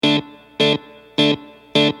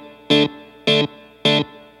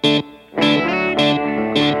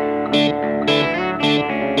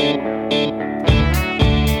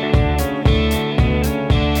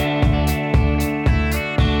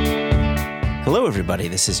Hello, everybody.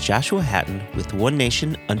 This is Joshua Hatton with One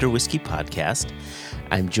Nation Under Whiskey podcast.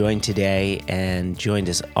 I'm joined today and joined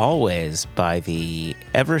as always by the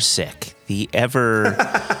ever sick, the ever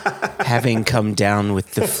having come down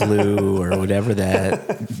with the flu or whatever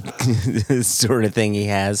that sort of thing he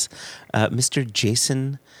has, Mr.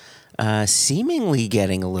 Jason, seemingly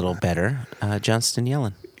getting a little better, Johnston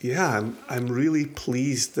Yellen. Yeah, I'm really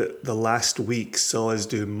pleased that the last week saw us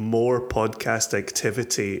do more podcast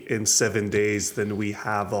activity in 7 days than we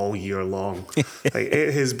have all year long.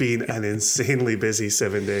 It has been an insanely busy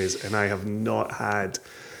 7 days, and I have not had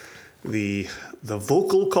the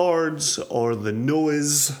vocal cords or the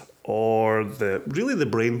nose or the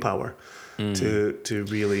brain power to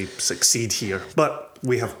really succeed here. But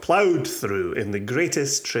we have plowed through in the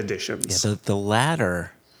greatest traditions. Yeah, the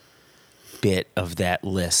latter bit of that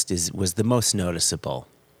list was the most noticeable.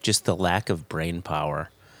 Just the lack of brain power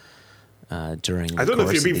during. I don't know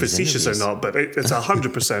if you're being facetious or not, but it's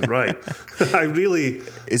 100% right. I really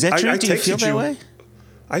is that true? Do you feel that way?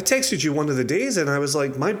 I texted you one of the days, and I was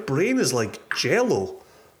like, my brain is like Jell-O,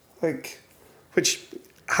 which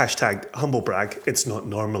hashtag humble brag. It's not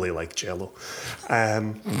normally like Jell-O,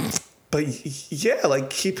 but yeah, like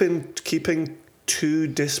keeping two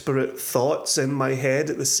disparate thoughts in my head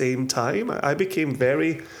at the same time. I became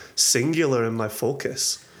very singular in my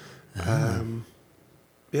focus.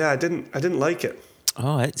 Yeah, I didn't like it.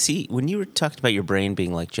 Oh, I see. When you were talking about your brain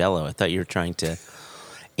being like Jell-O, I thought you were trying to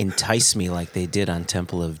entice me like they did on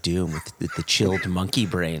Temple of Doom with the chilled monkey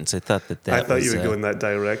brains. I thought that I thought you were going that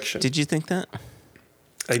direction. Did you think that?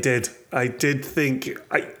 I did. I did think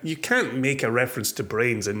you can't make a reference to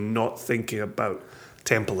brains and not thinking about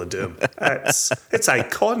Temple of Doom. It's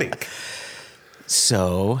iconic.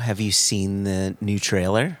 So, have you seen the new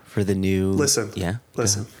trailer for the new? Listen. Yeah.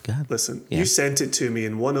 Listen. Go ahead. Listen. Yeah. You sent it to me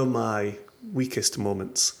in one of my weakest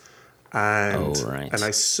moments, and I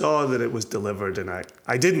saw that it was delivered, and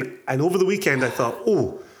I didn't. And over the weekend, I thought,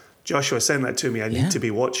 oh, Joshua sent that to me. I need to be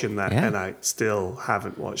watching that, and I still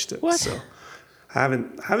haven't watched it. What? So,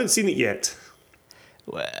 haven't seen it yet.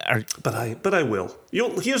 But I will.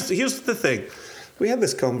 Here's the thing. We had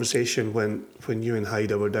this conversation when you and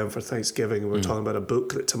Haida were down for Thanksgiving and we were talking about a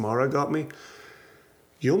book that Tamara got me.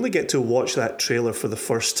 You only get to watch that trailer for the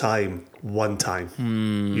first time one time.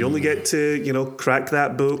 You only get to, crack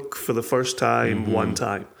that book for the first time one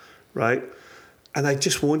time, right? And I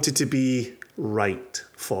just wanted to be right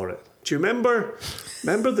for it. Do you remember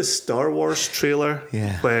the Star Wars trailer?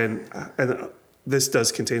 Yeah. And this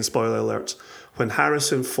does contain spoiler alerts, when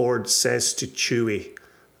Harrison Ford says to Chewie,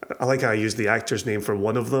 I like how I use the actor's name for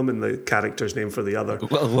one of them and the character's name for the other.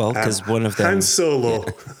 Well, because one of them... Han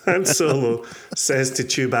Solo says to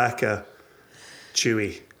Chewbacca,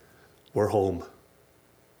 Chewie, we're home.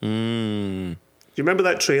 You remember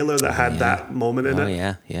that trailer that had that moment in it?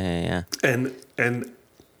 Oh, yeah. And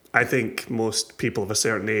I think most people of a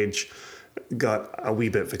certain age got a wee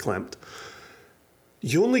bit verklempt.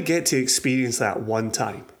 You only get to experience that one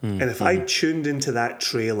time. And if I tuned into that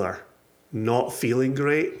trailer not feeling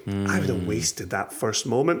great, I would have wasted that first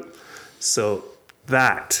moment. So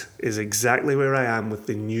that is exactly where I am with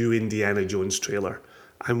the new Indiana Jones trailer.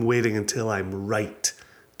 I'm waiting until I'm right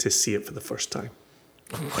to see it for the first time.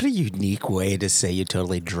 What a unique way to say you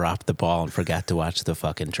totally dropped the ball and forgot to watch the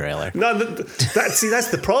fucking trailer. No, that's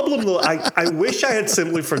the problem, though. I wish I had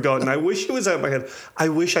simply forgotten. I wish it was out of my head. I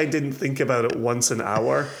wish I didn't think about it once an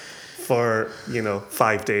hour for,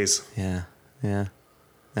 5 days. Yeah.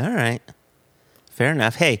 All right. Fair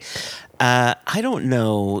enough. Hey, I don't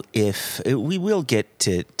know if we will get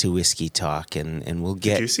to whiskey talk and we'll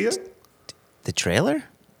get. Did you see it? The trailer?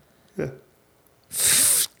 Yeah.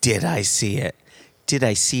 Did I see it? Did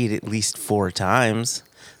I see it at least 4 times?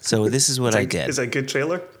 So this is what I did. Is that a good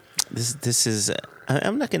trailer? This is.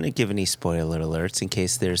 I'm not going to give any spoiler alerts in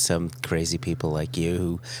case there's some crazy people like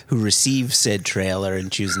you who receive said trailer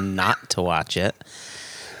and choose not to watch it.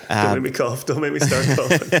 Don't make me cough. Don't make me start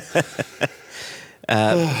coughing.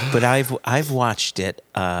 But I've watched it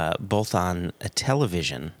both on a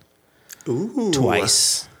television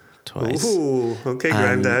twice. Ooh, okay,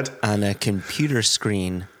 Granddad. On a computer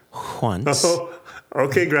screen once. Oh,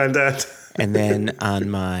 okay, Granddad. And then on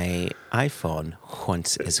my iPhone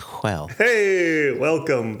once as well. Hey,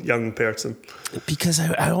 welcome, young person. Because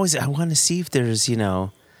I want to see if there's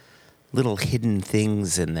little hidden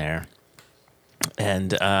things in there.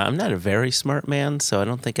 And I'm not a very smart man, so I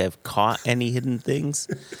don't think I've caught any hidden things.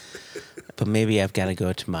 But maybe I've got to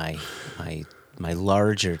go to my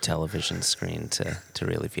larger television screen to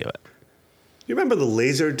really view it. You remember the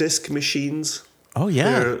Laserdisc machines? Oh,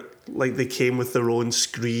 yeah. like they came with their own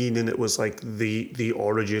screen, and it was like the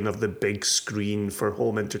origin of the big screen for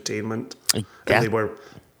home entertainment, and they were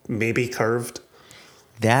maybe curved.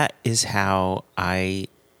 That is how I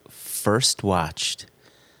first watched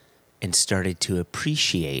and started to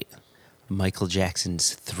appreciate Michael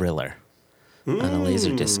Jackson's Thriller on a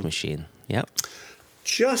Laserdisc machine. Yep.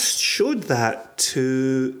 Just showed that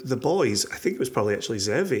to the boys. I think it was probably actually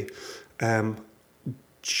Zevi.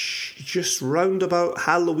 Just round about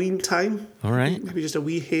Halloween time. All right. Maybe just a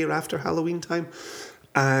wee hair after Halloween time.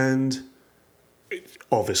 And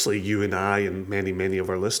obviously you and I and many, many of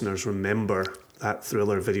our listeners remember that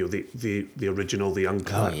Thriller video, the original, the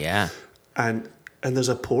uncut. Oh, yeah. And there's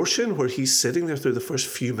a portion where he's sitting there through the first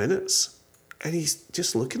few minutes and he's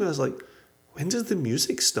just looking at us like, when does the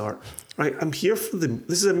music start? Right, I'm here for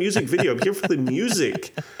this is a music video. I'm here for the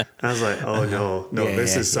music. And I was like, oh no,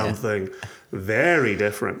 this is something very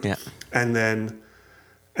different. Yeah. And then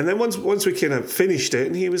once we kind of finished it,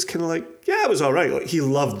 and he was kind of like, yeah, it was all right. Like, he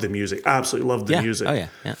loved the music, absolutely loved the music. Oh yeah.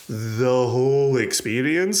 The whole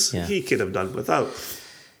experience, he could have done without.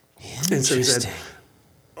 And so he said,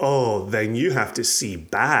 oh, then you have to see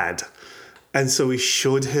Bad. And so we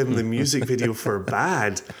showed him the music video for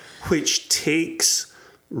Bad, which takes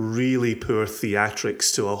really poor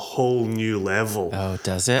theatrics to a whole new level. Oh,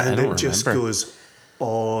 does it? And it just goes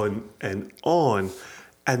on and on.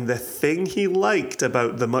 And the thing he liked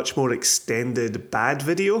about the much more extended Bad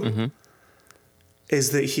video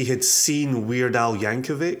is that he had seen Weird Al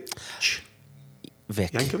Yankovic.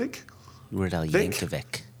 Yankovic? Weird Al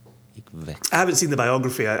Yankovic. I haven't seen the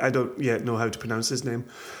biography. I don't yet know how to pronounce his name.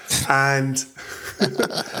 And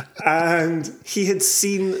and he had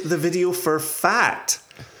seen the video for Fat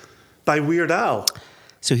by Weird Al.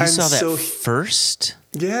 So he saw that first?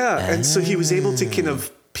 Yeah. And so he was able to kind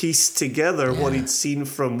of piece together what he'd seen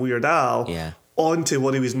from Weird Al onto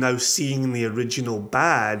what he was now seeing in the original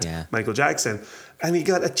Bad, Michael Jackson. And he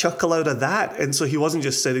got a chuckle out of that. And so he wasn't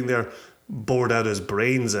just sitting there bored out his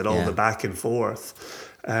brains at all the back and forth.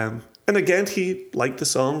 And again, he liked the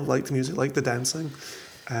song, liked the music, liked the dancing.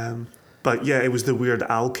 But yeah, it was the Weird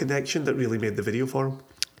Al connection that really made the video for him.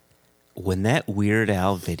 When that Weird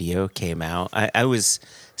Al video came out, I was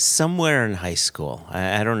somewhere in high school.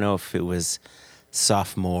 I don't know if it was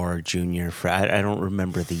sophomore, junior, I don't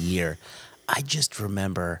remember the year. I just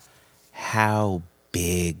remember how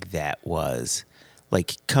big that was.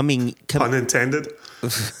 Like coming Pun intended.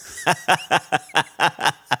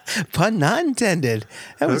 Pun not intended.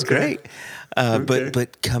 That was great.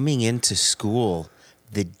 But coming into school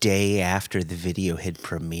the day after the video had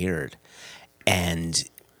premiered, and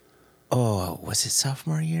was it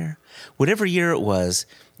sophomore year? Whatever year it was,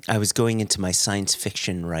 I was going into my science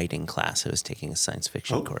fiction writing class. I was taking a science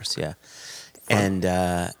fiction course, Fun.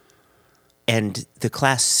 And the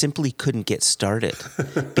class simply couldn't get started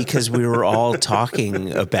because we were all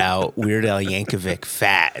talking about Weird Al Yankovic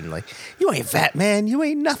Fat and like, you ain't fat, man. You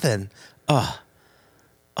ain't nothing. Oh,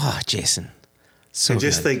 Jason. So and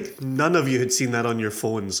just think, none of you had seen that on your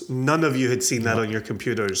phones. None of you had seen that on your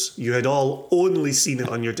computers. You had all only seen it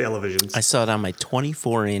on your televisions. I saw it on my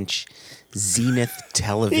 24-inch Zenith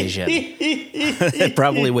television. It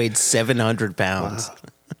probably weighed 700 pounds. Wow.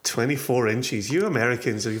 24 inches. You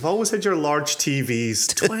Americans, you've always had your large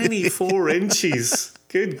TVs. 24 inches.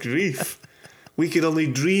 Good grief. We could only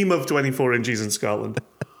dream of 24 inches in Scotland.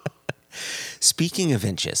 Speaking of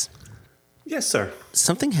inches. Yes, sir.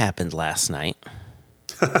 Something happened last night.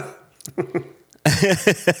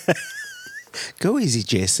 Go easy,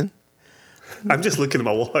 Jason. I'm just looking at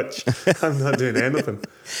my watch. I'm not doing anything.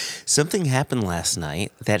 Something happened last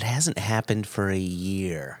night that hasn't happened for a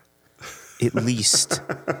year. At least.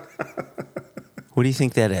 What do you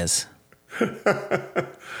think that is?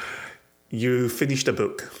 You finished a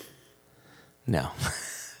book. No.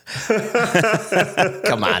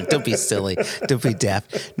 Come on, don't be silly. Don't be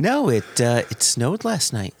daft. No, it snowed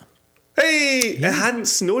last night. Hey, it hadn't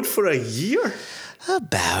snowed for a year?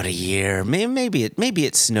 About a year. Maybe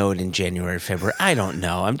it snowed in January, February. I don't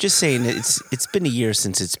know. I'm just saying it's been a year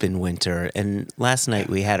since it's been winter, and last night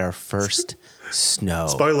we had our first snow.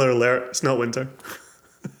 Spoiler alert, it's not winter.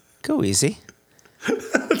 Go easy.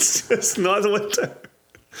 It's just not winter.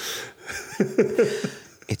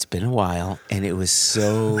 It's been a while, and it was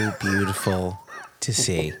so beautiful to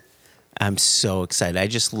see. I'm so excited. I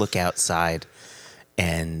just look outside,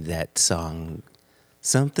 and that song,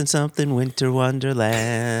 something, something, winter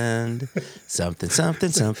wonderland, something,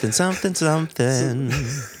 something, something, something, something.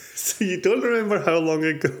 So you don't remember how long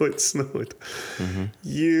ago it snowed. Mm-hmm.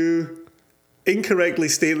 You incorrectly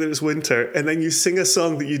state that it's winter, and then you sing a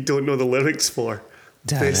song that you don't know the lyrics for.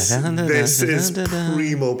 This is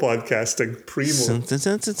primo podcasting. Primo.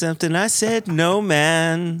 Something. I said no,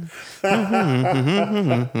 man. And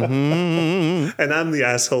I'm the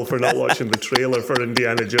asshole for not watching the trailer for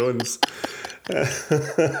Indiana Jones.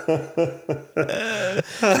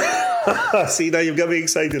 See, now you've got me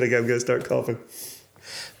excited again. I'm going to start coughing.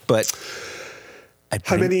 But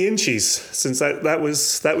how many inches since that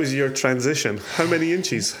was your transition? How many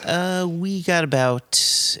inches? We got about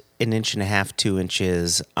 1.5 inches, 2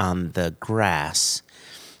 inches on the grass,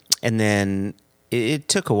 and then it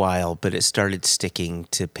took a while, but it started sticking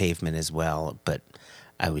to pavement as well. But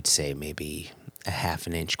I would say maybe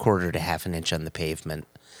 1/2 inch, 1/4 to 1/2 inch on the pavement.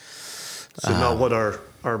 So not what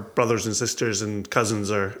our brothers and sisters and cousins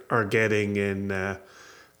are getting in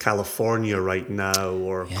California right now,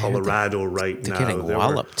 or Colorado right now. They're getting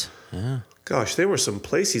walloped. Gosh, there were some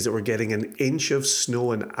places that were getting 1 inch of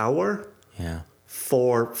snow an hour. Yeah.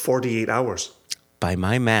 For 48 hours. By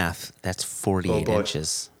my math, that's 48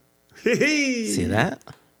 inches. See that?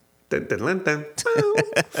 Dun, dun, dun, dun.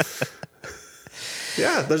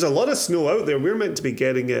 Yeah, there's a lot of snow out there. We're meant to be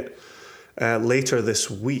getting it later this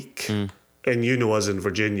week. And you know us in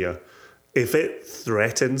Virginia. If it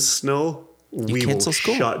threatens snow, we will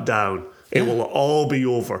shut down. It will all be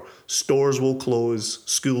over. Stores will close.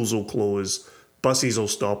 Schools will close. Buses will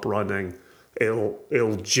stop running.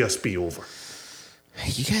 It'll just be over.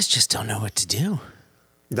 You guys just don't know what to do.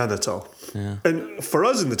 None at all. Yeah. And for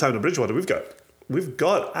us in the town of Bridgewater, we've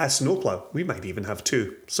got a snowplow. We might even have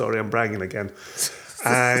two. Sorry, I'm bragging again.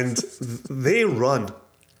 And they run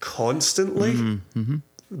constantly,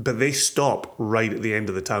 but they stop right at the end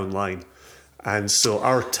of the town line. And so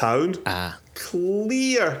our town,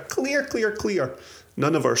 clear.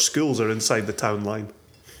 None of our schools are inside the town line.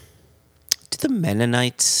 Do the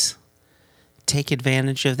Mennonites take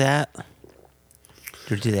advantage of that?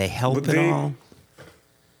 Or do they help at all?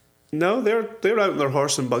 No, they're out in their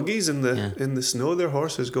horse and buggies in the snow. Their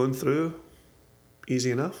horse is going through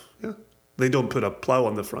easy enough. Yeah, they don't put a plow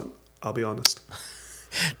on the front. I'll be honest.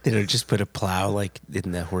 They don't just put a plow like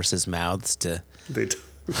in the horses' mouths to. They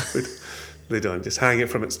don't just hang it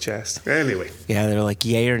from its chest. Anyway. Yeah, they're like,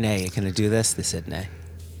 yay or nay. Can I do this? They said nay.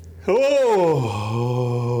 Both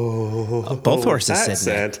horses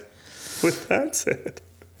said nay. With that said.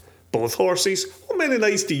 Both horses? How many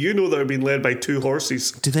nights do you know that are being led by two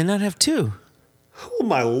horses? Do they not have two? Oh,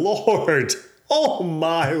 my Lord. Oh,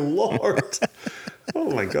 my Lord.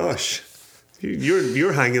 Oh, my gosh.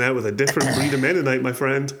 You're hanging out with a different breed of Mennonite, my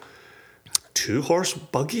friend. 2-horse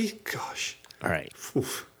buggy? Gosh. All right.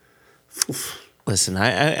 Oof. Oof. Listen,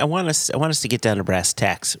 I want us to get down to brass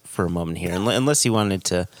tacks for a moment here, unless you wanted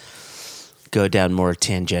to go down more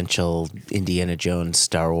tangential Indiana Jones,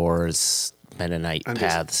 Star Wars, Mennonite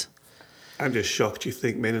paths. I'm just shocked you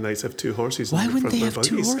think Mennonites have 2 horses. Why wouldn't they have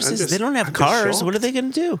 2 horses? They don't have cars. What are they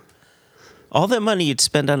going to do? All that money you'd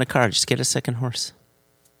spend on a car, just get a second horse.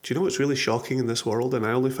 Do you know what's really shocking in this world? And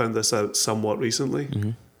I only found this out somewhat recently. Mm-hmm.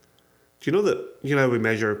 Do you know that, how we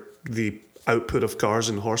measure the output of cars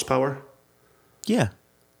in horsepower? Yeah.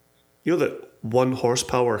 You know that 1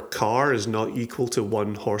 horsepower car is not equal to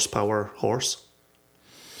 1 horsepower horse?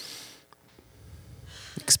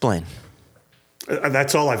 Explain. And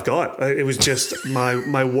that's all I've got. It was just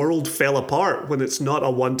my world fell apart when it's not a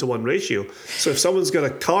 1-to-1 ratio. So if someone's got a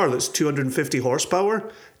car that's 250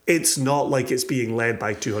 horsepower, it's not like it's being led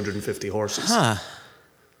by 250 horses. Huh.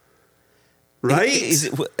 Right?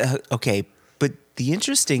 Okay, but the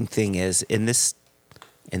interesting thing is, and this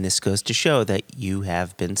goes to show that you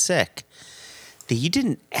have been sick, that you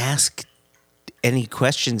didn't ask any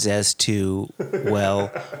questions as to, well,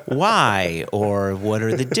 why, or what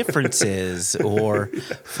are the differences, or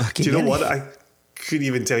fucking. Do you know what? I couldn't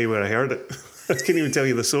even tell you where I heard it. I couldn't even tell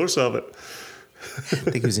you the source of it. I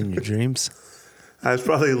think it was in your dreams. I was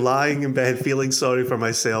probably lying in bed feeling sorry for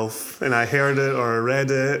myself, and I heard it or I read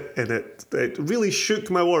it, and it really shook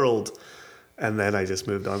my world. And then I just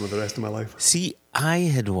moved on with the rest of my life. See, I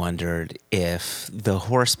had wondered if the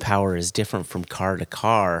horsepower is different from car to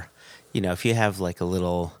car. If you have like a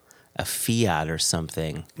Fiat or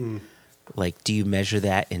something, like, do you measure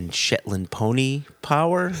that in Shetland pony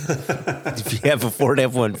power? If you have a Ford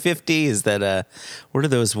F-150, is that what are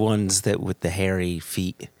those ones that with the hairy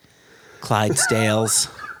feet? Clydesdales?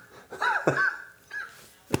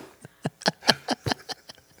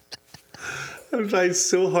 I'm trying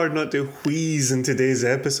so hard not to wheeze in today's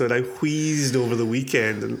episode. I wheezed over the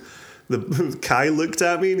weekend, and Kai looked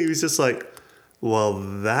at me and he was just like, well,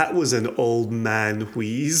 that was an old man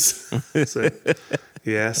wheeze. So,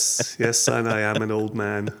 yes, son, I am an old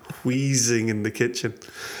man wheezing in the kitchen.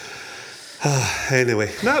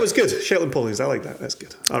 Anyway, no, it was good. Shetland ponies, I like that. That's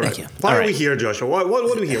good. All right. Thank you. Why All are right. we here, Joshua? What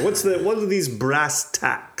are we here? What are these brass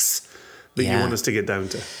tacks that you want us to get down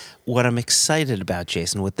to? What I'm excited about,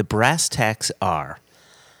 Jason, what the brass tacks are.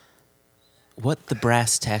 What the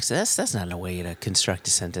brass tacks... That's not a way to construct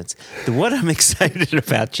a sentence. What I'm excited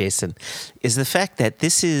about, Jason, is the fact that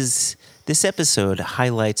this episode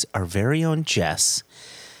highlights our very own Jess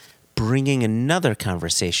bringing another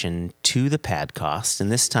conversation to the Padcast,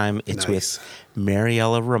 and this time it's with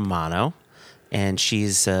Mariella Romano, and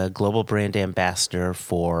she's a global brand ambassador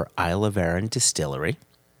for Isle of Arran Distillery.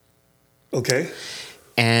 Okay.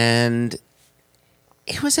 And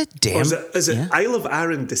it was a damn... Is it Isle of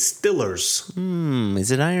Arran Distillers? Is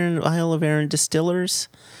it Isle of Arran Distillers?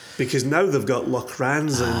 Because now they've got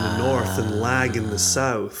Lochranza in the north and Lag in the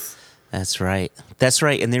south. That's right.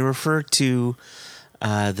 And they refer to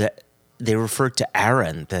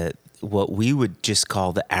Arran, what we would just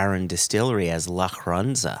call the Arran Distillery, as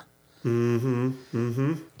Lochranza.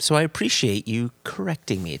 So I appreciate you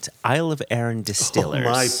correcting me. It's Isle of Arran Distillers. Oh,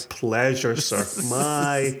 my pleasure, sir.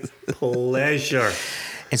 My pleasure.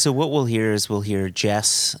 And so what we'll hear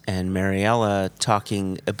Jess and Mariella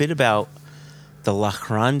talking a bit about the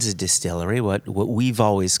Lochranza Distillery, what we've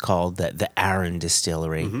always called the Arran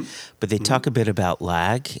Distillery. But they talk a bit about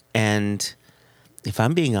Lag, and if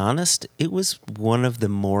I'm being honest, it was one of the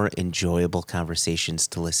more enjoyable conversations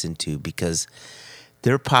to listen to, because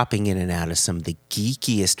they're popping in and out of some of the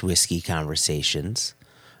geekiest whiskey conversations,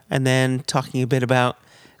 and then talking a bit about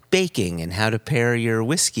baking and how to pair your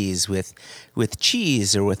whiskeys with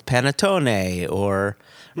cheese or with panettone or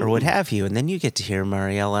what have you. And then you get to hear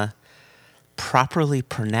Mariella properly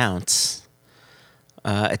pronounce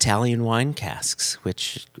Italian wine casks,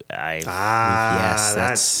 which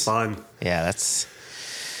that's fun. Yeah,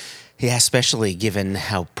 especially given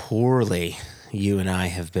how poorly you and I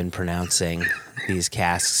have been pronouncing these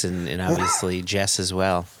casks, and obviously Jess as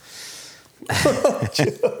well.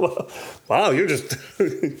 Wow, you're just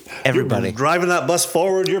everybody you're driving that bus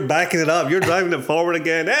forward. You're backing it up. You're driving it forward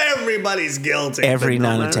again. Everybody's guilty. Every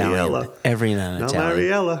non-Italian. Not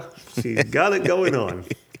Mariella. She's got it going on.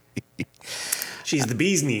 She's the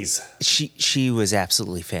bee's knees. She was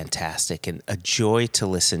absolutely fantastic and a joy to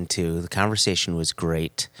listen to. The conversation was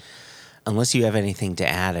great. Unless you have anything to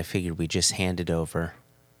add, I figured we just hand it over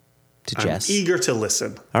to Jess. I'm eager to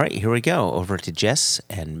listen. All right, here we go. Over to Jess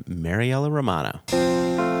and Mariella Romano.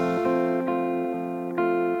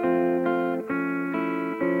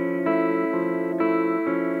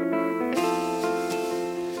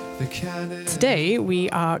 Today we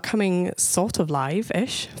are coming sort of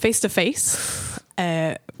live-ish, face-to-face.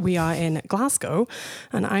 We are in Glasgow,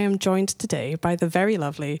 and I am joined today by the very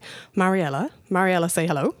lovely Mariella. Mariella, say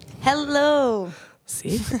hello. Hello.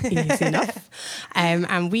 See, easy enough.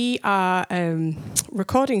 And we are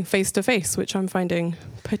recording face-to-face, which I'm finding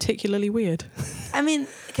particularly weird. I mean,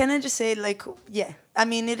 can I just say, I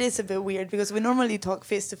mean, it is a bit weird because we normally talk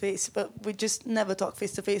face-to-face, but we just never talk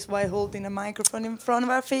face-to-face while holding a microphone in front of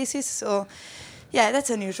our faces. So, yeah, that's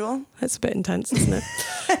unusual. That's a bit intense, isn't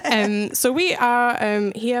it? So we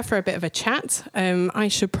are here for a bit of a chat. I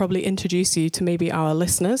should probably introduce you to maybe our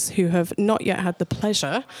listeners who have not yet had the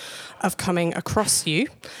pleasure of coming across you.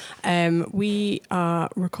 We are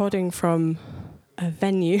recording from a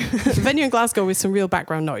venue in Glasgow with some real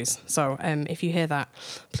background noise. So if you hear that,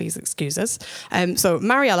 please excuse us. So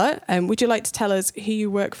Mariella, would you like to tell us who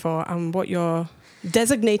you work for and what your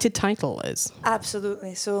designated title is?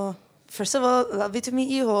 Absolutely. So first of all, lovely to meet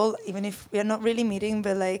you all, even if we are not really meeting,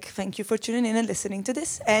 but thank you for tuning in and listening to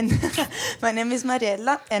this. And my name is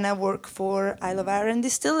Mariella, and I work for Isle of Arran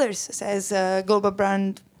Distillers as a global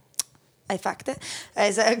brand.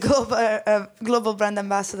 As a global brand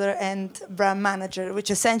ambassador and brand manager, which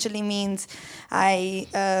essentially means I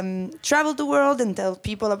travel the world and tell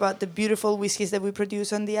people about the beautiful whiskeys that we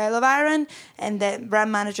produce on the Isle of Arran. And the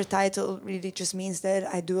brand manager title really just means that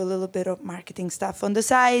I do a little bit of marketing stuff on the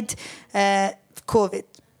side. COVID,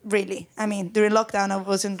 really. I mean, during lockdown, I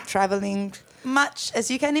wasn't traveling much,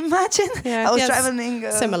 as you can imagine. Yeah, I was traveling.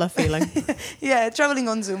 Similar feeling. Yeah, traveling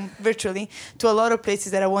on Zoom virtually to a lot of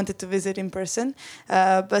places that I wanted to visit in person.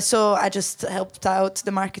 But so I just helped out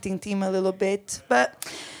the marketing team a little bit. But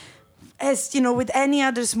as you know, with any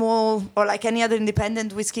other small or any other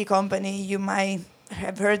independent whiskey company, you might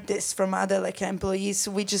have heard this from other like employees.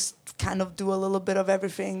 We just kind of do a little bit of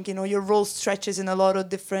everything. You know, your role stretches in a lot of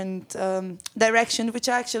different directions, which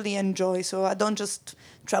I actually enjoy. So I don't just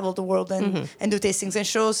travel the world and do tastings and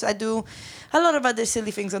shows. I do a lot of other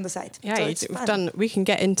silly things on the side. Yeah, so we can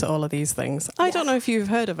get into all of these things. I don't know if you've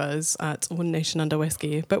heard of us at One Nation Under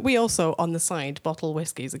Whiskey, but we also on the side bottle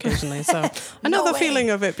whiskies occasionally. So I know the feeling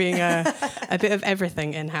of it being a bit of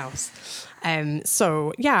everything in-house.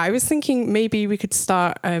 So I was thinking maybe we could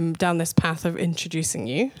start down this path of introducing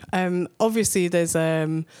you. Obviously, there's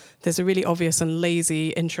a really obvious and lazy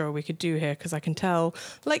intro we could do here because I can tell,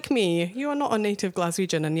 like me, you are not a native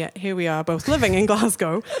Glaswegian, and yet here we are both living in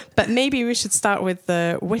Glasgow. But maybe we should start with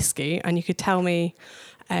the whiskey, and you could tell me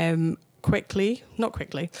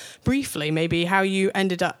briefly, maybe how you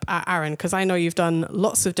ended up at Arran, because I know you've done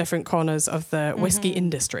lots of different corners of the whiskey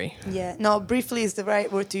industry. Yeah, no, briefly is the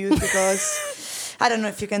right word to use because I don't know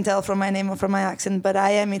if you can tell from my name or from my accent, but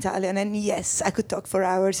I am Italian, and yes, I could talk for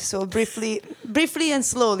hours. So briefly and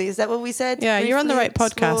slowly, is that what we said? Yeah, briefly, you're on the right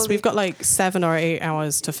podcast. Slowly. We've got like 7 or 8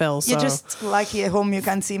 hours to fill. So. You're just lucky at home you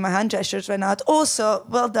can't see my hand gestures right now. Also,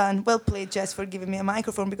 well done, well played, Jess, for giving me a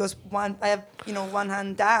microphone because I have one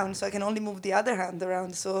hand down, so I can only move the other hand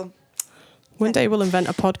around. So. One day we'll invent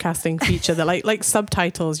a podcasting feature that like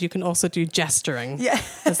subtitles, you can also do gesturing. Yeah.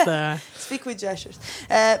 Speak with gestures.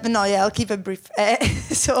 But no, I'll keep it brief.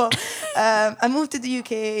 So I moved to the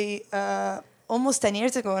UK almost 10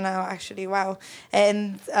 years ago now, actually. Wow.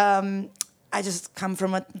 And I just come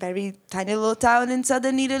from a very tiny little town in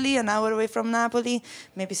southern Italy, an hour away from Napoli.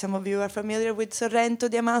 Maybe some of you are familiar with Sorrento,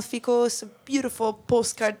 the Amalfi Coast, a beautiful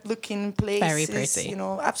postcard-looking place. Very pretty. You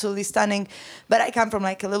know, absolutely stunning. But I come from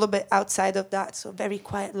like a little bit outside of that, so very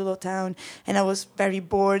quiet little town. And I was very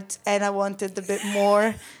bored, and I wanted a bit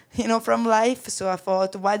more, from life. So I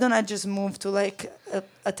thought, why don't I just move to like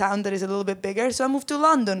a town that is a little bit bigger? So I moved to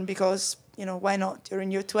London because... why not? You're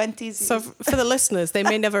in your 20s. So for the listeners, they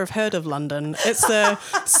may never have heard of London. It's a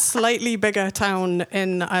slightly bigger town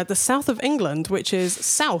in the south of England, which is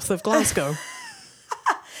south of Glasgow.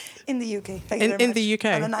 In the UK. In the UK,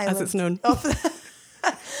 as it's known.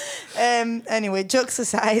 Anyway, jokes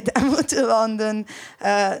aside, I moved to London,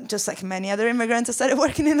 just like many other immigrants. I started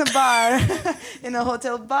working in a bar, in a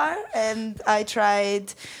hotel bar, and I tried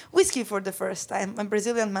whiskey for the first time. My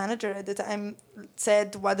Brazilian manager at the time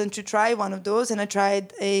said, why don't you try one of those? And I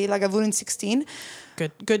tried a Lagavulin 16.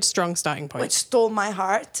 Good, strong starting point. Which stole my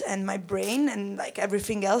heart and my brain and like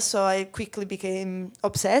everything else. So I quickly became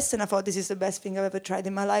obsessed, and I thought this is the best thing I've ever tried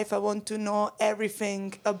in my life. I want to know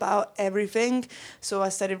everything about everything. So I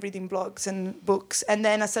started reading blogs and books, and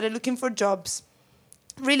then I started looking for jobs.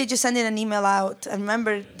 Really just sending an email out. I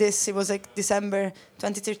remember this, it was like December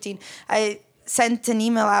 2013. I sent an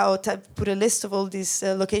email out. I put a list of all these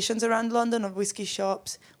locations around London of whiskey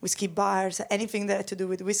shops, whiskey bars, anything that had to do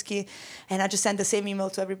with whiskey. And I just sent the same email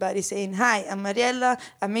to everybody saying, hi, I'm Mariella,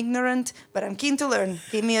 I'm ignorant, but I'm keen to learn.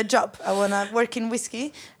 Give me a job. I want to work in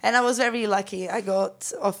whiskey. And I was very lucky. I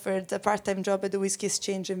got offered a part-time job at the Whiskey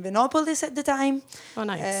Exchange in Vinopolis at the time. Oh,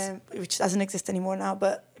 nice. Which doesn't exist anymore now,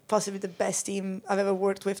 but possibly the best team I've ever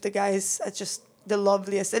worked with. The guys are just the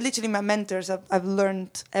loveliest. They're literally my mentors. I've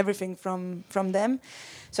learned everything from them.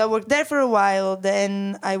 So I worked there for a while.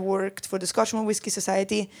 Then I worked for the Scotchman Whisky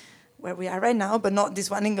Society, where we are right now, but not this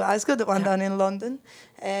one in Glasgow, the one down in London.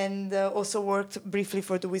 And also worked briefly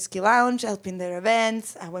for the Whisky Lounge, helping their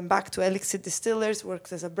events. I went back to Elixir Distillers,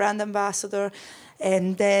 worked as a brand ambassador.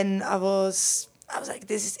 And then I was like,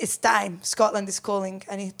 it's time. Scotland is calling.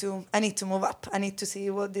 I need to move up. I need to see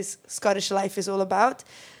what this Scottish life is all about.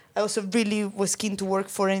 I also really was keen to work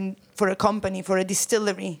for a company, for a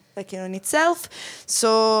distillery, in itself.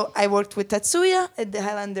 So I worked with Tatsuya at the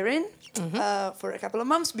Highlander Inn for a couple of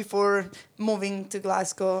months before moving to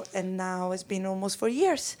Glasgow. And now it's been almost 4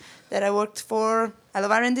 years that I worked for Isle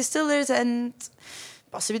of Arran Distillers, and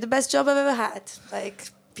possibly the best job I've ever had.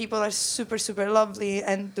 People are super, super lovely,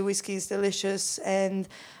 and the whiskey is delicious, and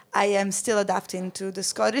I am still adapting to the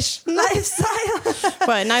Scottish lifestyle.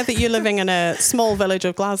 Well, now that you're living in a small village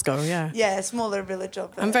of Glasgow, yeah. Yeah, a smaller village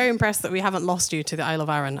of... I'm very impressed that we haven't lost you to the Isle of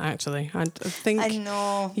Arran, actually. I think... I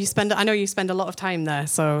know. I know you spend a lot of time there,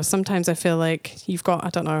 so sometimes I feel like you've got,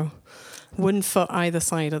 1 foot either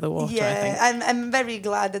side of the water. Yeah, I think. I'm very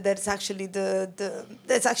glad that that's actually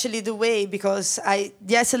the way, because I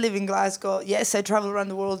live in Glasgow. Yes, I travel around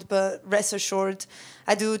the world, but rest assured,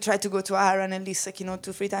 I do try to go to Arran at least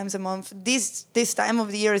 2-3 times a month. This time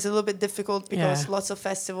of the year is a little bit difficult because lots of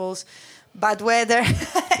festivals, bad weather.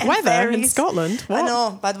 Weather in Scotland? What? I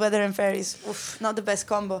know, bad weather and ferries. Oof, not the best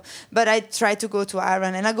combo. But I try to go to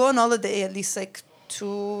Arran, and I go on holiday at least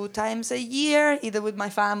 2 times a year, either with my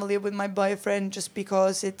family or with my boyfriend, just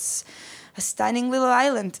because it's a stunning little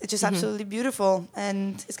island. It's just absolutely beautiful.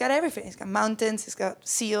 And it's got everything. It's got mountains, it's got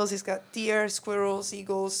seals, it's got deer, squirrels,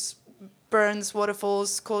 eagles, burns,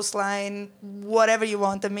 waterfalls, coastline, whatever you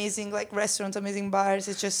want. Amazing like restaurants, amazing bars.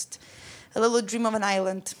 It's just a little dream of an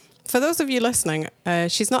island. For those of you listening,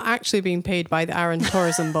 she's not actually being paid by the Arran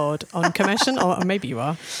Tourism Board on commission, or maybe you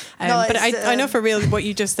are. No, but I know for real what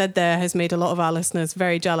you just said there has made a lot of our listeners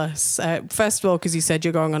very jealous. First of all, because you said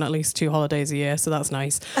you're going on at least 2 holidays a year, so that's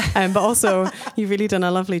nice. But also, you've really done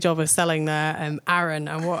a lovely job of selling their Arran,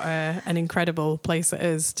 and what an incredible place it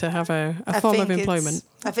is to have a form of employment.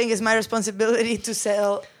 I think it's my responsibility to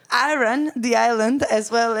sell Arran, the island,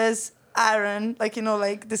 as well as Arran, like, you know,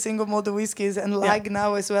 like the single malt whiskies and Lag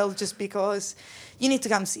now as well, just because you need to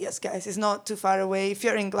come see us, guys. It's not too far away. If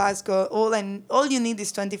you're in Glasgow, all you need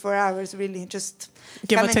is 24 hours, really. Just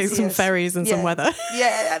give come or take some us. ferries and some weather.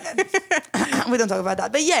 Yeah, we don't talk about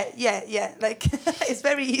that. But yeah. Like, it's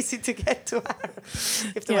very easy to get to Arran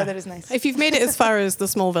if the weather is nice. If you've made it as far as the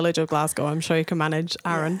small village of Glasgow, I'm sure you can manage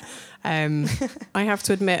Arran. I have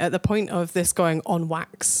to admit, at the point of this going on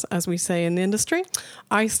wax, as we say in the industry,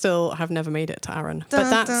 I still have never made it to Arran.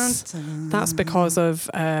 But that's because of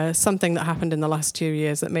something that happened in the last 2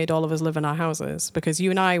 years that made all of us live in our houses. Because you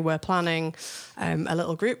and I were planning a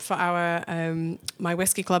little group for our my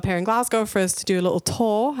whiskey club here in Glasgow for us to do a little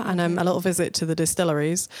tour and a little visit to the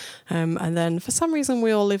distilleries. And then for some reason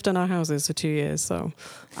we all lived in our houses for 2 years. So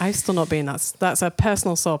I've still not been. That's a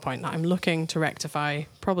personal sore point that I'm looking to rectify.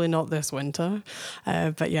 Probably not this winter,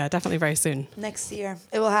 but yeah, definitely very soon. Next year,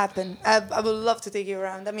 it will happen. I would love to take you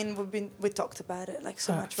around. I mean, we talked about it like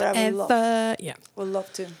so much, but I would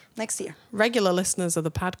love to next year. Regular listeners of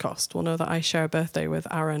the podcast will know that I share a birthday with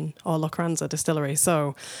Arran or Lochranza Distillery,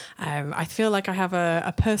 so I feel like I have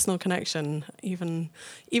a personal connection, even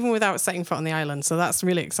without setting foot on the island. So that's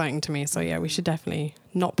really exciting to me. So yeah, we should definitely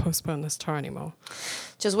not postpone this tour anymore.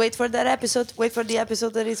 Just wait for that episode. Wait for the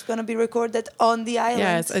episode that is going to be recorded on the island.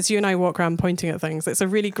 Yeah, as you and I walk around pointing at things. It's a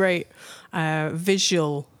really great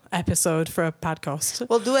visual episode for a podcast.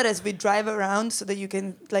 We'll do it as we drive around so that you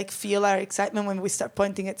can like feel our excitement when we start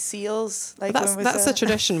pointing at seals. Like that's a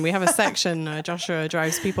tradition. We have a section. Joshua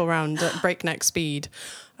drives people around at breakneck speed.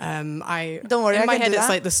 Don't worry. In my head, it's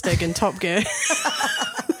like the Stig in Top Gear.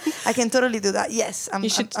 I can totally do that. Yes, you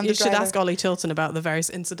should ask Ollie Tilton about the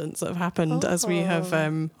various incidents that have happened as we have,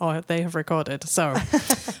 or they have recorded. So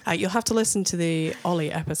you'll have to listen to the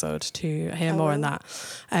Ollie episode to hear more on that.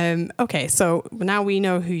 Okay, so now we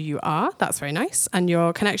know who you are. That's very nice. And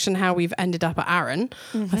your connection, how we've ended up at Arran.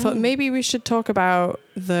 I thought maybe we should talk about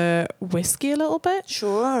the whiskey a little bit.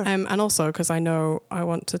 Sure. And also because I know I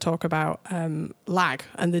want to talk about Lag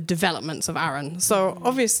and the developments of Arran. So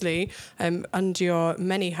obviously, under your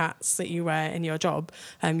many hats that you wear in your job,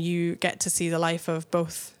 you get to see the life of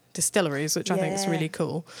both distilleries, which I think is really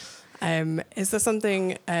cool. Is there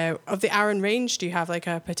something of the Arran range? Do you have like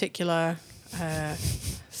a particular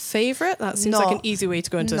favorite? That seems like an easy way to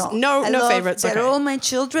go into this. No favorites. They're all my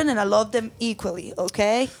children, and I love them equally.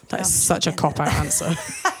 Okay, that is such a cop-out answer.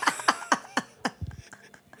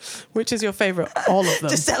 Which is your favorite? All of them.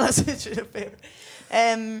 Just tell us which is your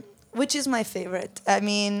favorite. Which is my favorite? I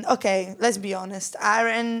mean, okay, let's be honest.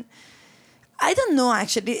 Arran, I don't know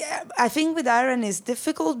actually. I think with Arran it's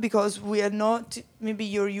difficult because we are not maybe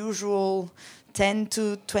your usual 10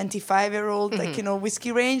 to 25-year-old, like, you know,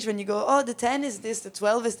 whiskey range. When you go, oh, the 10 is this, the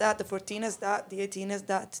 12 is that, the 14 is that, the 18 is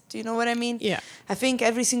that. Do you know what I mean? Yeah. I think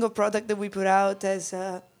every single product that we put out has,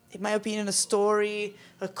 in my opinion, a story,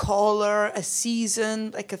 a color, a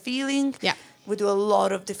season, like a feeling. Yeah. We do a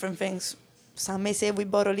lot of different things. Some may say we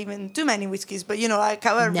bottle even too many whiskeys, but you know, like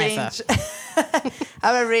our range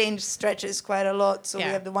stretches quite a lot. So we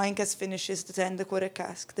have the wine cask finishes, the 10, the quarter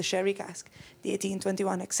cask, the sherry cask, the 18,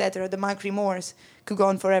 21, etc. The Macri Moors could go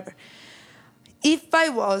on forever. If I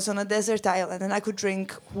was on a desert island and I could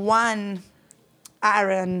drink one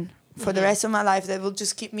Arran for the rest of my life that will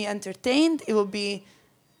just keep me entertained, it will be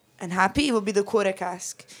and happy, it will be the quarter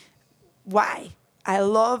cask. Why? I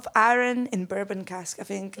love Arran in bourbon cask. I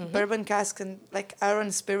think bourbon cask and like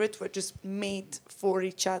Arran spirit were just made for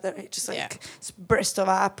each other. It's just like it's burst of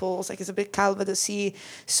apples. Like it's a bit Calvados-y,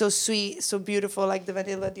 so sweet, so beautiful. Like the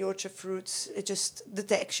vanilla, the orchard fruits. It just the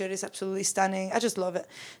texture is absolutely stunning. I just love it.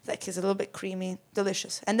 Like it's a little bit creamy,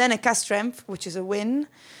 delicious. And then a cask strength, which is a win.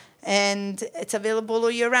 and it's available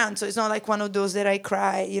all year round. So it's not like one of those that I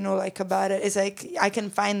cry, like about it. It's like I can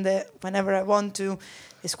find it whenever I want to.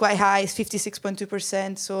 It's quite high. It's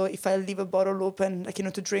 56.2%. So if I leave a bottle open,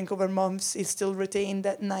 to drink over months, it still retain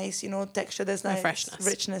that nice, texture. That's nice, freshness,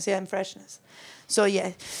 richness, and freshness. So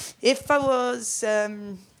yeah, if I was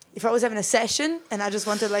having a session and I just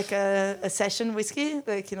wanted like a session whiskey,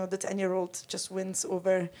 the 10-year-old just wins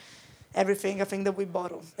over everything. I think that we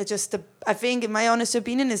bottle. It's just I think, in my honest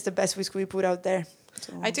opinion, is the best whiskey we put out there.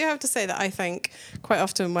 So. I do have to say that I think quite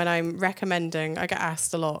often when I'm recommending, I get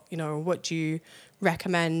asked a lot, what do you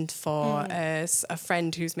recommend for a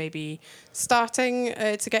friend who's maybe starting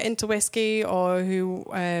to get into whiskey, or who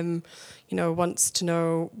wants to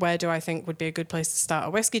know where do I think would be a good place to start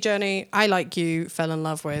a whiskey journey. I, like you, fell in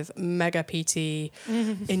love with mega peaty,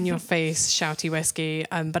 in your face, shouty whiskey,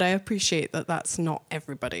 but I appreciate that that's not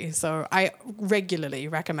everybody. So I regularly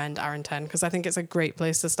recommend Arran 10 because I think it's a great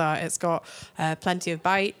place to start. It's got plenty of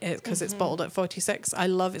bite because it's bottled at 46. I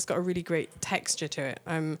love it's got a really great texture to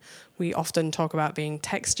it. We often talk about being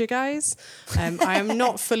texture guys. I am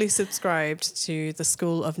not fully subscribed to the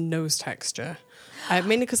school of nose texture.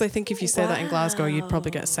 Mainly because I think if you say that in Glasgow, you'd probably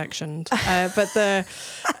get sectioned. But the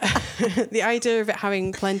idea of it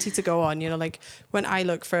having plenty to go on, like when I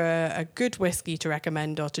look for a good whiskey to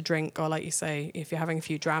recommend or to drink, or like you say, if you're having a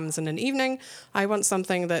few drams in an evening, I want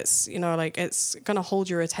something that's, it's going to hold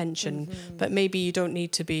your attention, but maybe you don't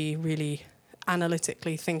need to be really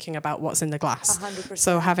analytically thinking about what's in the glass. 100%.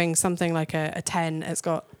 So having something like a 10, it's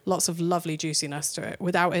got lots of lovely juiciness to it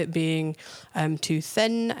without it being too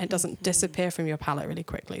thin. It doesn't disappear from your palate really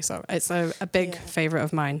quickly. So it's a big favorite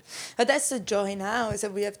of mine. But that's the joy now, is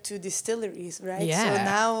that we have 2 distilleries, right? Yeah. So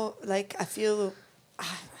now, I feel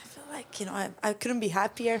like, I couldn't be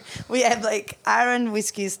happier. We have Arran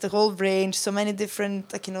whiskies, the whole range, so many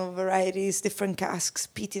different varieties, different casks,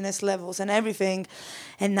 peatiness levels and everything.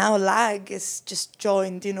 And now Lag is just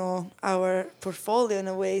joined, our portfolio in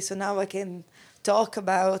a way. So now I can talk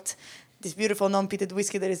about this beautiful non-peated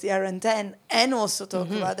whiskey that is the Arran 10, and also talk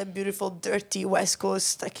about the beautiful dirty West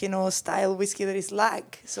Coast style whiskey that is Lag.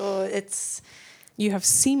 So it's... You have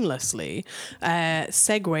seamlessly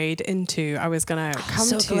segued into, I was going to come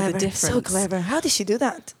to the difference. So clever. How did she do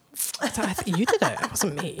that? You did it. It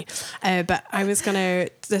wasn't me. But I was going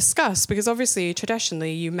to discuss, because obviously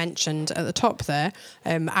traditionally you mentioned at the top there,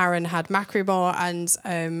 Arran had Macklemore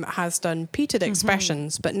and has done peated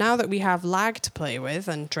expressions. But now that we have Lag to play with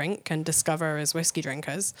and drink and discover as whiskey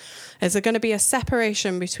drinkers, is there going to be a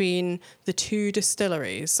separation between the 2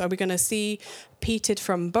 distilleries? Are we going to see peated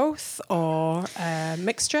from both, or a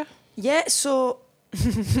mixture? Yeah, so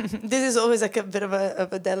this is always a bit of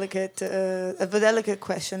a delicate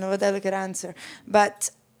question, of a delicate answer. But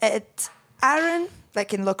at Arran,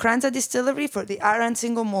 in Lochranza Distillery, for the Arran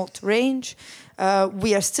single malt range,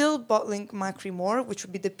 we are still bottling Macklemore, which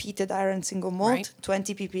would be the peated Arran single malt, right.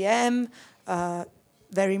 20 ppm,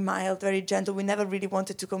 very mild, very gentle. We never really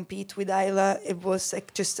wanted to compete with Islay. It was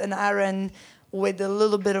just an Arran with a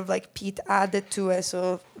little bit of peat added to it,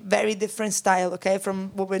 so very different style, from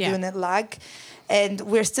what we're doing at Lag. And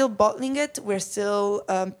we're still bottling it, we're still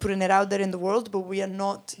putting it out there in the world, but we are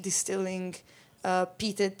not distilling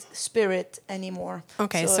peated spirit anymore.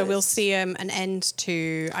 Okay, so we'll see an end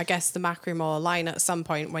to, I guess, the Macklemore line at some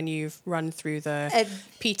point when you've run through the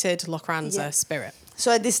peated Lochranza spirit.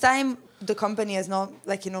 So at this time, the company has not,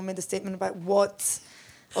 made a statement about what's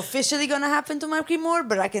officially going to happen to Macklemore,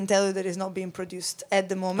 but I can tell you that it's not being produced at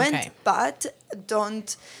the moment. Okay. But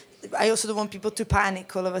I also don't want people to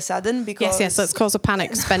panic all of a sudden, because... Yes, let's cause a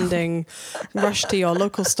panic spending. Rush to your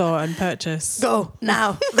local store and purchase. Go,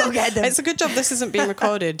 now. Go get them. It's a good job this isn't being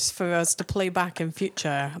recorded for us to play back in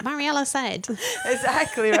future. Mariella said.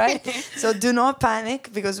 Exactly, right? So do not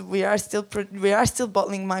panic, because we are still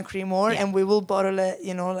bottling Macklemore, and we will bottle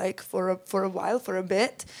it, for a while, for a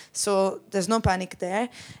bit. So there's no panic there.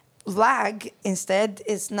 Lag, instead,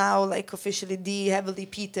 is now, officially the heavily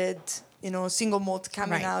peated... single malt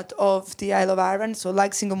coming out of the Isle of Arran. So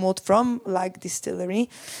Lag single malt from Lag Distillery.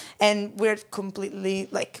 And we're completely,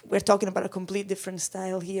 we're talking about a complete different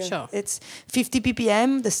style here. Sure. It's 50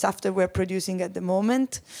 ppm, the stuff that we're producing at the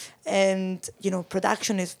moment. And,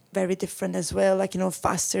 production is very different as well.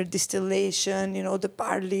 Faster distillation, the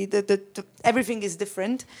barley, the everything is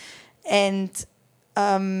different. And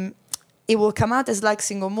it will come out as Lag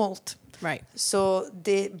single malt. Right. So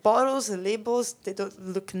the bottles, the labels, they don't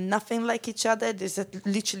look nothing like each other. There's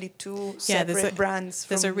literally 2 separate brands.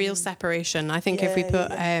 There's a real separation. I think if we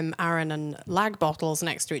put Arran and Lag bottles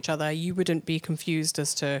next to each other, you wouldn't be confused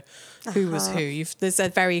as to who was who. There's a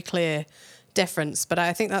very clear difference. But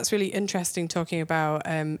I think that's really interesting, talking about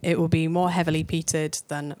it will be more heavily peated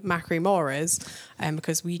than Macri More is,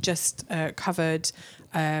 because we just covered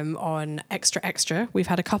on Extra. We've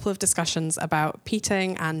had a couple of discussions about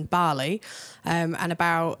peating and barley, and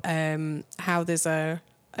about how there's a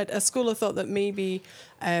school of thought that maybe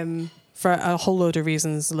for a whole load of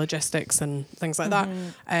reasons, logistics and things like that,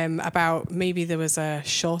 about maybe there was a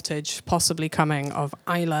shortage possibly coming of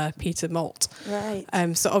Islay peated malt. Right.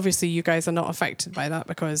 So obviously you guys are not affected by that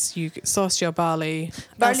because you source your barley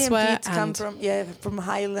elsewhere. And peat come from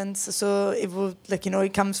Highlands, so it would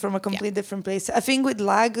it comes from a completely different place. I think with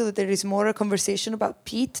lag there is more a conversation about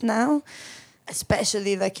peat now.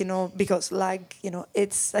 Especially because lag,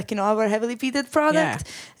 it's our heavily peated product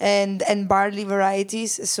and barley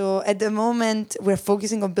varieties. So at the moment we're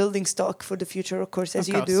focusing on building stock for the future, of course, as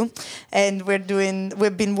you do. And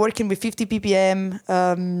we've been working with 50 ppm,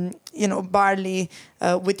 barley,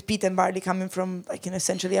 with peat and barley coming from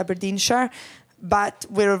essentially Aberdeenshire. But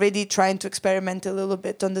we're already trying to experiment a little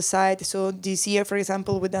bit on the side. So this year, for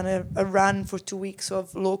example, we've done a run for 2 weeks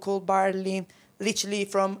of local barley, literally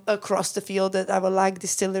from across the field at our lag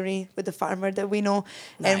distillery with the farmer that we know.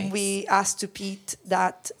 Nice. And we asked to peat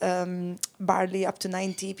that barley up to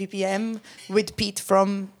 90 ppm with peat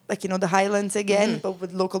from the Highlands again, but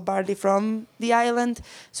with local barley from the island.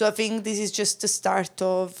 So I think this is just the start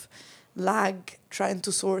of lag trying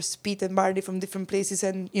to source peat and barley from different places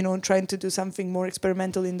and, trying to do something more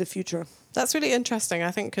experimental in the future. That's really interesting,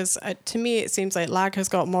 I think, because to me it seems like lag has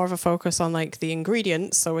got more of a focus on the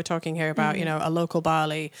ingredients. So we're talking here about, a local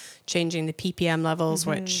barley, changing the ppm levels,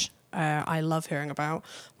 which I love hearing about.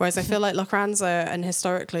 Whereas I feel like Lochranza, and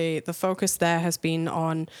historically the focus there has been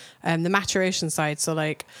on the maturation side. So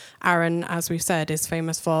Arran, as we've said, is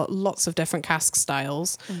famous for lots of different cask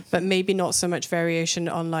styles, but maybe not so much variation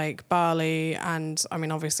on barley. And I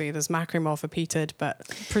mean, obviously there's Macri More for peated, but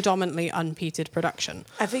predominantly unpeated production.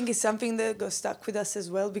 I think it's something that got stuck with us as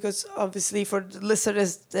well, because obviously for the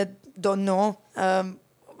listeners that don't know,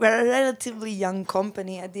 we're a relatively young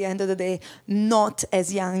company at the end of the day, not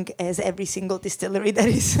as young as every single distillery that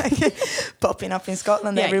is popping up in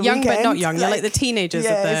Scotland every weekend. Young but not young. You're like the teenagers of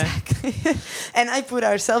the... exactly. And I put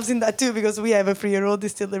ourselves in that too, because we have a 3-year-old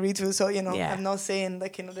distillery too. So, I'm not saying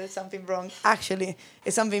there's something wrong. Actually,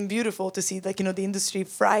 it's something beautiful to see the industry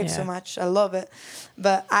thrive so much. I love it.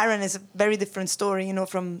 But Arran is a very different story,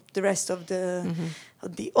 from the rest of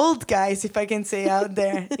the old guys, if I can say, out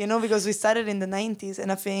there, because we started in the 90s,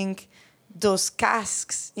 and I think those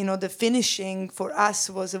casks, the finishing for us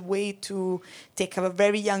was a way to take a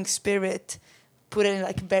very young spirit, put it in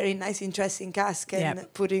a very nice, interesting cask,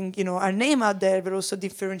 and putting, our name out there, but also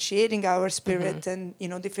differentiating our spirit and,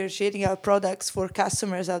 differentiating our products for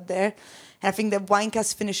customers out there. And I think the wine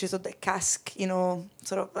cask finishes of the cask,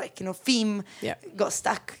 theme got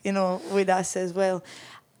stuck, with us as well.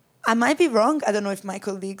 I might be wrong. I don't know if my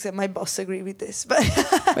colleagues and my boss agree with this, but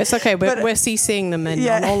it's okay. We're CCing them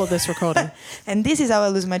on all of this recording. And this is how I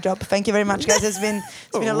lose my job. Thank you very much, guys. It's been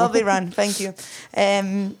a lovely run. Thank you.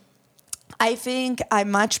 I think I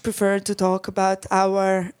much prefer to talk about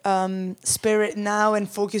our spirit now and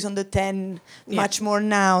focus on the 10 much more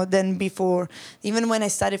now than before. Even when I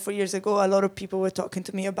started 4 years ago, a lot of people were talking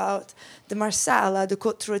to me about the Marsala, the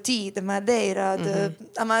Côte Rôtie, the Madeira, the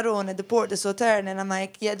Amarone, the Port, the Sauterne, and I'm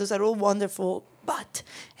like, yeah, those are all wonderful. But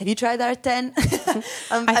have you tried our 10?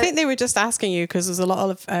 I think they were just asking you because there's a lot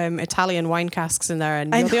of Italian wine casks in there,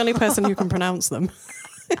 and you're the only person who can pronounce them.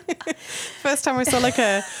 First time I saw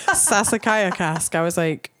a Sassicaia cask, I was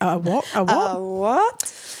like, what? A what?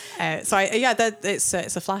 What? It's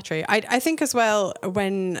a flattery. I think as well,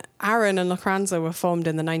 when Arran and Lochranza were formed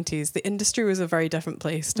in the 90s, the industry was a very different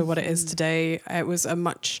place to what it is today. It was a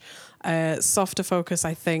much softer focus,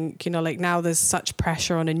 I think. Now there's such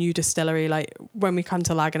pressure on a new distillery. When we come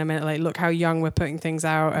to lag in a minute, look how young we're putting things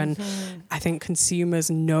out, and I think consumers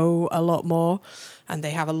know a lot more and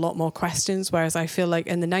they have a lot more questions, whereas I feel like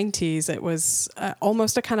in the 90s it was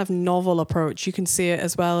almost a kind of novel approach. You can see it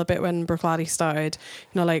as well a bit when Bruichladdich started,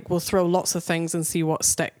 we'll throw lots of things and see what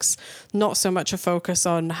sticks. Not so much a focus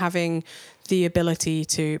on having the ability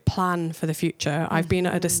to plan for the future. I've been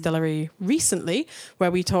at a distillery recently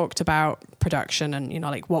where we talked about production and,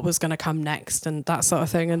 what was going to come next and that sort of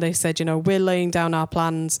thing. And they said, we're laying down our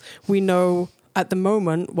plans. We know at the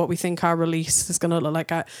moment, what we think our release is going to look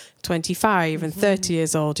like at 25 and 30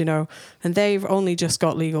 years old, you know, and they've only just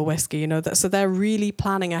got legal whiskey, you know, so they're really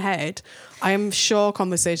planning ahead. I am sure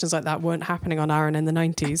conversations like that weren't happening on Arran in the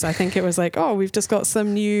 90s. I think it was like, oh, we've just got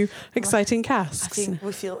some new exciting casks. I think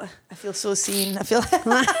I feel so seen. I feel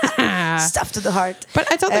stuff to the heart.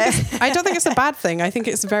 But I don't think it's a bad thing. I think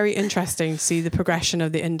it's very interesting to see the progression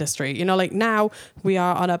of the industry. You know, like now we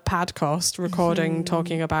are on a podcast recording,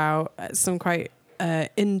 talking about some quite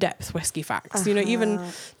in-depth whiskey facts. You know, even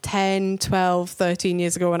 10, 12, 13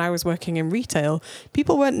 years ago when I was working in retail,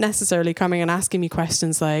 people weren't necessarily coming and asking me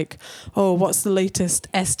questions like, oh, what's the latest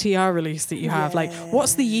STR release that you have? Like,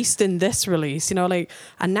 what's the yeast in this release? You know, like,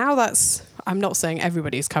 and now that's, I'm not saying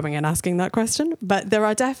everybody's coming and asking that question, but there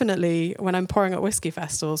are definitely, when I'm pouring at whiskey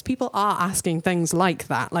festivals, people are asking things like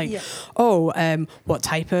that. Like, what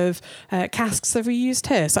type of casks have we used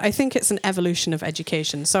here? So I think it's an evolution of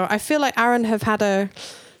education. So I feel like Arran have had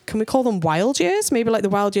can we call them wild years? Maybe like the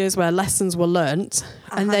wild years where lessons were learnt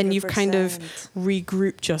and 100%. Then you've kind of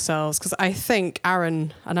regrouped yourselves. Because I think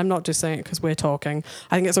Arran, and I'm not just saying it because we're talking,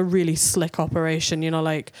 I think it's a really slick operation. You know,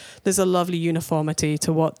 like there's a lovely uniformity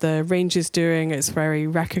to what the range is doing. It's very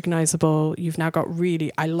recognizable. You've now got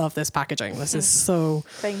I love this packaging. This is so...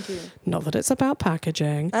 Thank you. Not that it's about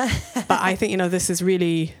packaging, but I think, you know, this is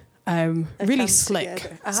really... really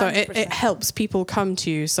slick. So it helps people come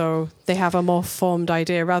to you so they have a more formed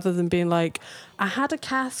idea rather than being like, I had a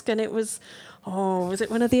cask and it was it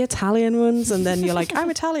one of the Italian ones? And then you're like, I'm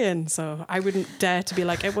Italian. So I wouldn't dare to be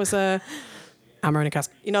like, it was a Amarone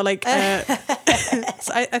cask. You know, like,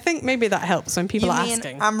 so I think maybe that helps when people are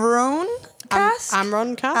asking. Amarone cask?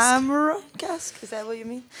 Amarone cask? Amarone cask? Is that what you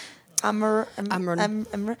mean? I'm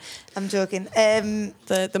joking.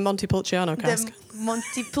 The Montepulciano cask. The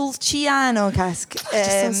Montepulciano cask. It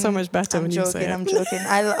just sounds so much better when you say it. I'm joking.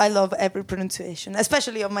 I love every pronunciation,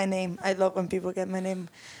 especially of my name. I love when people get my name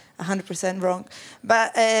 100% wrong.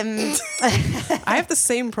 But I have the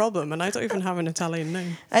same problem, and I don't even have an Italian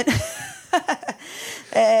name.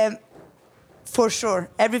 For sure.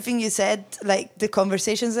 Everything you said, like the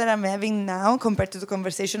conversations that I'm having now compared to the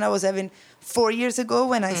conversation I was having 4 years ago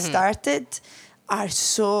when I started are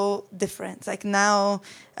so different. Like now,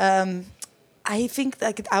 I think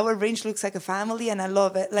like our range looks like a family and I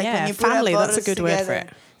love it. Like when you put family, our that's a good together, word for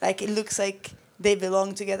it. Like it looks like they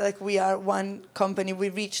belong together. Like we are one company. We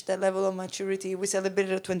reached that level of maturity. We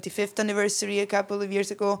celebrated our 25th anniversary a couple of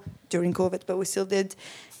years ago during COVID, but we still did.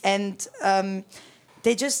 And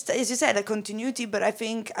they just, as you said, a continuity, but I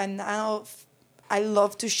think I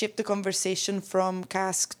love to shift the conversation from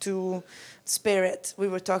cask to spirit. We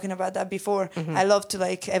were talking about that before. I love to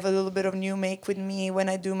like have a little bit of new make with me when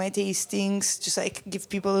I do my tastings, just like give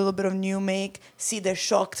people a little bit of new make, see their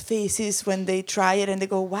shocked faces when they try it and they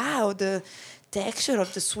go, wow, the texture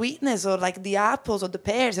of the sweetness or like the apples or the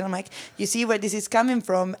pears, and I'm like, you see where this is coming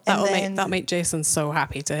from. That'll make Jason so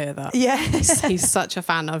happy to hear that. Yeah. He's such a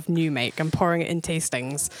fan of new make and pouring it in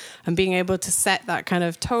tastings and being able to set that kind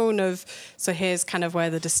of tone of, so here's kind of where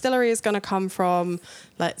the distillery is going to come from.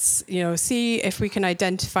 Let's, you know, see if we can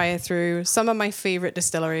identify it through some of my favorite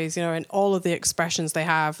distilleries, you know, and all of the expressions they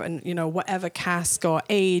have, and, you know, whatever cask or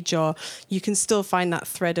age, or you can still find that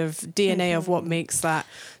thread of DNA of what makes that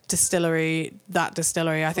distillery.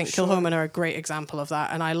 I think Kilchoman are a great example of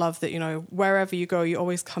that, and I love that, you know, wherever you go you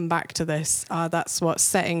always come back to this. That's what's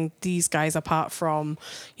setting these guys apart from,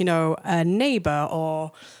 you know, a neighbor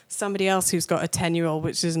or somebody else who's got a 10-year-old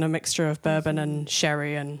which is in a mixture of bourbon and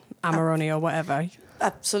sherry and Amarone or whatever.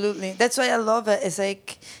 Absolutely. That's why I love it. It's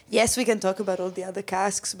like, yes, we can talk about all the other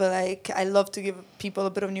casks, but like I love to give people a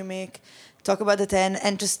bit of new make, talk about the 10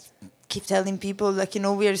 and just keep telling people like, you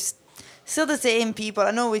know, we're still the same people. I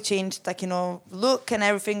know we changed, like, you know, look and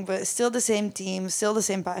everything, but still the same team, still the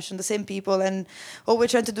same passion, the same people. And all we're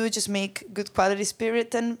trying to do is just make good quality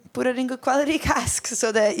spirit and put it in good quality casks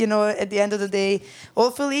so that, you know, at the end of the day,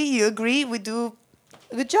 hopefully you agree we do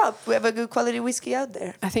a good job. We have a good quality whiskey out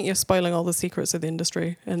there. I think you're spoiling all the secrets of the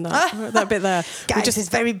industry in that bit there. Guys, it's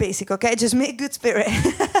very basic, okay? Just make good spirit.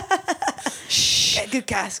 Get good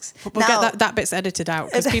casks. We'll get that bit's edited out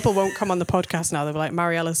because people won't come on the podcast now. They'll be like,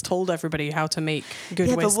 Mariella's told everybody how to make good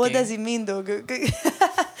whiskey. But what does it mean though? Good.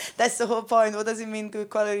 That's the whole point. What does it mean? Good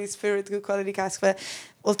quality spirit, good quality cask. But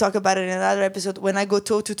we'll talk about it in another episode when I go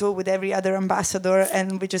toe to toe with every other ambassador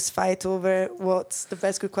and we just fight over what's the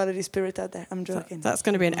best good quality spirit out there. I'm joking. That's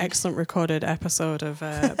going to be an excellent recorded episode of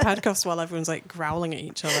podcast while everyone's like growling at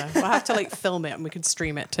each other. We'll have to like film it and we can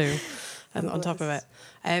stream it too. and on top of it.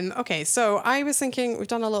 Okay, so I was thinking we've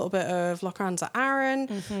done a little bit of Lochranza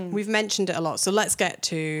Arran. We've mentioned it a lot, so let's get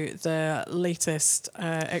to the latest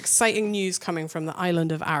exciting news coming from the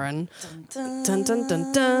island of Arran. Dun, Dun dun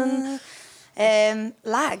dun dun.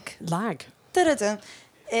 Lag. Lag. Da-da-da.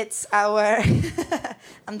 It's our.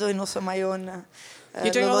 I'm doing also my own.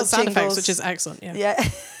 You're doing all the sound jingles. effects, which is excellent. Yeah. Yeah.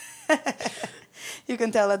 You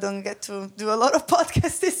can tell I don't get to do a lot of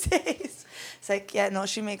podcasts these days. It's like, yeah, no,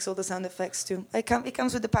 she makes all the sound effects too. It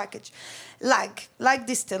comes with the package. Lag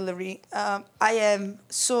Distillery. I am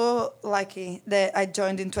so lucky that I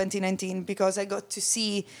joined in 2019 because I got to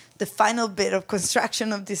see the final bit of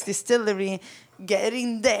construction of this distillery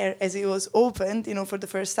getting there as it was opened, for the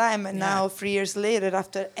first time. And now 3 years later,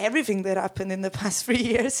 after everything that happened in the past 3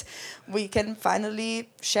 years, we can finally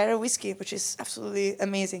share a whiskey, which is absolutely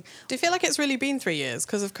amazing. Do you feel like it's really been 3 years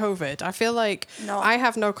because of COVID? I feel like I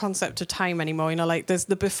have no concept of time anymore. Like there's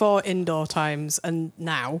the before indoor times and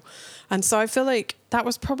now. And so I feel like that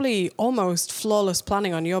was probably almost flawless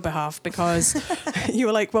planning on your behalf because you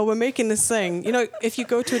were like, well, we're making this thing. If you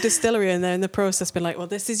go to a distillery and they're in the process being like, well,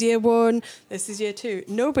 this is year 1, this is year 2.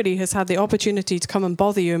 Nobody has had the opportunity to come and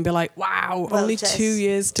bother you and be like, wow, well, only Jess, 2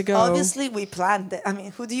 years to go. Obviously, we planned it. I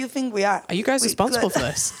mean, who do you think we are? Are you guys responsible for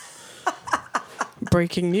this?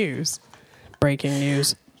 Breaking news. Breaking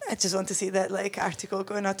news. I just want to see that article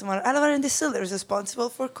going out tomorrow. Islay and Distillery is responsible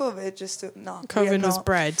for COVID. COVID was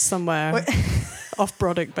bred somewhere off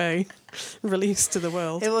Broddick Bay, released to the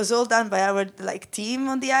world. It was all done by our team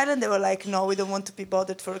on the island. They were like, no, we don't want to be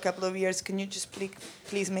bothered for a couple of years. Can you just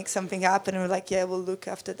please make something happen? And we're like, yeah, we'll look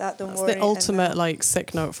after that. Don't worry. It's the ultimate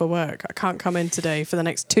sick note for work. I can't come in today for the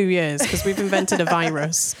next 2 years because we've invented a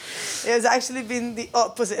virus. It has actually been the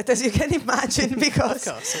opposite, as you can imagine, because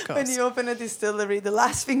of course. when you open a distillery, the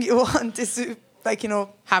last thing you want is to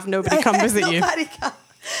have nobody come visit you. Nobody come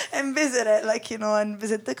and visit it, and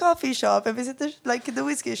visit the coffee shop and visit the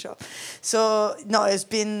whiskey shop. So no, it's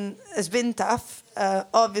been tough,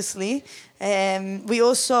 obviously. We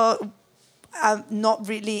also are not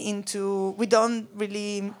really into.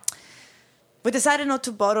 We decided not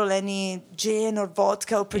to bottle any gin or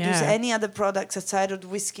vodka or produce any other products outside of the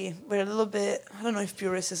whiskey. We're a little bit, I don't know if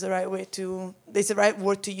purist is the right word to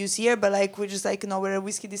use here, but we're just no, we're a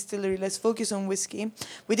whiskey distillery, let's focus on whiskey.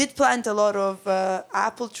 We did plant a lot of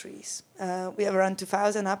apple trees. We have around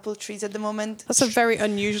 2,000 apple trees at the moment. That's a very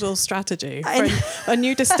unusual strategy for a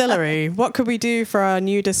new distillery. What could we do for our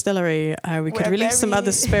new distillery? We could release some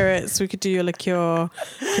other spirits. We could do a liqueur.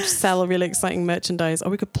 We could sell really exciting merchandise.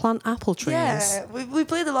 Or we could plant apple trees. Yeah, we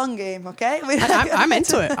play the long game, okay? I'm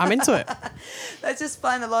into it. Let's just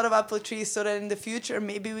plant a lot of apple trees so that in the future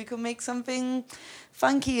maybe we could make something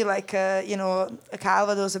funky, a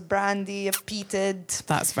Calvados, a brandy, a peated.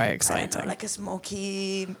 That's very exciting. A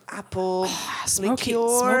smoky apple smoky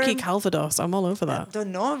Calvados. I'm all over that. I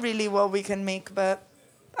don't know really what we can make, but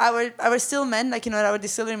our stillman, our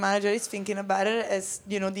distillery manager is thinking about it as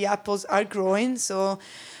the apples are growing. So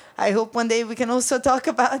I hope one day we can also talk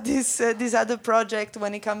about this other project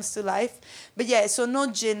when it comes to life. But yeah, so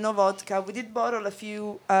no gin, no vodka. We did bottle a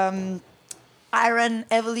few. Arran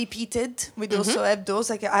heavily peated. We'd also have those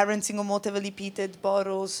Arran single malt heavily peated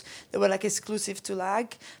bottles that were exclusive to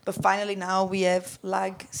Lag. But finally now we have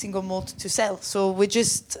Lag single malt to sell. So we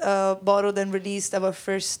just bottled and released our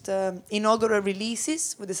first inaugural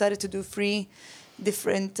releases. We decided to do 3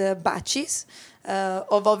 different batches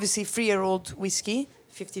of obviously 3-year-old whiskey,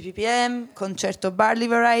 50 ppm, Concerto barley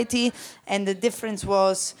variety, and the difference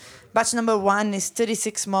was batch number 1 is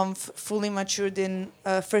 36-month, fully matured in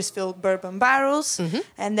first fill bourbon barrels,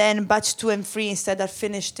 and then batch 2 and 3 instead are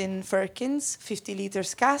finished in firkins, 50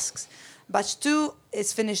 liters casks. Batch 2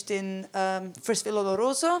 is finished in first fill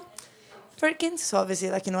oloroso firkins, so obviously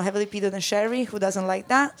heavily peated and sherry. Who doesn't like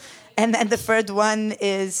that? And then the third one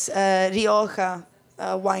is Rioja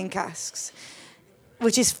wine casks.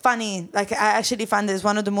 Which is funny. I actually find it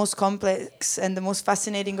one of the most complex and the most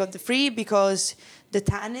fascinating of the 3 because the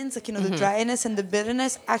tannins, the dryness and the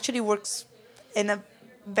bitterness actually works in a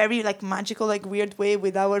very magical, weird way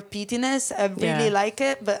with our peatiness. I really like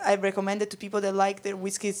it, but I recommend it to people that like their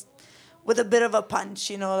whiskeys with a bit of a punch.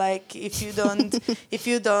 If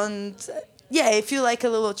you like a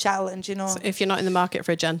little challenge, So if you're not in the market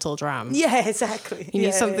for a gentle dram. Yeah, exactly. You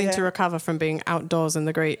need something to recover from being outdoors in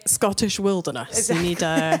the great Scottish wilderness. Exactly. You need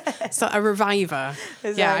a reviver.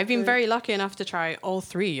 Exactly. Yeah, I've been very lucky enough to try all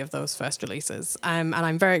 3 of those first releases. And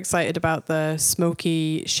I'm very excited about the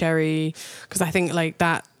smoky sherry because I think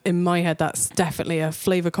that in my head, that's definitely a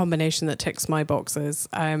flavor combination that ticks my boxes.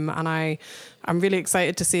 And I'm really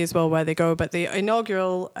excited to see as well where they go. But the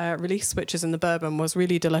inaugural release, which is in the bourbon, was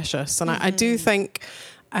really delicious. And I do think,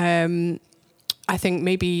 I think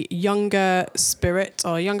maybe younger spirit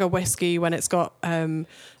or younger whiskey, when it's got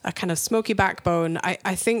a kind of smoky backbone,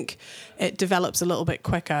 I think it develops a little bit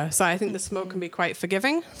quicker. So I think the smoke can be quite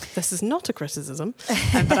forgiving. This is not a criticism,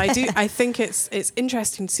 but I think it's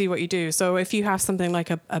interesting to see what you do. So if you have something like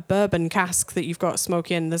a bourbon cask that you've got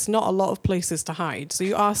smoke in, there's not a lot of places to hide. So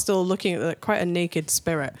you are still looking at quite a naked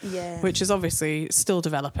spirit, which is obviously still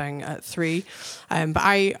developing at 3. But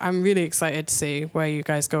I'm really excited to see where you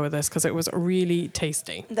guys go with this, because it was really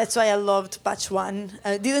tasty. That's why I loved batch 1.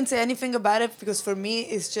 I didn't say anything about it because for me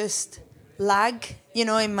it's just lag,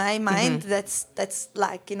 in my mind. That's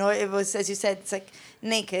lag, it was, as you said, it's like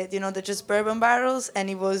naked, they're just bourbon barrels, and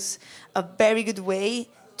it was a very good way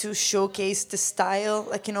to showcase the style,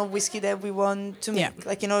 whiskey that we want to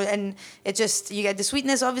make, and it just, you get the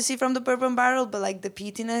sweetness obviously from the bourbon barrel, but like the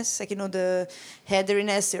peatiness, the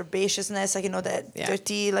heatheriness, the herbaceousness, that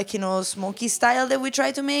dirty, smoky style that we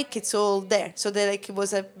try to make, it's all there. So that it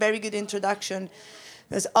was a very good introduction.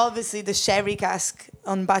 Because obviously the sherry cask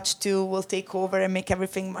on batch 2 will take over and make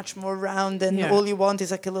everything much more round, and all you want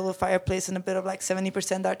is like a little fireplace and a bit of like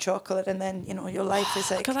 70% dark chocolate, and then your life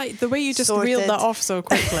is like the way you just sorted. reeled that off so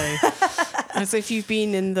quickly, as if you've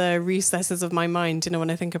been in the recesses of my mind. When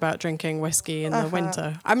I think about drinking whiskey in the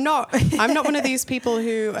winter, I'm not one of these people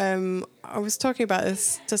who. I was talking about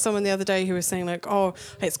this to someone the other day who was saying like, oh,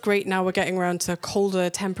 it's great now we're getting around to colder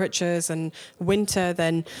temperatures and winter,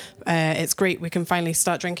 then it's great we can finally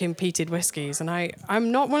start drinking peated whiskies. And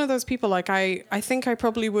I'm not one of those people. Like I think I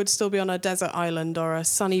probably would still be on a desert island or a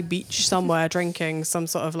sunny beach somewhere drinking some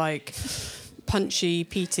sort of like punchy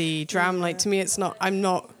peaty dram. Like to me it's not, I'm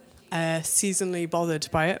not seasonally bothered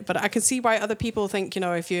by it, but I can see why other people think,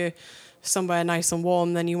 if you're somewhere nice and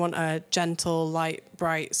warm, then you want a gentle, light,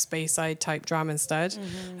 bright, Speyside type dram instead.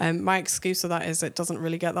 My excuse for that is it doesn't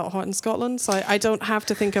really get that hot in Scotland, so I don't have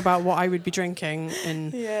to think about what I would be drinking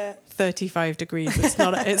in 35 degrees.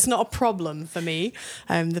 It's not a problem for me.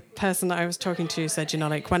 The person that I was talking to said,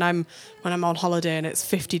 when I'm on holiday and it's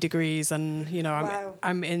 50 degrees and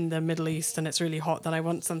I'm in the Middle East and it's really hot, then I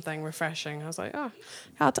want something refreshing. I was like,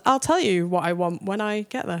 I'll tell you what I want when I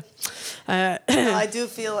get there. I do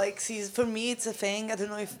feel like for me it's a thing. I don't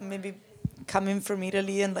know if maybe coming from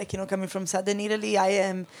Italy and coming from southern Italy,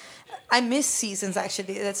 I miss seasons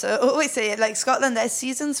actually. That's I always say it. Like Scotland has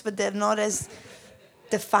seasons, but they're not as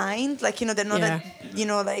defined. They're not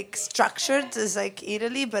that, structured as like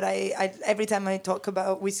Italy. But I every time I talk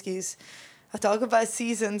about whiskeys, I talk about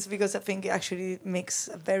seasons because I think it actually makes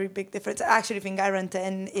a very big difference. I actually think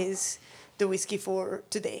IRN10 is the whiskey for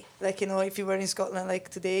today. If you were in Scotland like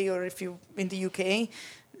today, or if you in the UK,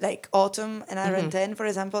 like autumn and IRN10, for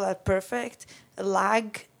example, are perfect.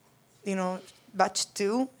 Lag, batch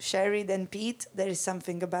 2, sherry, then peat. There is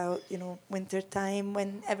something about, winter time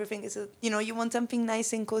when everything is, you want something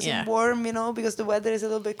nice and cozy and warm, because the weather is a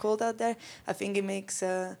little bit cold out there. I think it makes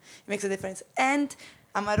a difference. And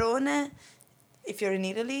Amarone, if you're in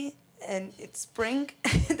Italy and it's spring,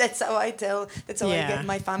 that's how I get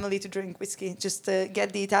my family to drink whiskey. Just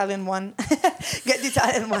get the Italian one, get the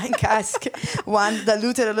Italian wine cask one,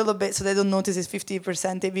 dilute it a little bit so they don't notice it's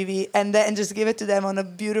 50% ABV, and then just give it to them on a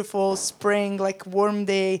beautiful spring, like warm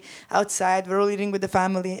day outside. We're all eating with the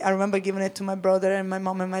family. I remember giving it to my brother and my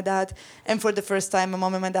mom and my dad, and for the first time my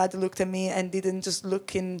mom and my dad looked at me and didn't just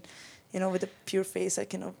look in with a pure face,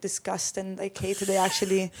 disgust and hate. They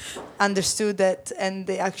actually understood that and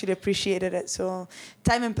they actually appreciated it. So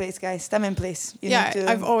time and place, guys. Time and place.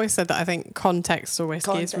 I've always said that I think context for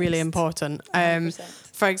whiskey is really important.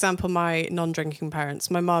 For example, my non-drinking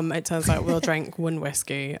parents, my mum, it turns out, will drink one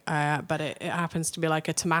whiskey, but it happens to be like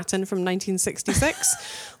a Tomatin from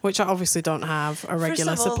 1966, which I obviously don't have a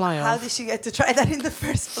regular supply of. How did she get to try that in the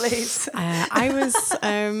first place? I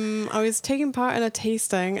was taking part in a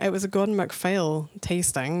tasting. It was a Gordon MacPhail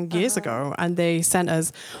tasting years ago, and they sent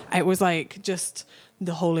us. It was like just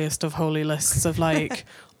the holiest of holy lists of like.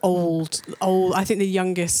 Old. I think the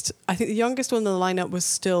youngest one in the lineup was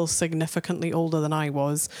still significantly older than I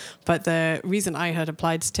was. But the reason I had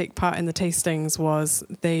applied to take part in the tastings was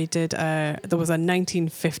they did. There was a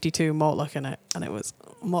 1952 Mortlach in it, and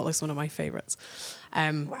Mortlach's one of my favourites.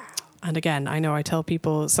 Wow. And again, I know I tell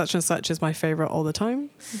people such and such is my favorite all the time,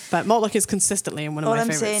 but Malt Liquor is consistently in one of my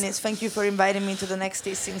favorites. All I'm saying is thank you for inviting me to the next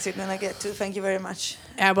tastings you're going to get to. Thank you very much.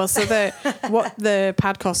 Yeah, well, so what the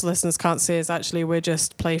podcast listeners can't see is actually we're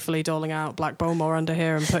just playfully doling out Black Bowmore under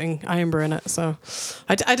here and putting Iron Brew in it. So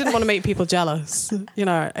I didn't want to make people jealous. You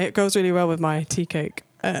know, it goes really well with my tea cake.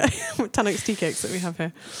 Tannocks tea cakes that we have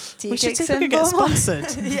here. We should see if we could get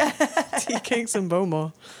sponsored. Yeah. Tea cakes and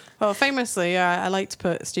Bowmore. Well, famously, I like to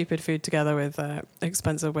put stupid food together with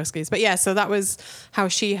expensive whiskies. But yeah, so that was how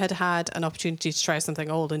she had an opportunity to try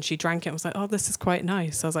something old, and she drank it and was like, oh, this is quite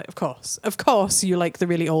nice. I was like, of course you like the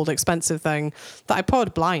really old, expensive thing that I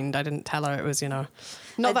poured blind. I didn't tell her it was, not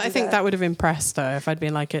that I think that would have impressed her if I'd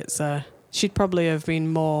been like, she'd probably have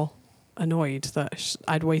been more annoyed that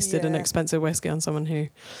I'd wasted an expensive whiskey on someone who...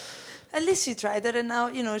 At least she tried it, and now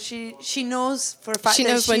she knows for a fact she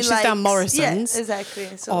knows that when she's down Morrison's,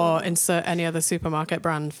 exactly. So, or insert any other supermarket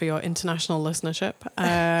brand for your international listenership.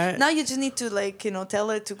 Now you just need to tell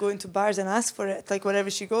her to go into bars and ask for it. Like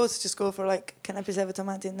wherever she goes, just go for can I preserve a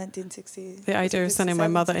tomato in 1960? The idea of sending my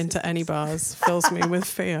mother into any bars fills me with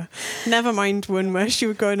fear. Never mind one where she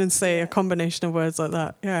would go in and say a combination of words like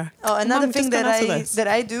that. Yeah. Oh, another thing that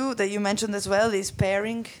I do that you mentioned as well is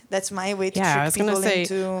pairing. That's my way to trick people into. Yeah, I was going to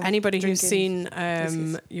say anybody who's seen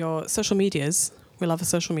your social medias, we love a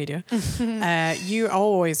social media, you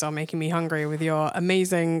always are making me hungry with your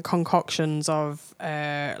amazing concoctions of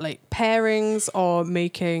pairings or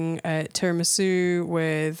making tiramisu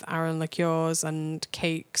with Aran liqueurs and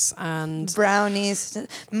cakes and brownies,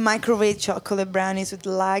 microwave chocolate brownies with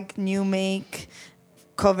lag new make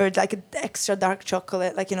covered extra dark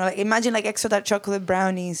chocolate, imagine extra dark chocolate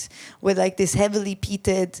brownies with this heavily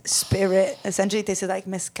peated spirit, essentially tasted like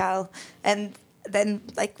mezcal, and then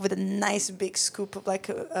with a nice big scoop of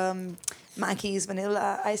Mackey's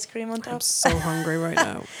vanilla ice cream on top. I'm so hungry right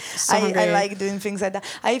now. I like doing things like that.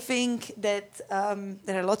 I think that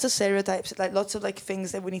there are lots of stereotypes, lots of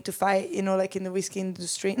things that we need to fight, in the whiskey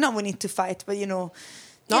industry. Not we need to fight, but No,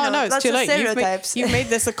 it's too late. You've made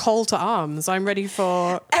this a call to arms. I'm ready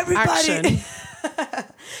for action.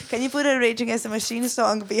 Can you put a Rage Against the Machine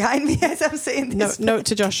song behind me as I'm saying this? Note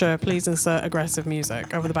to Joshua, please insert aggressive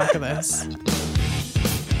music over the back of this.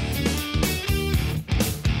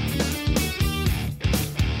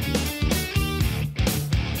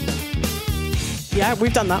 Yeah,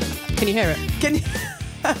 we've done that. Can you hear it? Can you...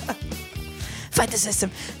 Fight the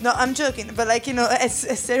system. No, I'm joking. But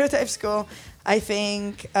as stereotypes go, I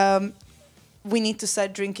think we need to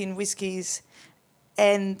start drinking whiskeys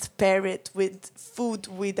and pair it with food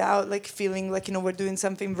without feeling we're doing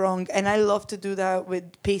something wrong. And I love to do that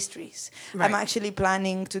with pastries. Right. I'm actually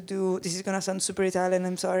planning to do, this is going to sound super Italian,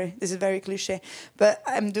 I'm sorry, this is very cliche, but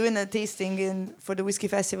I'm doing a tasting for the Whiskey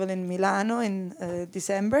Festival in Milano in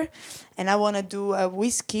December, and I want to do a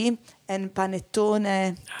whiskey and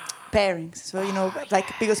panettone pairings. So,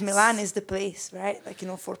 because Milan is the place, right?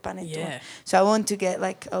 For panettone. Yeah. So I want to get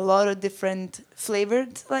a lot of different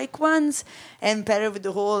flavored ones and pair it with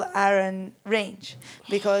the whole Aran range.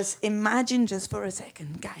 Because imagine just for a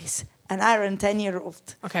second, guys, an Aran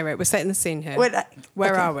 10-year-old. Okay, right, we're setting the scene here.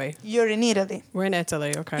 Where are we? You're in Italy. We're in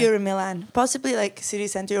Italy, okay. You're in Milan. Possibly city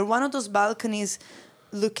center. You're one of those balconies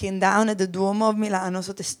looking down at the Duomo of Milano,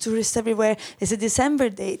 so there's tourists everywhere. It's a December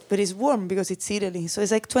date, but it's warm because it's Italy, so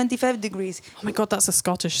it's 25 degrees. Oh my God, that's a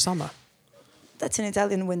Scottish summer. That's an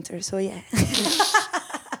Italian winter, so yeah.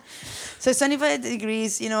 So it's 25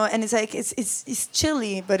 degrees, and it's it's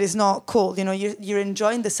chilly, but it's not cold. You're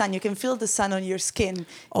enjoying the sun. You can feel the sun on your skin.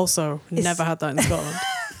 Also, never had that in Scotland.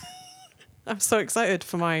 I'm so excited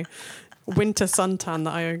for my winter suntan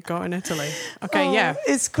that I got in Italy. Okay, yeah.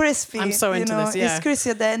 It's crispy. I'm so into this, yeah. It's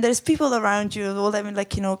crispy there, and there's people around you all having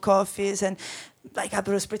coffees and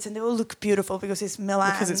Aperol Spritz, and they all look beautiful because it's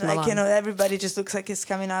Milan. Because it's Milan. Everybody just looks like it's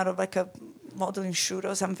coming out of a modeling shoot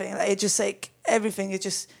or something. It's just everything is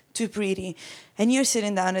just too pretty. And you're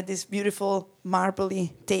sitting down at this beautiful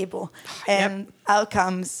marbly table, and out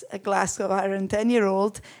comes a glass of Aran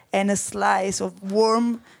 10-year-old and a slice of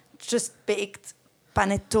warm, just baked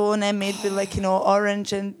panettone made with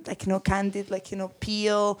orange and candied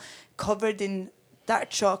peel, covered in dark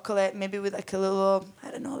chocolate, maybe with a little,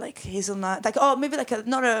 I don't know, hazelnut, maybe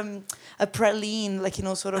not a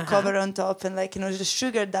praline, sort of cover on top, and just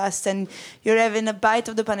sugar dust, and you're having a bite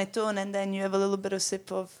of the panettone, and then you have a little bit of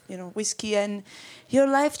sip of whiskey, and your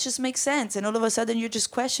life just makes sense. And all of a sudden you're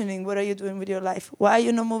just questioning, what are you doing with your life? Why are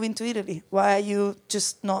you not moving to Italy? Why are you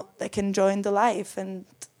just not enjoying the life? And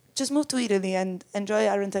just move to Italy and enjoy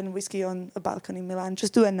Aran 10 whiskey on a balcony in Milan.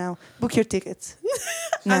 Just do it now. Book your tickets.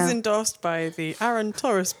 As endorsed by the Aran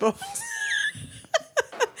Tourist Board.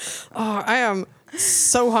 Oh, I am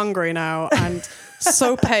so hungry now and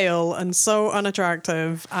so pale and so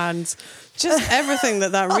unattractive and just everything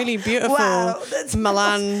that really beautiful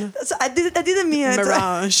Milan I didn't mean it.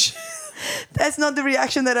 mirage. That's not the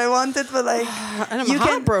reaction that I wanted, but like... And I'm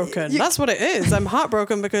heartbroken. That's what it is. I'm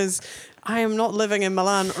heartbroken because I am not living in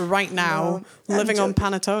Milan right now, living on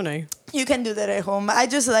panettone. You can do that at home. I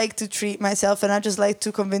just like to treat myself, and I just like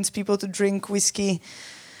to convince people to drink whiskey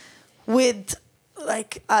with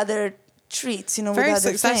like other treats, you know, very with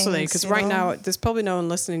other successfully, because right know? now there's probably no one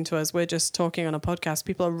listening to us. We're just talking on a podcast.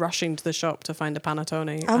 People are rushing to the shop to find a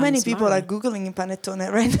panettone. How many people are googling in panettone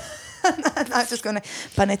right now? I'm just gonna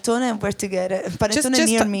panettone and where to get it. Panettone just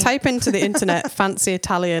near me. Type into the internet fancy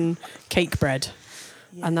Italian cake bread,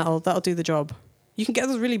 and that'll do the job. You can get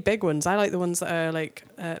those really big ones. I like the ones that are like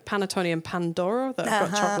panettone and pandoro that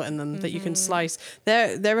have got chocolate in them that you can slice.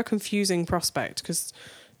 They're a confusing prospect because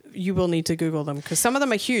you will need to Google them because some of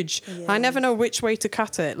them are huge. Yeah. I never know which way to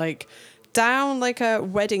cut it. Like down like a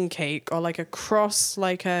wedding cake or like across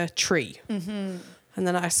like a tree. Mm-hmm. And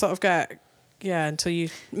then I sort of get, until you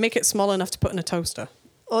make it small enough to put in a toaster.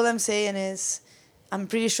 All I'm saying is I'm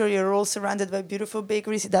pretty sure you're all surrounded by beautiful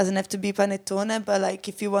bakeries. It doesn't have to be panettone, but like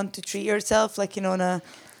if you want to treat yourself, like, you know, on a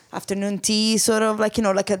afternoon tea, sort of like, you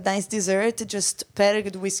know, like a nice dessert, just pair a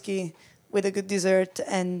good whiskey with a good dessert,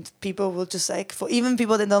 and people will just like, for even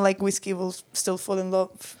people that don't like whiskey will still fall in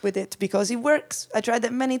love with it because it works. I tried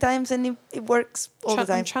it many times and it works all the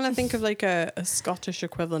time. I'm trying to think of like a Scottish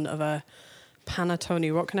equivalent of a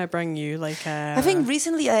panettone. What can I bring you? Like I think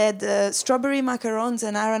recently I had strawberry macarons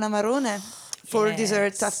and Aran Amarone for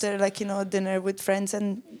desserts after, like, you know, dinner with friends,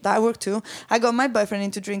 and that worked too. I got my boyfriend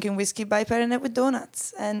into drinking whiskey by pairing it with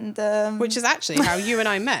donuts, and which is actually how you and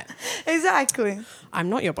I met. Exactly. I'm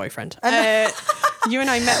not your boyfriend. You and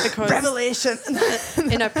I met because revelation.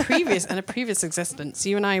 in a previous existence,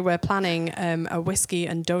 you and I were planning a whiskey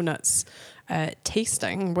and donuts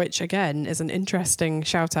tasting, which again is an interesting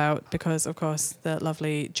shout out because, of course, the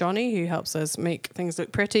lovely Johnny, who helps us make things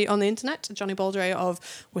look pretty on the internet, Johnny Baldray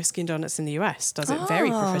of Whiskey and Donuts in the US, does it very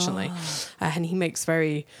proficiently, and he makes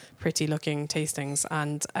very pretty looking tastings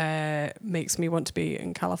and makes me want to be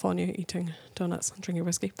in California eating donuts and drinking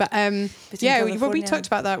whiskey. But we talked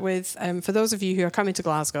about that with for those of you who are coming to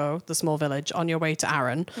Glasgow, the small village, on your way to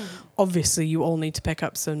Arran, obviously you all need to pick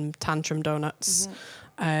up some Tantrum donuts.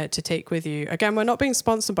 To take with you. Again, we're not being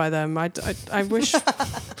sponsored by them. I wish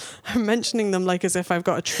I'm mentioning them like as if I've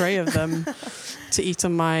got a tray of them to eat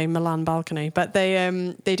on my Milan balcony. But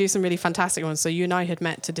they do some really fantastic ones. So you and I had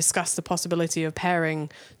met to discuss the possibility of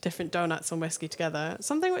pairing different donuts and whiskey together.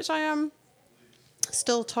 Something which I am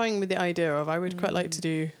still toying with the idea of. I would quite like to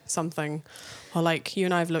do something. Or like you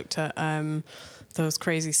and I have looked at those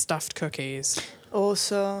crazy stuffed cookies.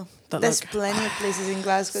 Also, there's plenty of places in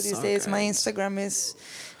Glasgow these days. Good. My Instagram is,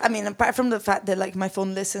 I mean, apart from the fact that like my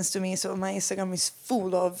phone listens to me, so my Instagram is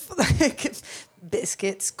full of like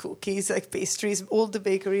biscuits, cookies, like pastries. All the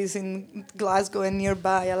bakeries in Glasgow and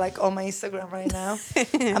nearby are like on my Instagram right now.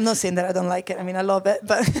 I'm not saying that I don't like it. I mean, I love it,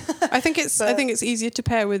 but I think it's easier to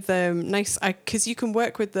pair with nice because you can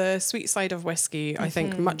work with the sweet side of whiskey. I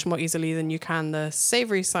think much more easily than you can the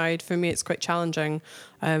savoury side. For me, it's quite challenging.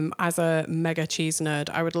 As a mega cheese nerd,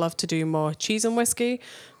 I would love to do more cheese and whiskey,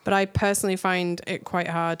 but I personally find it quite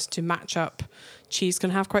hard to match up. Cheese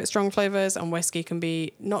can have quite strong flavors, and whiskey can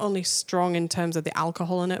be not only strong in terms of the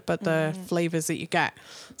alcohol in it, but the flavors that you get.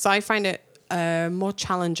 So I find it a more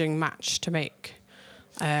challenging match to make.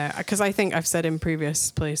 Because I think I've said in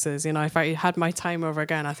previous places, you know, if I had my time over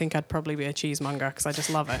again, I think I'd probably be a cheesemonger because I just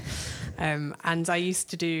love it. And I used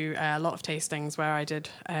to do a lot of tastings where I did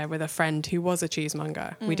with a friend who was a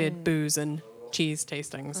cheesemonger. We did booze and cheese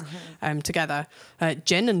tastings together.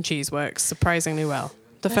 Gin and cheese works surprisingly well.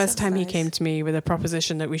 The first time he came to me with a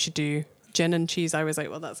proposition that we should do gin and cheese, I was like,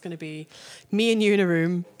 well, that's going to be me and you in a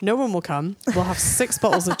room. No one will come. We'll have 6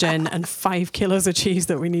 bottles of gin and 5 kilos of cheese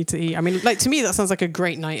that we need to eat. I mean, like to me, that sounds like a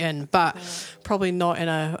great night in, but probably not in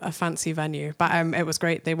a fancy venue. But it was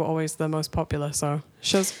great. They were always the most popular. So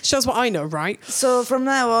shows what I know, right? So from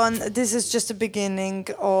now on, this is just the beginning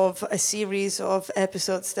of a series of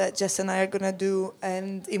episodes that Jess and I are going to do,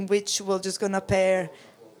 and in which we're just going to pair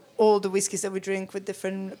all the whiskeys that we drink with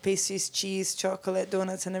different pastries, cheese, chocolate,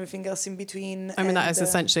 donuts, and everything else in between. I mean, that is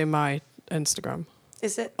essentially my Instagram.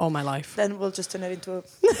 Is it? All my life. Then we'll just turn it into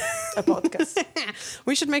a podcast.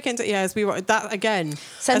 We should make it into, as we were, that again.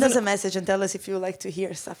 Send us a message and tell us if you like to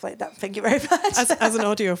hear stuff like that. Thank you very much. As an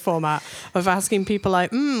audio format of asking people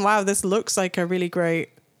like, wow, this looks like a really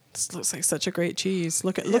great, this looks like such a great cheese.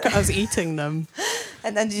 Look at us eating them.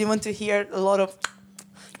 And then do you want to hear a lot of...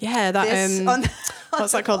 Yeah, that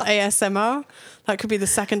What's that called? ASMR? That could be the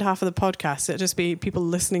second half of the podcast. It'd just be people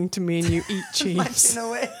listening to me and you eat cheese. In a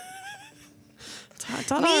way. I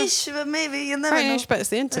don't know. Niche, but maybe you never Very know. niche, but it's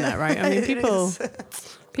the internet, right? I mean,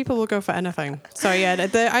 people will go for anything. So yeah,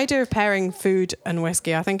 the idea of pairing food and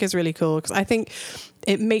whiskey, I think, is really cool because I think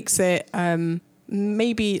it makes it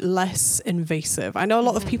maybe less invasive. I know a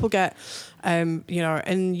lot of people get, in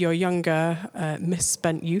your younger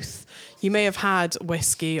misspent youth, you may have had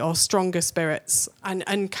whiskey or stronger spirits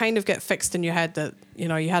and kind of get fixed in your head that,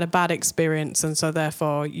 you had a bad experience and so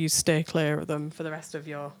therefore you stay clear of them for the rest of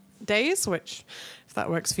your days, which if that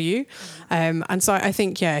works for you. And so I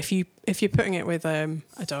think, if you're putting it with a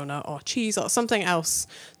donut or cheese or something else,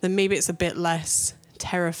 then maybe it's a bit less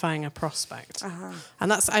terrifying a prospect.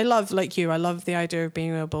 And I love the idea of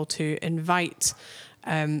being able to invite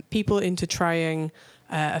people into trying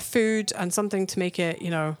a food and something to make it,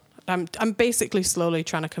 I'm basically slowly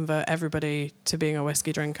trying to convert everybody to being a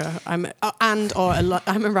whiskey drinker. I'm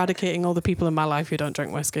eradicating all the people in my life who don't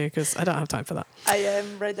drink whiskey because I don't have time for that. I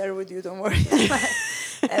am right there with you, don't worry.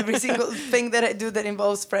 Every single thing that I do that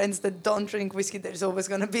involves friends that don't drink whiskey, there's always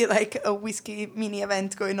going to be like a whiskey mini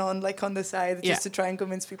event going on like on the side just to try and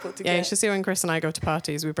convince people to get. Yeah, you should see when Chris and I go to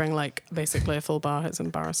parties, we bring like basically a full bar. It's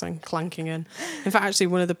embarrassing, clanking in. In fact, actually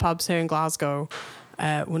one of the pubs here in Glasgow,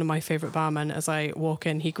 one of my favourite barmen, as I walk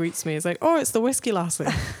in, he greets me. He's like, "Oh, it's the whiskey lassie."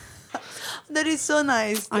 That is so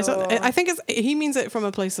nice. I think he means it from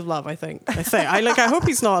a place of love. I think. I hope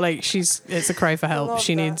he's not like it's a cry for help.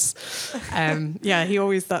 She needs. He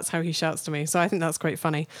always. That's how he shouts to me. So I think that's quite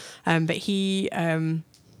funny. But he.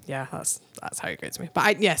 That's how he greets me.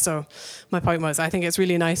 But so my point was, I think it's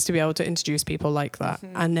really nice to be able to introduce people like that,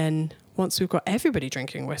 and then once we've got everybody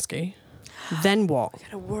drinking whiskey. Then what?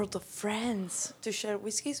 Got a world of friends to share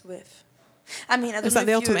whiskeys with. I mean, is that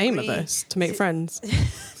the ultimate aim of this? To make friends?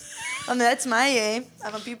 I mean, that's my aim.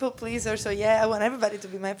 I'm a people pleaser, so I want everybody to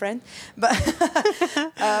be my friend. But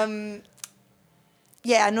I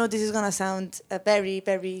know this is gonna sound very,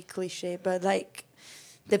 very cliche, but like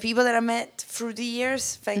the people that I met through the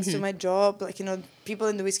years, thanks to my job, people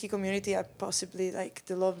in the whiskey community are possibly like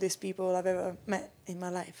the loveliest people I've ever met in my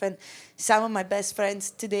life. And some of my best friends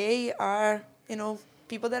today are,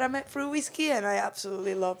 people that I met through whiskey, and I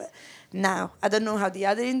absolutely love it. Now, I don't know how the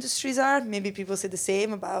other industries are. Maybe people say the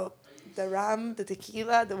same about the rum, the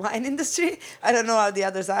tequila, the wine industry. I don't know how the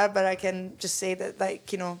others are, but I can just say that,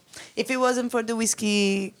 if it wasn't for the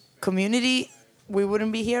whiskey community, we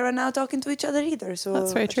wouldn't be here right now talking to each other either. So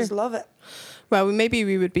that's very true. I just love it. Well, maybe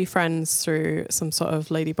we would be friends through some sort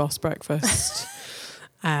of lady boss breakfast.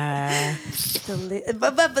 But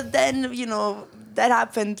then, that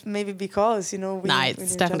happened maybe because,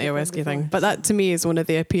 it's definitely a whiskey thing. But that to me is one of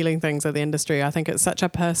the appealing things of the industry. I think it's such a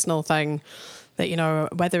personal thing that,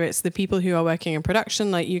 whether it's the people who are working in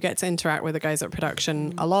production, like you get to interact with the guys at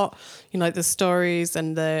production a lot, like the stories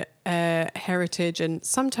and the heritage and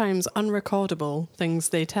sometimes unrecordable things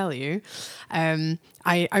they tell you.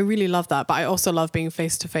 I really love that, but I also love being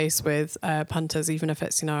face to face with punters, even if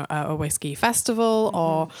it's a whiskey festival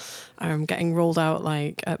or getting rolled out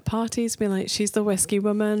like at parties, being like, she's the whiskey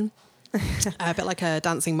woman. A bit like a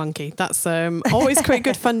dancing monkey. That's always quite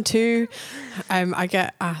good fun too. I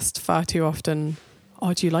get asked far too often,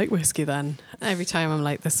 "Oh, do you like whiskey then?" Every time I'm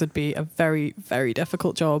like, this would be a very, very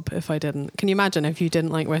difficult job if I didn't. Can you imagine if you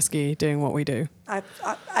didn't like whiskey doing what we do?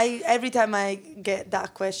 I every time I get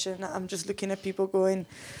that question, I'm just looking at people going,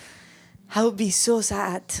 I would be so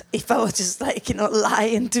sad if I was just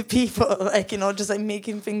lying to people, just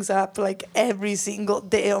making things up every single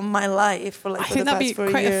day of my life for I think that'd be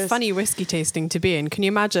quite a funny whiskey tasting to be in. Can you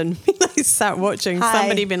imagine sat watching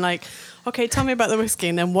somebody being like, okay, tell me about the whiskey,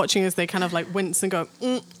 and then watching as they kind of wince and go,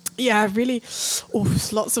 yeah, really,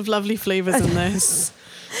 lots of lovely flavours in this.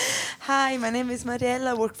 Hi, my name is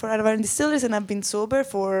Mariella. I work for Islay Barr Distillers, and I've been sober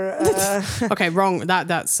for. Okay, wrong.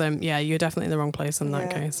 That's you're definitely in the wrong place in that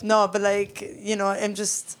case. No, but I'm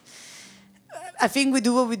just. I think we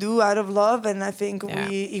do what we do out of love, and I think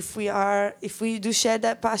if we do share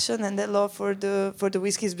that passion and that love for the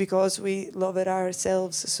whiskeys because we love it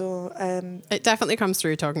ourselves. So it definitely comes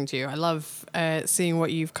through talking to you. I love seeing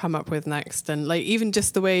what you've come up with next, and even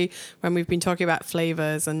just the way when we've been talking about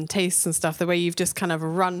flavors and tastes and stuff, the way you've just kind of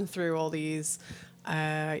run through all these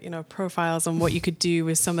profiles on what you could do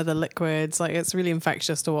with some of the liquids. It's really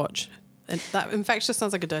infectious to watch. that infectious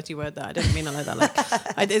sounds like a dirty word there. I didn't mean it like that.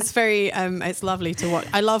 Like, it's very, it's lovely to watch.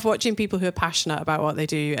 I love watching people who are passionate about what they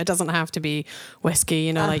do. It doesn't have to be whiskey,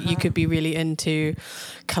 you know, like you could be really into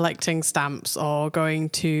collecting stamps or going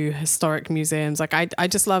to historic museums. Like I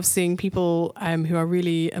just love seeing people who are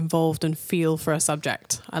really involved and feel for a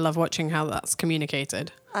subject. I love watching how that's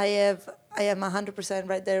communicated. I am 100%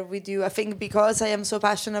 right there with you. I think because I am so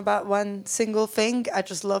passionate about one single thing, I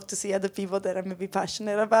just love to see other people that I may be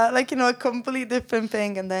passionate about, like, you know, a completely different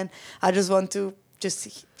thing. And then I just want to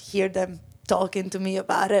just hear them talking to me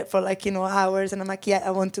about it for, like, you know, hours. And I'm like, yeah,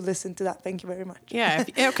 I want to listen to that. Thank you very much. Yeah.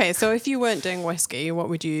 Okay. So if you weren't doing whiskey, what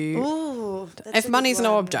would you... Ooh, if money's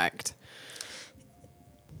no object.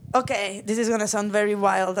 Okay, this is going to sound very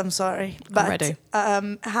wild. I'm sorry. But ready.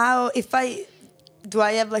 Do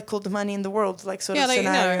I have like all the money in the world, like sort of like,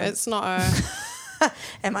 scenario? no, it's not a...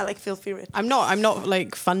 Am I like filthy rich? I'm not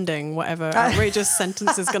like funding whatever outrageous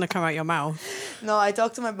sentence is going to come out your mouth. No, I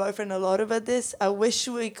talked to my boyfriend a lot about this. I wish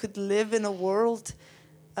we could live in a world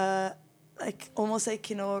like almost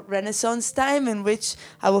like, you know, Renaissance time, in which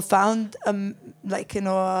I will found like, you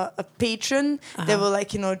know, a patron that will,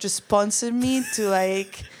 like, you know, just sponsor me to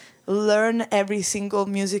like learn every single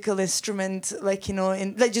musical instrument, like, you know,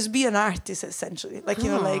 in like just be an artist essentially. Like, you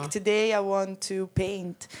know, like today I want to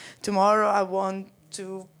paint, tomorrow I want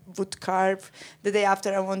to wood carve, the day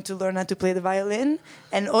after I want to learn how to play the violin,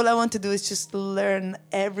 and all I want to do is just learn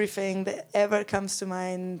everything that ever comes to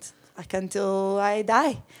mind, like until I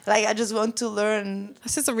die. Like I just want to learn.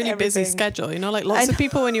 This is a really busy schedule, you know, like lots of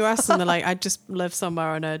people, when you ask them, they're like, I'd just live somewhere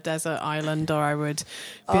on a desert island, or I would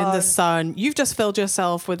be in the sun. You've just filled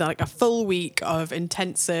yourself with like a full week of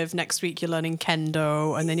intensive. Next week you're learning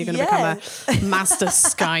kendo, and then you're going to become a master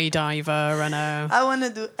skydiver and I want to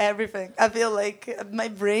do everything. I feel like my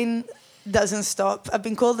brain doesn't stop. I've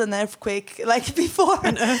been called an earthquake like before.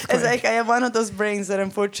 An earthquake. It's like I have one of those brains that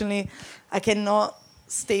unfortunately I cannot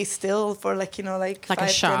stay still for, like, you know, like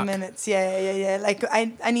 5-10 minutes. Yeah. Like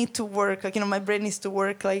I need to work, like, you know, my brain needs to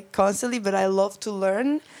work like constantly, but I love to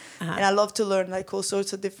learn. And I love to learn like all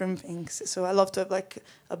sorts of different things. So I love to have like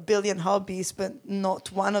a billion hobbies, but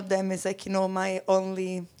not one of them is like, you know, my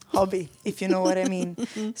only hobby, if you know what I mean.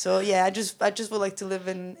 So yeah, I just would like to live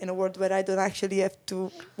in a world where I don't actually have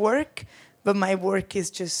to work, but my work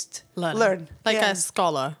is just learn. Like a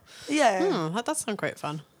scholar. Yeah. That sounds great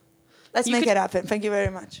fun. Let's make it happen. Thank you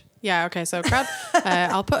very much. Yeah, okay, so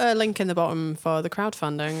I'll put a link in the bottom for the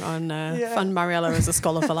crowdfunding on Fund Mariella as a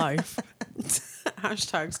Scholar for Life.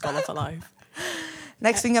 Hashtag Scholar for Life.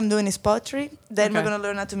 Next thing I'm doing is pottery. Then we're going to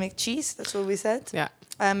learn how to make cheese. That's what we said. Yeah.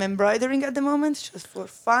 I'm embroidering at the moment, just for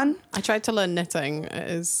fun. I tried to learn knitting.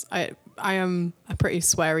 I am a pretty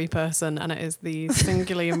sweary person, and it is the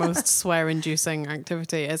singularly most swear-inducing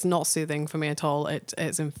activity. It's not soothing for me at all.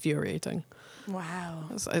 It's infuriating. Wow.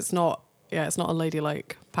 It's not a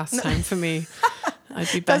ladylike pastime for me. I'd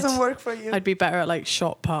be better. Doesn't work for you. I'd be better at like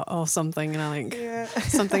shot put or something, you know, like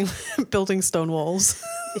something building stone walls.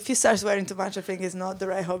 If you start swearing too much, I think it's not the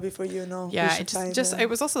right hobby for you. No. Yeah, it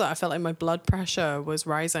was also that I felt like my blood pressure was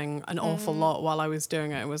rising an awful lot while I was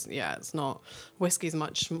doing it. It's not. Whiskey's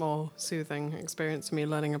much more soothing experience to me.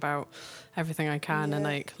 Learning about everything I can and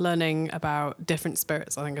like learning about different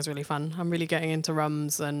spirits, I think is really fun. I'm really getting into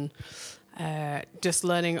rums and just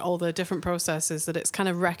learning all the different processes, that it's kind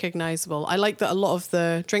of recognizable. I like that a lot of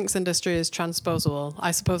the drinks industry is transposable. I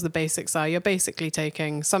suppose the basics are you're basically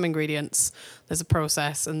taking some ingredients, there's a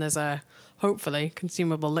process, and there's a hopefully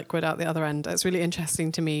consumable liquid out the other end. It's really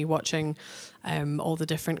interesting to me watching all the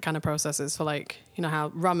different kind of processes for, like, you know,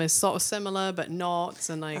 how rum is sort of similar but not,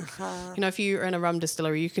 and like you know, if you're in a rum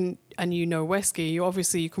distillery, you can, and you know whiskey,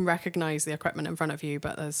 you can recognize the equipment in front of you,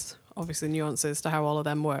 but there's obviously nuances to how all of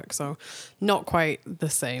them work, so not quite the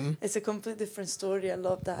same. It's a completely different story. I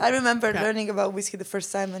love that. I remember learning about whiskey the first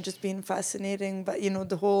time and just being fascinating, but you know,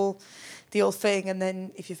 the whole thing. And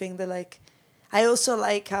then if you think that, like, I also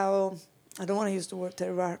like how, I don't want to use the word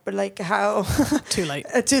terroir, but like how too late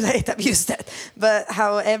I've used that, but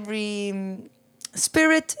how every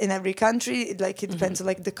spirit in every country, it depends on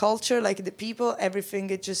like the culture, like the people, everything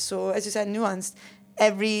is just so, as you said, nuanced.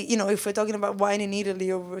 You know, if we're talking about wine in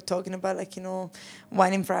Italy, or we're talking about, like, you know,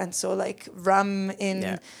 wine in France, or like rum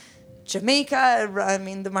in Jamaica, rum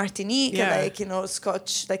in the Martinique, like, you know,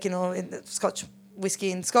 Scotch, like, you know, in the Scotch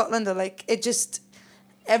whiskey in Scotland, or like, it just,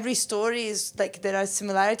 every story is like, there are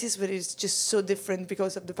similarities, but it's just so different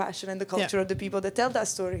because of the passion and the culture of the people that tell that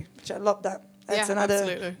story, which I love that. That's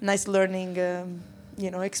another nice learning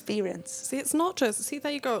experience. See, it's not just... See,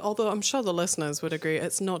 there you go. Although I'm sure the listeners would agree,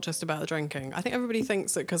 it's not just about the drinking. I think everybody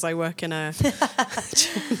thinks that because I work in a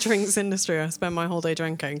drinks industry, I spend my whole day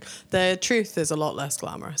drinking. The truth is a lot less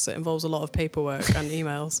glamorous. It involves a lot of paperwork and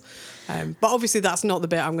emails. But obviously that's not the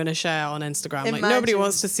bit I'm going to share on Instagram. Imagine. Like, nobody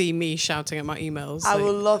wants to see me shouting at my emails. I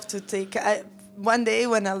would love to take... one day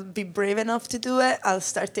when I'll be brave enough to do it, I'll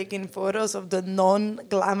start taking photos of the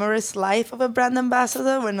non-glamorous life of a brand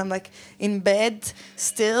ambassador when I'm like in bed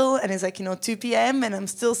still and it's like, 2 p.m. and I'm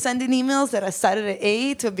still sending emails that I started at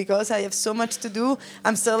 8, but because I have so much to do,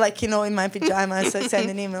 I'm still like, in my pajamas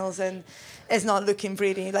sending emails, and it's not looking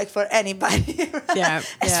pretty, like for anybody, right? Yeah.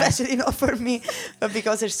 Especially not for me, but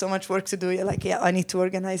because there's so much work to do, you're like, I need to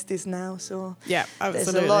organize this now. So yeah,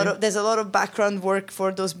 absolutely. There's a lot of background work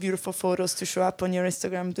for those beautiful photos to show up on your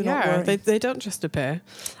Instagram. Do not worry. They don't just appear.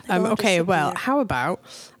 Well, how about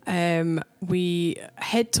we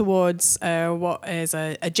head towards what is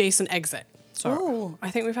a adjacent exit. So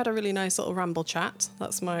I think we've had a really nice little ramble chat.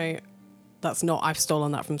 I've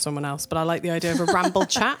stolen that from someone else, but I like the idea of a ramble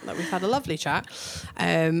chat, that we've had a lovely chat.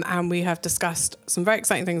 And we have discussed some very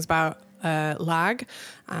exciting things about Lag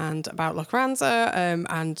and about Locranza,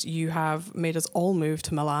 and you have made us all move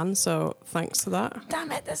to Milan, so thanks for that.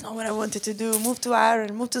 Damn it, that's not what I wanted to do. Move to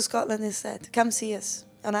Ireland, move to Scotland instead. Come see us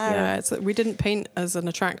on Ireland. Yeah, we didn't paint as an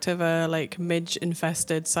attractive,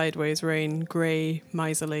 midge-infested, sideways rain, grey,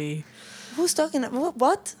 miserly... Who's talking?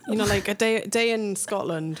 What? Like a day in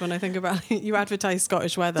Scotland. When I think about you advertise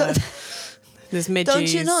Scottish weather, there's midges.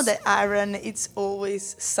 Don't you know that Ireland, it's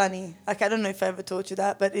always sunny? Like, I don't know if I ever told you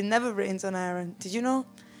that, but it never rains on Ireland. Did you know?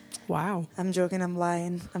 Wow. I'm joking. I'm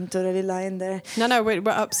lying. I'm totally lying there. No, we're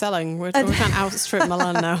upselling. We can't outstrip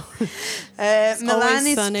Milan now. Milan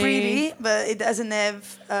is sunny. pretty, but it doesn't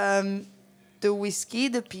have the whiskey,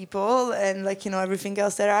 the people, and everything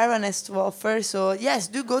else that Ireland has to offer. So yes,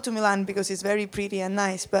 do go to Milan because it's very pretty and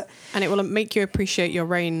nice. And it will make you appreciate your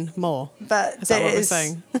rain more. But is that what we're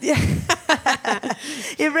saying? Yeah,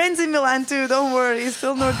 it rains in Milan too. Don't worry, it's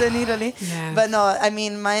still northern Italy. Yeah. But no, I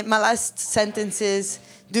mean my last sentence is,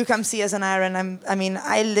 do come see us in Ireland.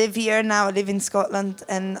 I live here now. I live in Scotland,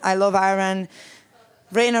 and I love Ireland.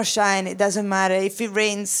 Rain or shine, it doesn't matter. If it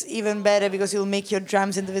rains, even better, because you'll make your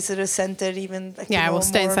drums in the visitor center even. We'll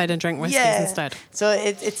stay inside and drink whiskeys instead. So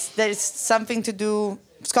there's something to do.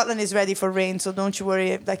 Scotland is ready for rain, so don't you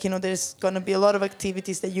worry. There's going to be a lot of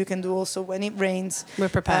activities that you can do also when it rains. We're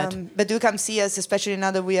prepared. But do come see us, especially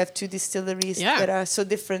now that we have 2 distilleries that are so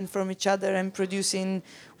different from each other and producing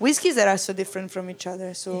whiskeys that are so different from each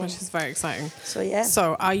other. So which is very exciting. So yeah.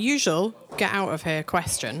 So our usual get out of here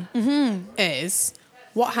question is,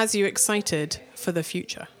 what has you excited for the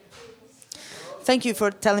future? Thank you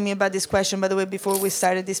for telling me about this question, by the way, before we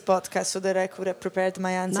started this podcast, so that I could have prepared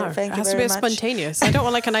my answer. No, Thank you very much. it has to be spontaneous. I don't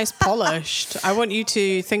want a nice polished. I want you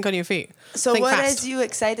to think on your feet. So think what fast. has you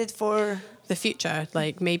excited for? The future,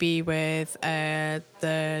 maybe with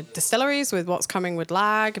the distilleries, with what's coming with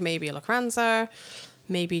Lag, maybe Locranza,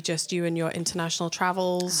 maybe just you and your international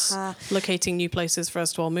travels, locating new places for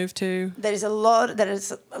us to all move to. There is a lot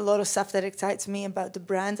of stuff that excites me about the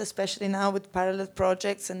brand, especially now with parallel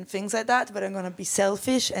projects and things like that. But I'm going to be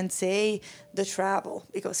selfish and say the travel,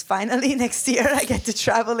 because finally next year I get to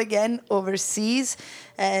travel again overseas.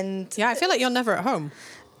 And yeah, I feel like you're never at home.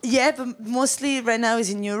 Yeah, but mostly right now is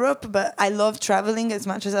in Europe. But I love traveling as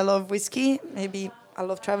much as I love whiskey. Maybe I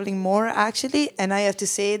love traveling more, actually. And I have to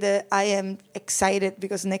say that I am excited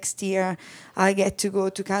because next year I get to go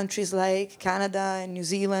to countries like Canada and New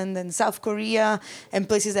Zealand and South Korea and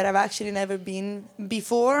places that I've actually never been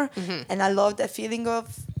before. Mm-hmm. And I love that feeling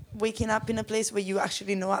of waking up in a place where you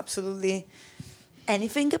actually know absolutely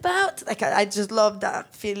anything about. I just love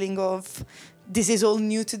that feeling of this is all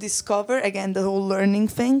new to discover. Again, the whole learning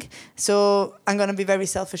thing. So I'm going to be very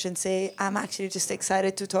selfish and say I'm actually just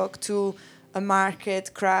excited to talk to a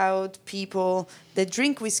market, crowd, people that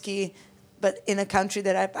drink whiskey, but in a country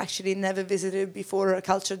that I've actually never visited before, a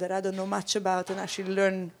culture that I don't know much about, and actually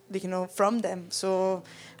learn, from them. So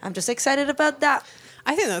I'm just excited about that.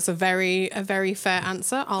 I think that's a very fair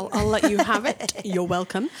answer. I'll let you have it. You're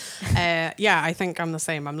welcome. I think I'm the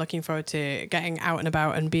same. I'm looking forward to getting out and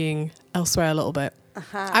about and being elsewhere a little bit.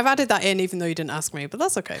 Uh-huh. I've added that in even though you didn't ask me, but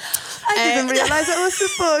that's okay. I didn't realize I was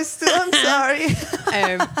supposed to. I'm sorry.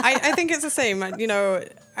 I think it's the same.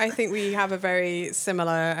 I think we have a very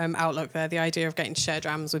similar outlook there. The idea of getting to share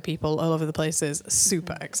drams with people all over the place is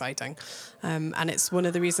super exciting. And it's one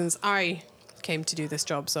of the reasons I came to do this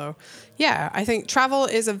job. So yeah, I think travel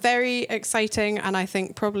is a very exciting and I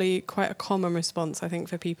think probably quite a common response, I think,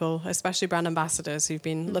 for people, especially brand ambassadors who've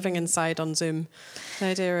been living inside on Zoom. The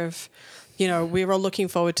idea of we were all looking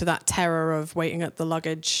forward to that terror of waiting at the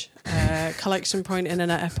luggage collection point in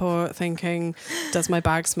an airport thinking, does my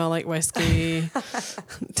bag smell like whiskey?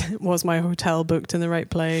 Was my hotel booked in the right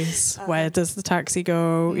place? Where does the taxi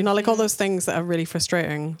go? Like all those things that are really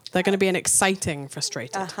frustrating. They're going to be an exciting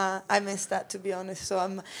frustrated. I miss that, to be honest. So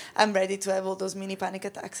I'm ready to have all those mini panic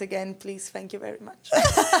attacks again. Please, thank you very much.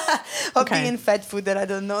 Or being fed food that I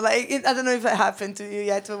don't know. I don't know if it happened to you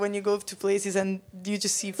yet, but when you go to places and you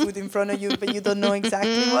just see food in front of you, but you don't know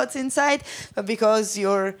exactly what's inside. But because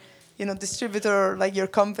you're distributor or your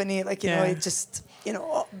company, it just,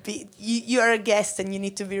 you are a guest and you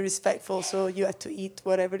need to be respectful. So you have to eat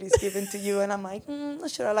whatever is given to you. And I'm like, not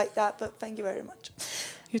sure I like that, but thank you very much.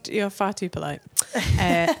 You're far too polite.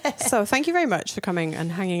 So thank you very much for coming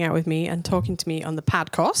and hanging out with me and talking to me on the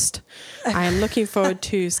podcast. I am looking forward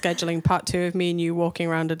to scheduling part 2 of me and you walking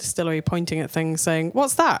around a distillery pointing at things saying,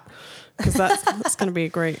 what's that? Because that's going to be a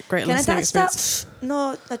great listening experience. That?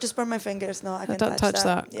 No, I just burned my fingers. No, I can't touch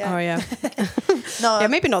that. Yeah. Oh, yeah. No. Yeah,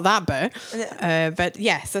 maybe not that bit. But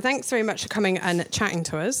yeah, so thanks very much for coming and chatting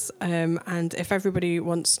to us. And if everybody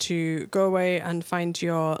wants to go away and find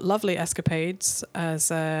your lovely escapades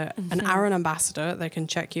as an Arran ambassador, they can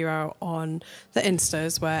check you out on the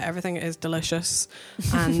Instas where everything is delicious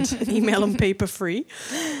and email and paper free.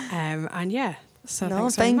 And yeah. So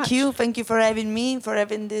thank you. Thank you for having me, for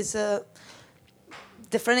having this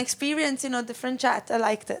different experience, different chat. I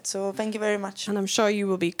liked it. So thank you very much. And I'm sure you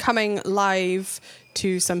will be coming live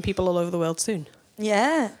to some people all over the world soon.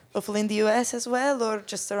 Yeah, hopefully in the US as well, or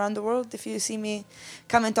just around the world. If you see me,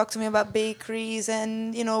 come and talk to me about bakeries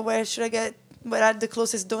and, where are the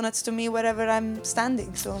closest donuts to me, wherever I'm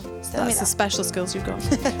standing. So that's the special skills you've got.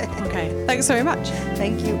 Okay, thanks very much.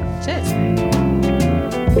 Thank you. Cheers.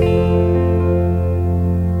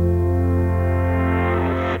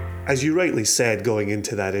 As you rightly said, going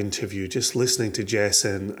into that interview, just listening to Jess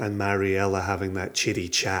and Mariella having that chitty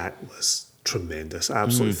chat was tremendous. I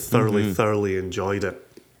absolutely thoroughly enjoyed it.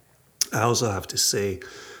 I also have to say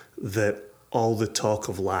that all the talk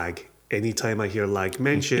of lag, anytime I hear lag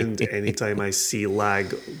mentioned, anytime I see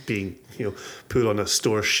lag being put on a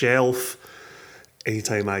store shelf,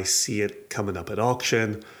 anytime I see it coming up at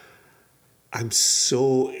auction, I'm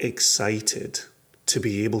so excited to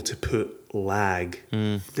be able to put lag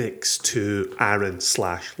next to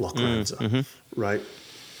Arran/Lochranza, right?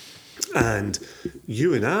 And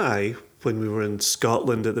you and I, when we were in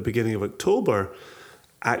Scotland at the beginning of October,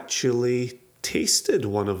 actually tasted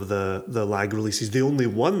one of the lag releases, the only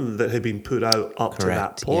one that had been put out up to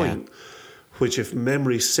that point, which, if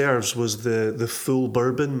memory serves, was the full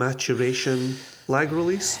bourbon maturation lag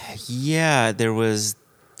release. Yeah, there was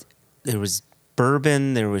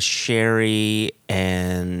bourbon, there was sherry,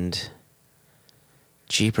 and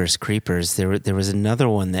Jeepers Creepers. There was another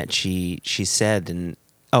one that she said, and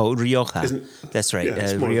Rioja. That's right,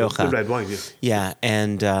 yeah, Rioja, the red wine. Yeah,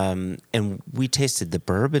 and we tasted the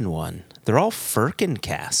bourbon one. They're all Firkin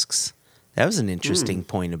casks. That was an interesting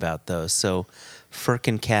point about those. So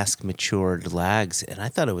Firkin cask matured lags, and I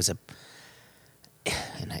thought it was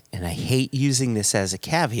and I hate using this as a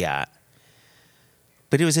caveat,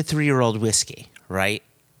 but it was a 3-year-old whiskey, right?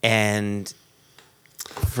 And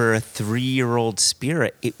for a 3-year-old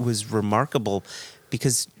spirit, it was remarkable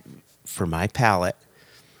because for my palate,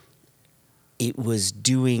 it was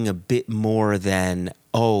doing a bit more than,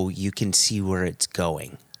 you can see where it's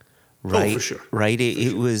going. Right? Oh, for sure. Right?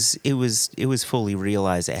 It was fully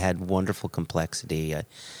realized. It had wonderful complexity.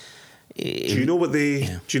 Do you know what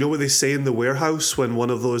they say in the warehouse when one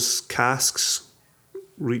of those casks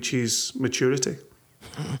reaches maturity?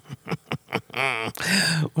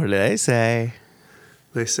 What do they say?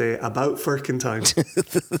 They say, about Firkin time.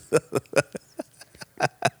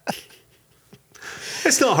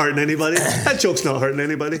 It's not hurting anybody. That joke's not hurting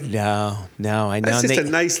anybody. No, I know. It's just a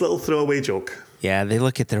nice little throwaway joke. Yeah, they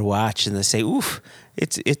look at their watch and they say, "Oof,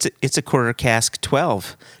 it's a quarter cask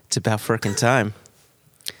 12. It's about Firkin time."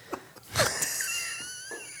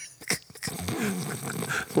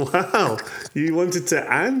 Wow, you wanted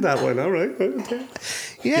to and that one. All right, okay.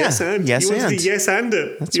 Yeah, yes and. Yes, you wanted and. to yes and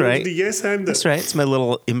it. That's you right. Wanted to yes and it. That's right. It's my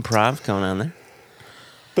little improv going on there.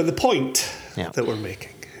 But the point that we're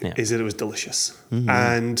making is that it was delicious,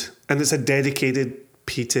 and it's a dedicated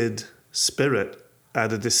peated spirit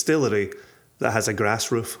at a distillery that has a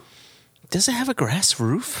grass roof. Does it have a grass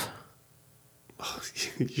roof? Oh,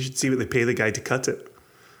 you should see what they pay the guy to cut it.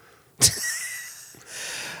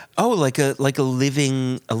 Oh, like a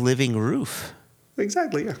living roof.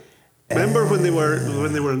 Exactly, yeah. Remember when they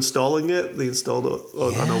were installing it? They installed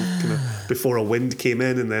it before a wind came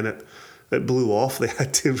in, and then it blew off. They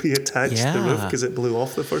had to reattach the roof because it blew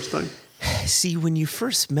off the first time. See, when you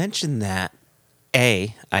first mentioned that,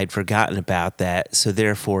 A, I'd forgotten about that. So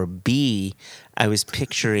therefore, B, I was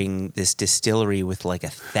picturing this distillery with like a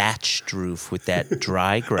thatched roof with that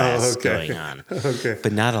dry grass going on. Okay.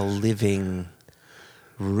 But not a living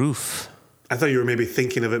roof. I thought you were maybe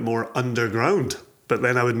thinking of it more underground, but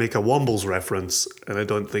then I would make a Wombles reference, and I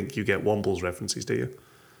don't think you get Wombles references, do you?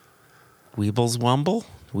 Weebles womble?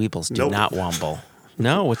 Weebles do Nope. not womble.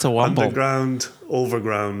 No, what's a womble? Underground,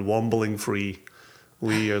 overground, wombling free.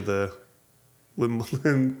 We are the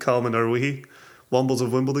Wimbledon, common are we? Wombles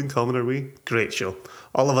of Wimbledon, common are we? Great show.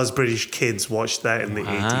 All of us British kids watched that in the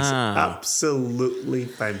 80s. Absolutely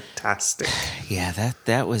fantastic. Yeah,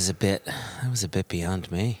 that was a bit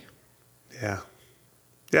beyond me. Yeah.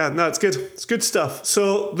 Yeah, no, it's good. It's good stuff.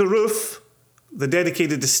 So the roof, the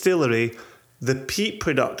dedicated distillery, the peat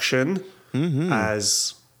production,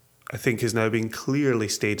 as I think has now been clearly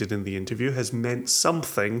stated in the interview, has meant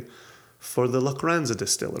something for the Lochranza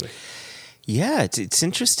distillery. Yeah, it's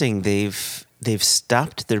interesting. They've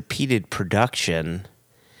stopped their peated production,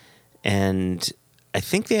 and I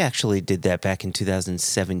think they actually did that back in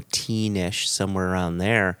 2017-ish, somewhere around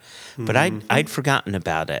there. But I'd forgotten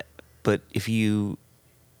about it. But if you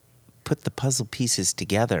put the puzzle pieces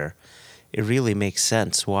together, it really makes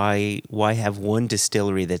sense. Why have one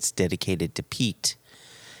distillery that's dedicated to peat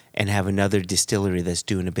and have another distillery that's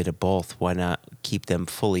doing a bit of both? Why not keep them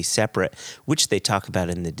fully separate, which they talk about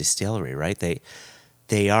in the distillery, right?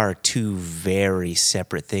 They are two very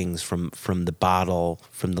separate things from the bottle,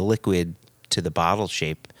 from the liquid to the bottle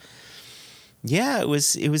shape. Yeah, it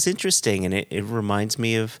was interesting, and it reminds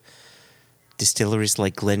me of distilleries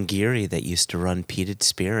like Glengarry that used to run peated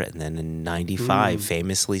spirit, and then in 95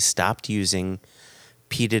 famously stopped using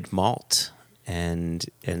peated malt. And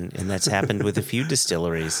that's happened with a few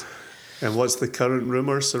distilleries. And what's the current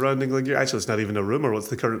rumour surrounding Glengarry? Actually, it's not even a rumour. What's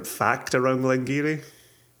the current fact around Glengarry?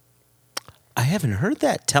 I haven't heard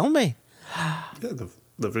that. Tell me. Yeah,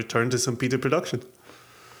 they've returned to some peated production.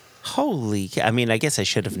 Holy... I mean, I guess I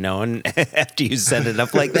should have known after you set it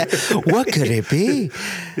up like that. What could it be?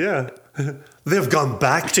 Yeah. They've gone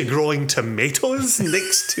back to growing tomatoes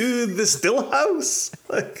next to the still house.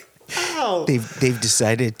 Like, wow. They've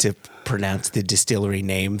decided to pronounce the distillery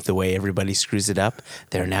name the way everybody screws it up.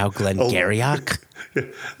 They're now Glengarryock.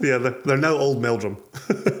 Yeah, they're now Old Meldrum.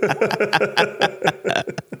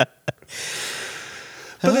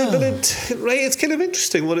 It's kind of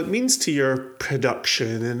interesting what it means to your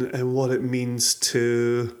production and what it means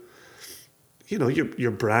to,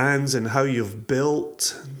 your brands and how you've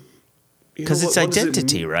built. Because it's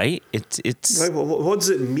identity, right? It's right. What does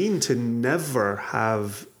it mean to never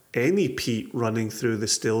have any peat running through the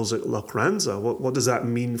stills at Lochranza? What does that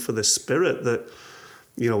mean for the spirit that,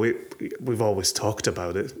 we've always talked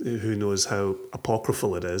about it. Who knows how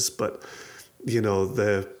apocryphal it is, but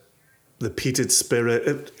the peated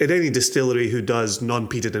spirit at any distillery who does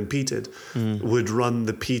non-peated and peated would run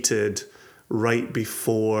the peated right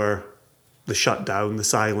before the shutdown, the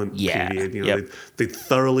silent period. They'd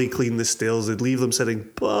thoroughly clean the stills. They'd leave them sitting.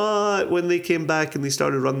 But when they came back and they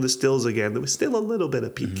started running the stills again, there was still a little bit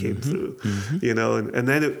of peat came through, and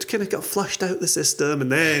then it kind of got flushed out the system,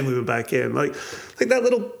 and then we went back in. Like that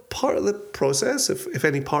little part of the process, if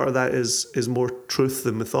any part of that is more truth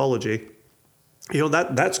than mythology,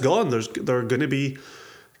 that's gone. There are going to be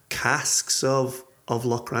casks of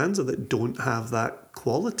Lochranza that don't have that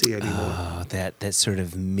quality anymore. Oh, that sort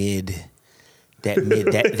of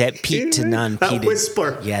that peat to non-peated. That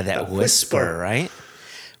whisper. Yeah, that whisper, right?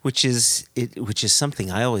 Which is something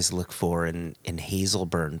I always look for in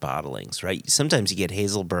Hazelburn bottlings, right? Sometimes you get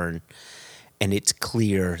Hazelburn and it's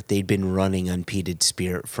clear they'd been running unpeated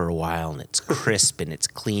spirit for a while, and it's crisp and it's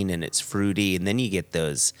clean and it's fruity, and then you get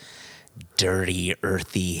those dirty,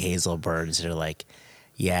 earthy Hazelburns that are like,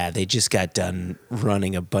 yeah, they just got done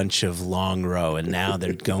running a bunch of Long Row, and now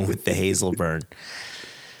they're going with the Hazelburn.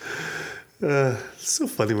 It's so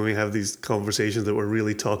funny when we have these conversations that we're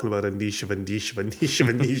really talking about a niche of a niche of a niche of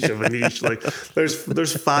a niche of a niche. Like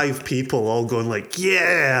there's 5 people all going like,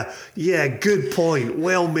 yeah, good point,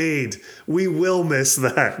 well made. We will miss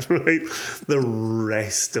that, right? The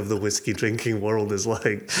rest of the whiskey drinking world is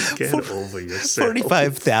like, get over yourself.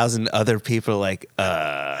 45,000 other people are like,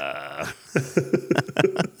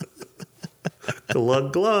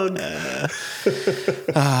 Glug, glug.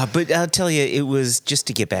 But I'll tell you, it was, just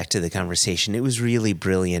to get back to the conversation, it was really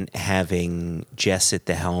brilliant having Jess at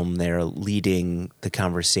the helm there leading the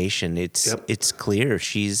conversation. It's clear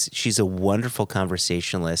she's a wonderful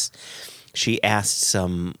conversationalist. She asked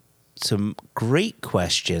some great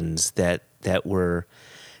questions that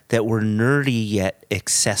that were nerdy yet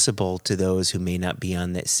accessible to those who may not be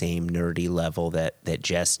on that same nerdy level that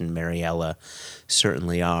Jess and Mariella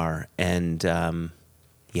certainly are. And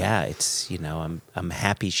it's, I'm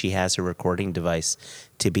happy she has a recording device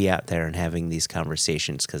to be out there and having these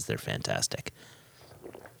conversations because they're fantastic.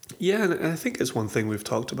 Yeah, and I think it's one thing we've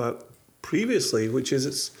talked about previously, which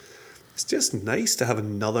is it's just nice to have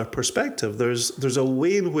another perspective. There's a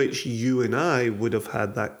way in which you and I would have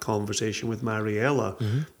had that conversation with Mariella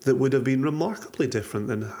that would have been remarkably different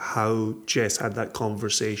than how Jess had that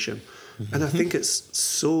conversation. And I think it's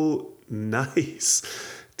so nice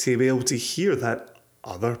to be able to hear that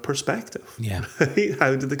other perspective. Yeah. Right?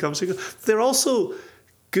 How did the conversation go? They're also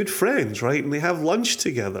good friends, right? And they have lunch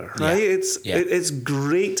together, right? Yeah. It's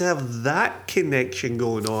great to have that connection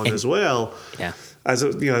going on as well. Yeah. As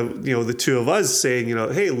the two of us saying,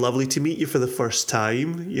 hey, lovely to meet you for the first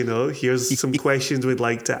time. Here's some questions we'd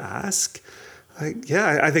like to ask.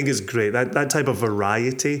 I think it's great that type of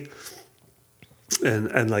variety,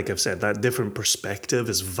 and like I've said, that different perspective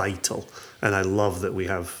is vital. And I love that we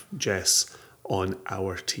have Jess on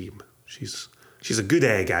our team. She's a good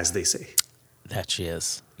egg, as they say. That she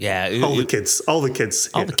is. Yeah. All the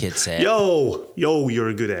kids say it. Yo, you're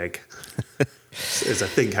a good egg. Is I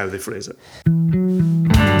think how they phrase it.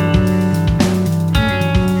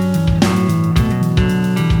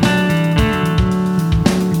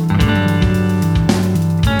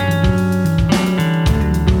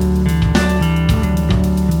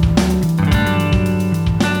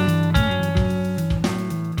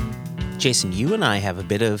 Jason, you and I have a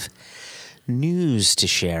bit of news to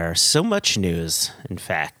share. So much news, in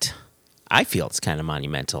fact. I feel it's kind of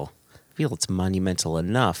monumental. I feel it's monumental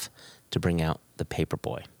enough to bring out the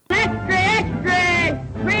Paperboy. Extra, extra!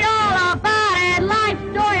 Read all about it! Life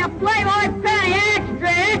story of Playboy Penny! Extra,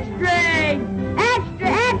 extra! Extra,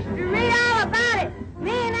 extra! Read all about it!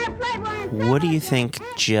 Me and that Playboy... What do you think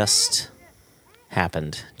just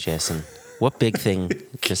happened, Jason? What big thing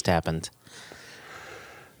just happened?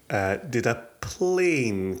 Did a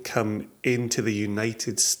plane come into the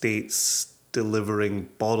United States delivering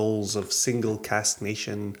bottles of Single Cask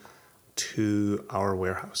Nation to our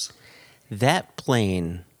warehouse? That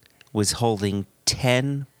plane was holding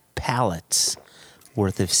 10 pallets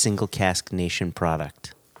worth of Single Cask Nation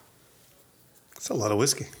product. That's a lot of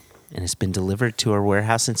whiskey. And it's been delivered to our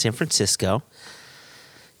warehouse in San Francisco,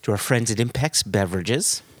 to our friends at Impex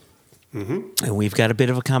Beverages. Mm-hmm. And we've got a bit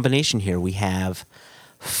of a combination here. We have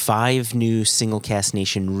 5 new Single Cask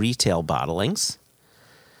Nation retail bottlings.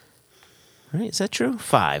 Right? Is that true?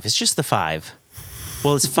 5. It's just the 5.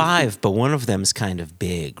 Well, it's 5, but one of them is kind of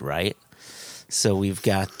big, right? So we've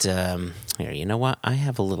got, here, you know what? I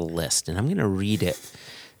have a little list, and I'm going to read it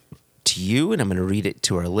to you, and I'm going to read it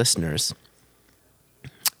to our listeners.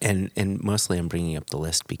 And mostly I'm bringing up the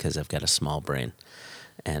list because I've got a small brain.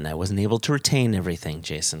 And I wasn't able to retain everything,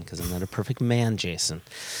 Jason, because I'm not a perfect man, Jason.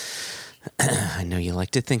 I know you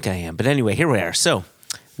like to think I am. But anyway, here we are. So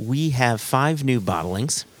we have 5 new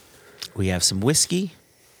bottlings. We have some whiskey,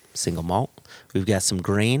 single malt. We've got some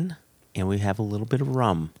grain, and we have a little bit of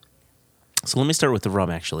rum. So let me start with the rum,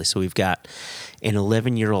 actually. So we've got an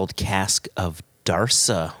 11-year-old cask of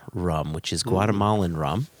Darsa rum, which is Guatemalan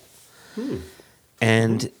rum.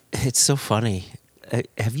 And it's so funny.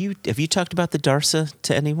 Have you talked about the Darsa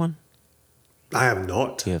to anyone? I have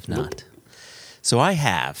not. You have not. So I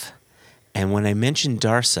have. And when I mention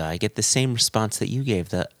Darsa, I get the same response that you gave,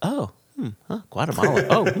 Guatemala.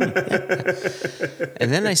 Yeah.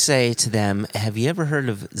 And then I say to them, have you ever heard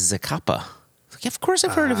of Zacapa? Like, of course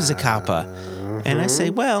I've heard of Zacapa. And I say,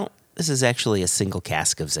 well, this is actually a single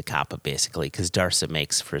cask of Zacapa, basically, because Darsa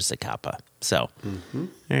makes for Zacapa. So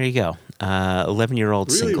there you go. 11-year-old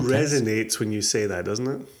really single cask. Really resonates when you say that, doesn't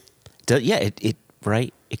it? Yeah, it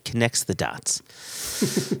right? It connects the dots.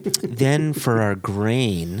 Then for our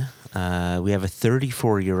grain, we have a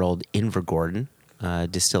 34-year-old Invergordon,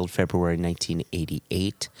 distilled February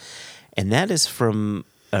 1988. And that is from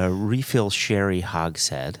a refill sherry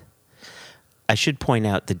hogshead. I should point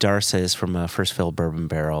out the Darsa is from a first fill bourbon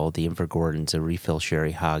barrel. The Invergordon's a refill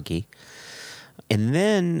sherry hoggy. And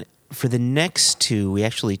then for the next 2, we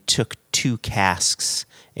actually took 2 casks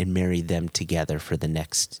and married them together for the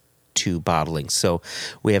next 2 bottlings. So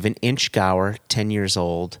we have an Inchgauer, 10 years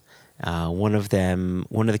old. One of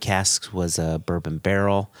the casks was a bourbon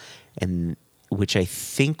barrel, and which I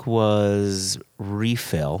think was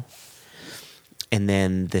refill. And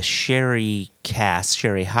then the sherry cask,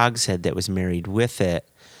 sherry hogshead that was married with it,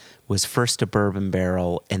 was first a bourbon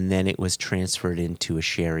barrel, and then it was transferred into a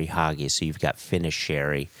sherry hoggy. So you've got finished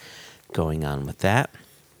sherry going on with that.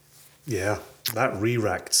 Yeah, that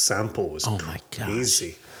re-racked sample was oh my crazy.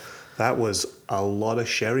 gosh. that was a lot of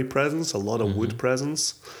sherry presence, a lot of wood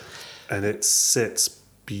presence, and it sits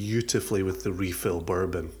beautifully with the refill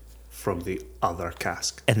bourbon from the other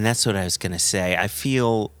cask. And that's what I was going to say. I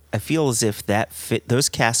feel as if those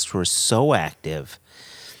casks were so active,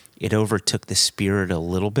 it overtook the spirit a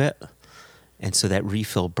little bit. And so that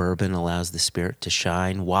refill bourbon allows the spirit to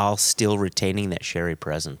shine while still retaining that sherry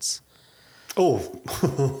presence. Oh,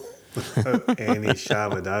 without any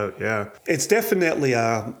shadow of doubt, yeah. It's definitely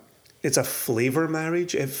a flavor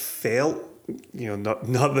marriage. It felt, not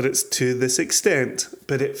that it's to this extent,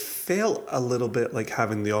 but it felt a little bit like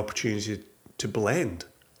having the opportunity to blend,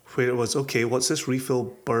 where it was, okay, what's this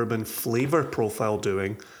refill bourbon flavor profile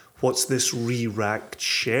doing? What's this re-racked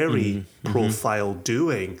sherry profile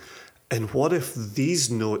doing? And what if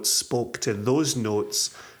these notes spoke to those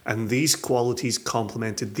notes and these qualities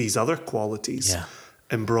complemented these other qualities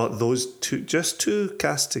and brought those two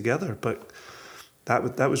casks together? But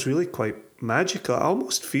that was really quite magical. I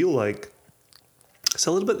almost feel like it's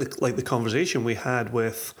a little bit like the conversation we had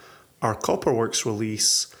with our Copperworks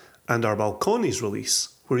release and our Balcones release,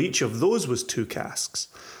 where each of those was 2 casks.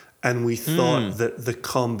 And we thought that the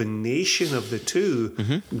combination of the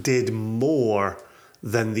two did more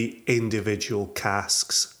than the individual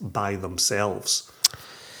casks by themselves.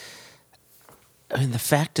 I mean, the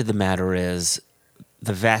fact of the matter is,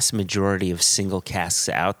 the vast majority of single casks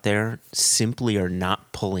out there simply are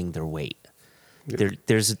not pulling their weight. Yep.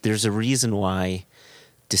 There's a reason why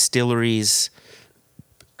distilleries,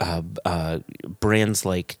 brands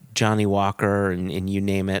like Johnny Walker and you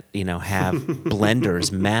name it, have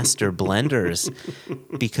blenders, master blenders,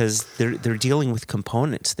 because they're dealing with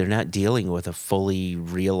components. They're not dealing with a fully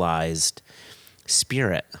realized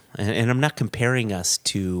spirit. And I'm not comparing us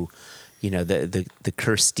to, the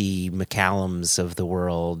Kirsty McCallums of the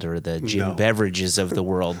world or the Jim Beverages of the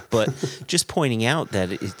world, but just pointing out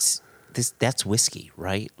that that's whiskey,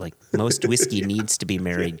 right? Like most whiskey needs to be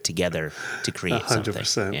married together to create 100%.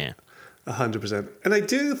 Something. Yeah. 100%. And I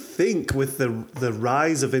do think with the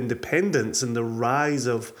rise of independence and the rise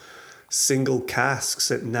of single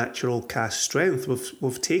casks at natural cask strength,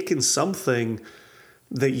 we've taken something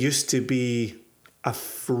that used to be a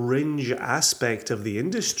fringe aspect of the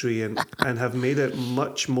industry and have made it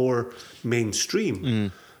much more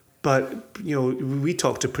mainstream. But, we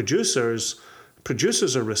talk to producers.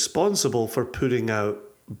 Producers are responsible for putting out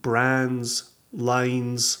brands,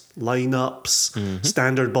 lines, lineups,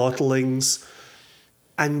 standard bottlings,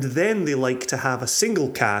 and then they like to have a single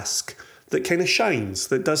cask that kind of shines,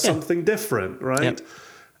 that does something different, right? Yep.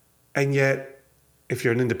 And yet, if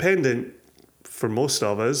you're an independent, for most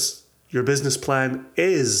of us, your business plan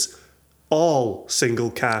is all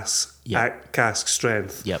single casks at cask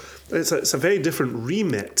strength. Yep. It's a very different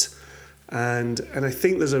remit, and I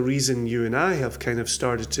think there's a reason you and I have kind of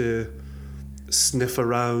started to sniff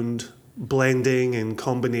around blending and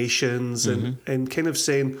combinations and kind of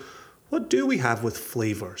saying, what do we have with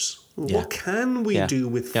flavors? Yeah. What can we do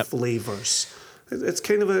with flavors? It's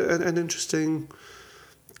kind of an interesting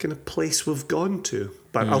kind of place we've gone to.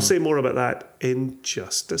 But I'll say more about that in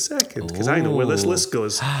just a second, because I know where this list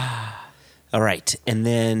goes. All right. And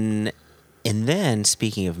then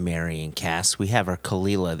speaking of marrying casks, we have our Caol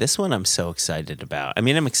Ila. This one I'm so excited about. I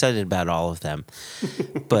mean, I'm excited about all of them.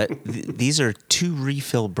 But these are 2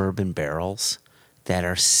 refill bourbon barrels that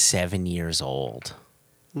are 7 years old.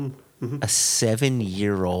 A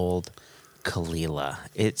 7-year-old Caol Ila.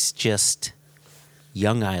 It's just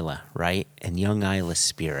young Islay, right? And young Islay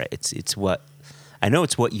spirit. It's what I know.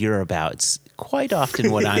 It's what you're about. It's quite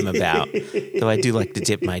often what I'm about. Though I do like to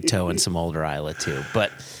dip my toe in some older Islay too.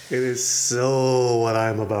 But it is so what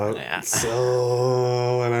I'm about. Yeah.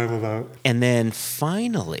 So what I'm about. And then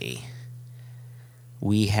finally,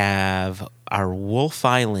 we have our Wolf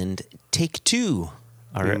Island Take 2,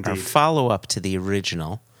 our follow-up to the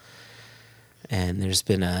original. And there's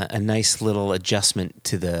been a nice little adjustment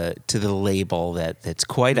to the label that's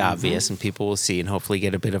quite obvious, and people will see and hopefully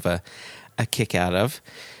get a bit of a kick out of.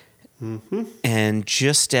 And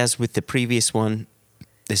just as with the previous one,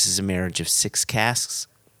 this is a marriage of 6 casks,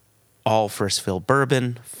 all first fill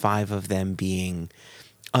bourbon, 5 of them being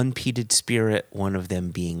unpeated spirit, 1 of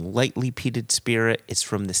them being lightly peated spirit. It's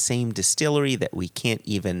from the same distillery that we can't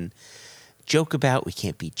even joke about. We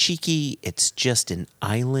can't be cheeky. It's just an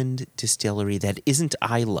island distillery that isn't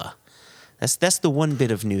Islay. That's the one bit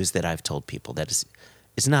of news that I've told people, that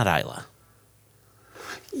it's not Islay.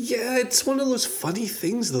 Yeah, it's one of those funny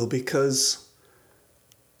things though, because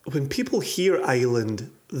when people hear island,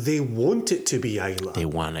 they want it to be Islay. They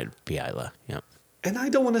want it to be Islay, yeah. And I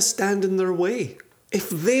don't want to stand in their way. If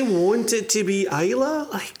they want it to be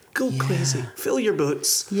Islay, Go crazy. Fill your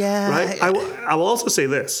boots. Yeah. Right? I will also say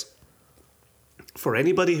this. For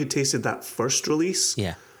anybody who tasted that first release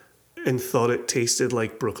and thought it tasted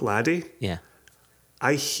like Bruichladdich,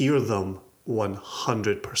 I hear them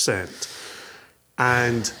 100%.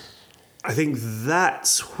 And I think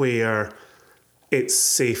that's where it's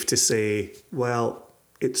safe to say, well,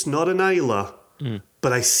 it's not an Islay,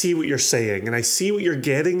 but I see what you're saying, and I see what you're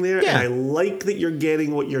getting there, and I like that you're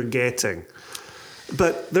getting what you're getting.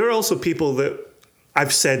 But there are also people that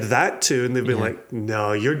I've said that to, and they've been like,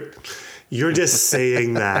 no, you're just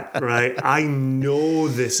saying that, right? I know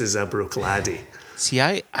this is a Bruichladdich. See,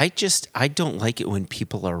 I don't like it when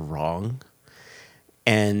people are wrong.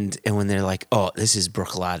 And when they're like, oh, this is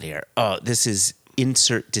Bruichladdich, or oh, this is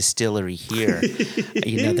insert distillery here.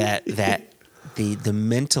 You know, that the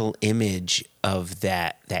mental image of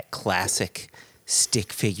that classic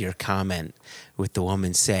stick figure comment with the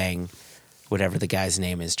woman saying, whatever the guy's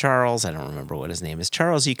name is, Charles, I don't remember what his name is.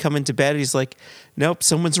 Charles, you come into bed, he's like, nope,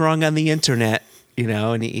 someone's wrong on the internet, you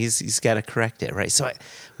know, and he's got to correct it, right? So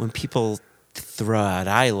when people throw out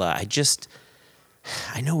Islay,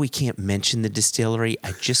 I know we can't mention the distillery.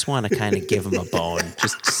 I just want to kind of give them a bone,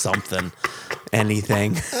 just something,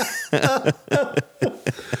 anything.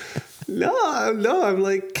 No, I'm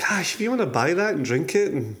like, gosh, if you want to buy that and drink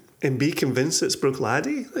it and be convinced it's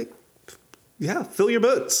Bruichladdich, like, yeah, fill your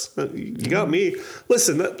boots. You got me.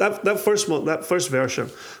 Listen, that first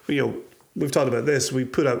version, you know, we've talked about this. We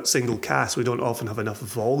put out single cask. We don't often have enough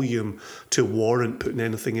volume to warrant putting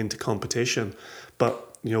anything into competition.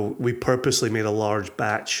 But, you know, we purposely made a large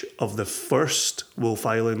batch of the first Wolf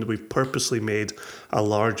Island. We purposely made a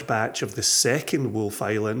large batch of the second Wolf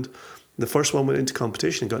Island. The first one went into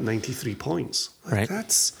competition and got 93 points. Like,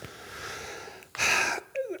 that's...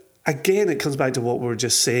 Again, it comes back to what we were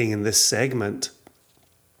just saying in this segment.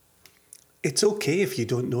 It's okay if you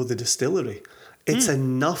don't know the distillery. It's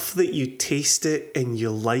enough that you taste it and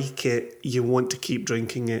you like it, you want to keep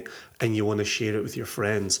drinking it, and you want to share it with your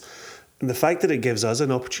friends. And the fact that it gives us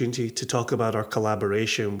an opportunity to talk about our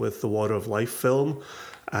collaboration with the Water of Life film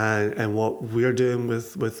and what we're doing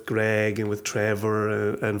with Greg and with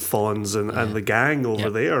Trevor and Fonz and the gang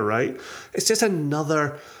over there, right? It's just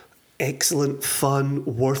another excellent, fun,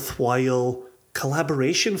 worthwhile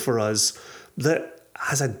collaboration for us that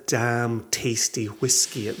has a damn tasty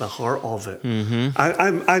whiskey at the heart of it.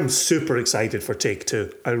 I'm super excited for Take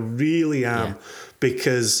Two. I really am,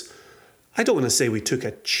 because I don't want to say we took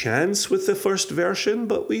a chance with the first version,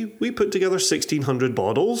 but we put together 1,600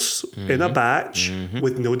 bottles in a batch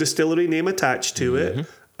with no distillery name attached to it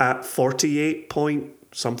at 48 point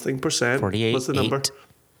something percent. 48. What's the number? 8.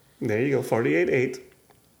 There you go, 48.8.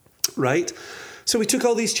 Right? So we took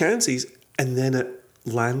all these chances, and then it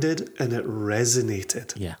landed and it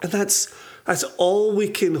resonated. Yeah. And that's all we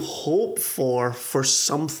can hope for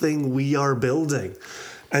something we are building.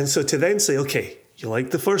 And so to then say, okay, you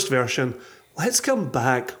like the first version, let's come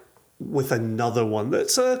back with another one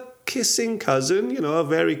that's a kissing cousin, you know, a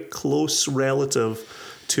very close relative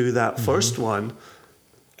to that first one,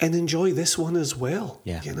 and enjoy this one as well.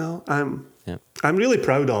 Yeah. You know, I'm really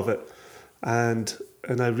proud of it. And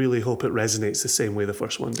I really hope it resonates the same way the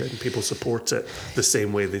first one did, and people support it the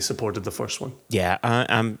same way they supported the first one. Yeah,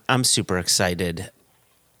 I'm super excited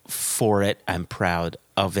for it. I'm proud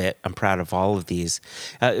of it. I'm proud of all of these.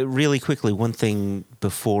 Really quickly, one thing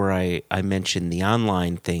before I mention the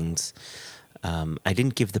online things, I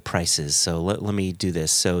didn't give the prices, so let me do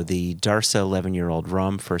this. So the Darsa 11-year-old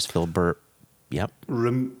rum, first fill burp. Yep.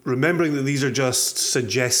 Remembering that these are just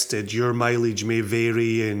suggested, your mileage may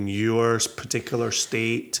vary in your particular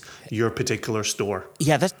state, your particular store.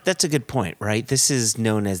 Yeah, that's a good point, right? This is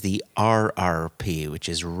known as the RRP, which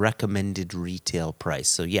is recommended retail price.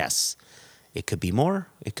 So yes, it could be more,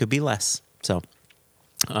 it could be less. So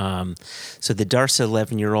the Darsa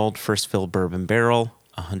 11-year-old first fill bourbon barrel,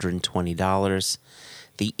 $120.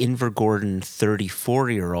 The Invergordon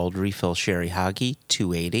 34-year-old refill sherry hoggy,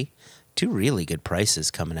 $280. Two really good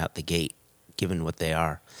prices coming out the gate, given what they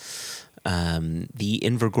are. The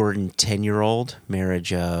Invergordon 10-year-old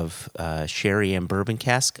marriage of sherry and bourbon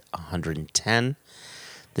cask, $110.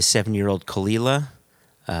 The 7-year-old Kalila,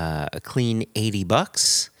 a clean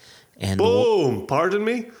 $80. And boom! Pardon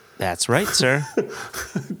me? That's right, sir.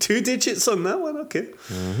 2 digits on that one? Okay.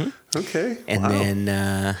 Mm-hmm. Okay. And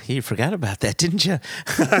then you forgot about that, didn't you?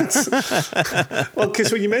 Well,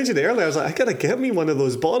 because when you mentioned it earlier, I was like, I got to get me one of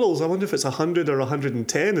those bottles. I wonder if it's 100 or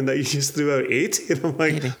 110, and that you just threw out 80. And I'm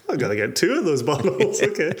like, 80. I got to get 2 of those bottles.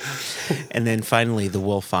 Okay. And then finally, the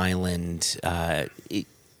Wolf Island,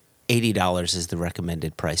 $80 is the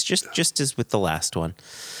recommended price, just as with the last one.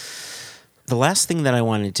 The last thing that I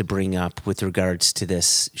wanted to bring up with regards to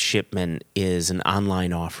this shipment is an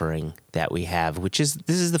online offering that we have, this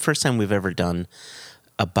is the first time we've ever done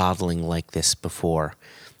a bottling like this before.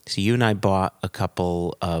 So you and I bought a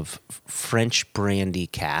couple of French brandy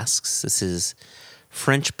casks. This is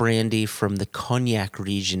French brandy from the Cognac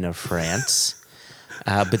region of France,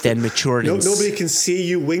 but then matured. Nobody can see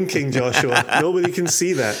you winking, Joshua. Nobody can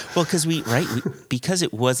see that. Well, because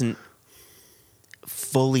it wasn't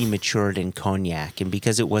fully matured in cognac, and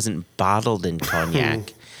because it wasn't bottled in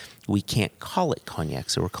cognac, we can't call it cognac.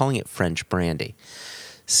 So we're calling it French brandy.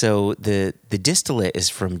 So the distillate is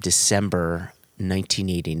from December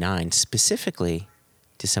 1989, specifically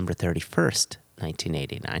December 31st,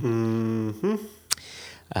 1989.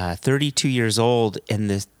 32 years old, and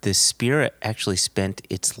the spirit actually spent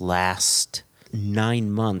its last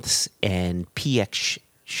 9 months in PX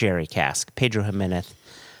sherry cask, Pedro Jimenez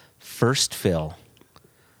first fill,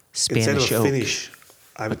 Spanish Instead of oak. finish,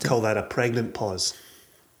 I would call that a pregnant pause.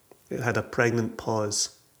 It had a pregnant pause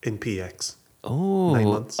in PX. 9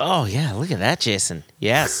 months. Oh, yeah, look at that, Jason.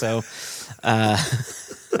 Yeah, so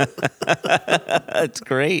it's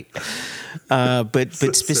great. But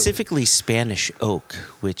specifically Spanish oak,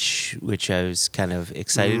 which I was kind of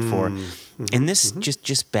excited for. And this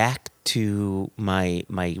just back to my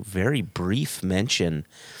very brief mention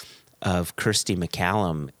of Kirsty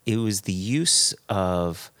McCallum. It was the use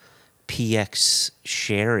of PX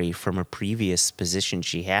sherry from a previous position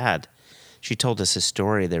she had. She told us a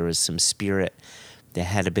story. There was some spirit that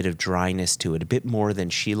had a bit of dryness to it, a bit more than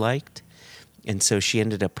she liked. And so she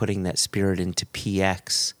ended up putting that spirit into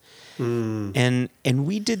PX. And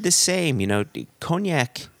we did the same.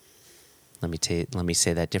 Cognac, let me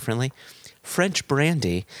say that differently. French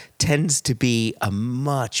brandy tends to be a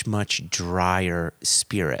much, much drier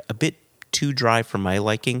spirit, a bit too dry for my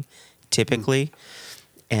liking, typically.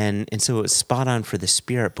 And so it was spot on for the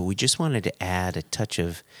spirit, but we just wanted to add a touch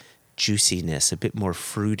of juiciness, a bit more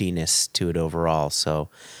fruitiness to it overall. So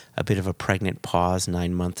a bit of a pregnant pause,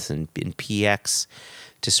 9 months in PX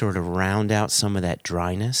to sort of round out some of that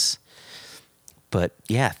dryness. But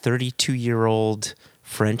yeah, 32-year-old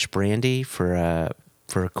French brandy for a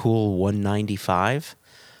cool $195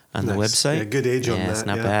 on the website. Yeah, good age on that. It's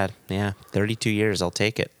not bad. Yeah, 32 years. I'll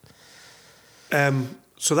take it.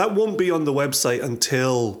 So that won't be on the website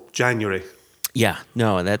until January. Yeah,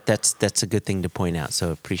 no, that's a good thing to point out.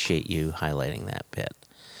 So appreciate you highlighting that bit.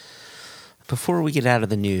 Before we get out of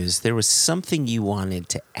the news, there was something you wanted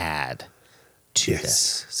to add to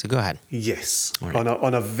this. So go ahead. Yes. Right.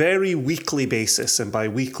 On a very weekly basis, and by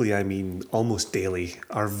weekly I mean almost daily,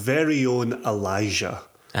 our very own Elijah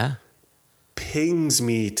pings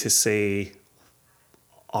me to say,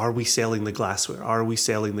 are we selling the glassware? Are we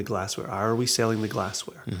selling the glassware? Are we selling the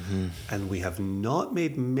glassware? And we have not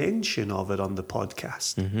made mention of it on the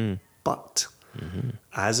podcast. But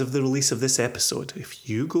as of the release of this episode, if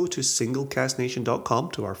you go to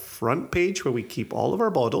singlecastnation.com to our front page where we keep all of our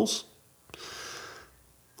bottles,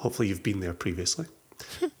 hopefully you've been there previously,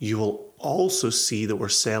 you will also see that we're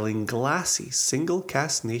selling glassies, Single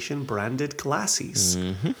Cast Nation branded glassies.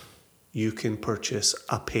 You can purchase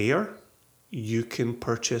a pair. You can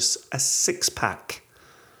purchase a 6-pack.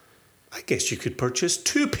 I guess you could purchase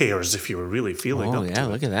 2 pairs if you were really feeling up to it. Oh, yeah,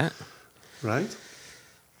 look at that. Right?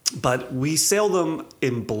 But we sell them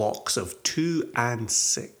in blocks of 2 and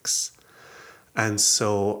 6. And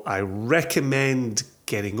so I recommend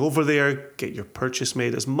getting over there, get your purchase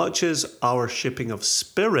made. As much as our shipping of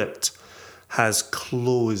spirit has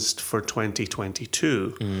closed for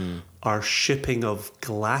 2022, our shipping of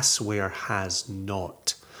glassware has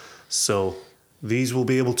not. So these will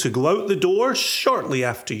be able to go out the door shortly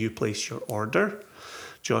after you place your order.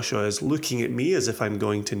 Joshua is looking at me as if I'm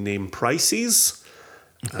going to name prices.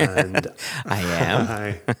 And I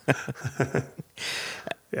am.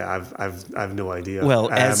 Yeah, I've no idea. Well,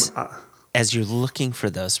 as you're looking for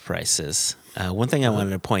those prices, one thing I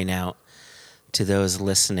wanted to point out to those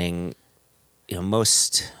listening,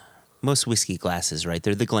 most whiskey glasses, right?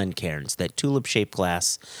 They're the Glencairns, that tulip-shaped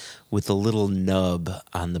glass with a little nub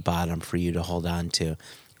on the bottom for you to hold on to,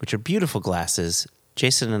 which are beautiful glasses.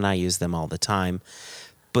 Jason and I use them all the time.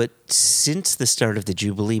 But since the start of the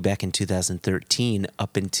Jubilee back in 2013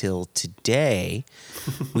 up until today,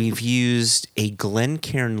 we've used a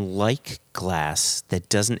Glencairn-like glass that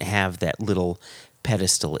doesn't have that little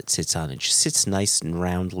pedestal it sits on. It just sits nice and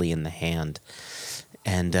roundly in the hand.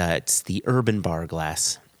 And it's the Urban Bar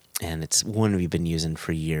glass. And it's one we've been using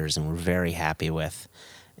for years and we're very happy with.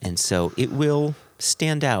 And so it will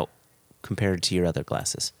stand out compared to your other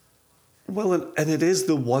glasses. Well, and it is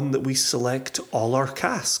the one that we select all our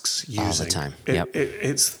casks using. All the time, yep.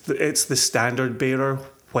 It's the standard bearer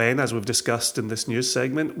when, as we've discussed in this news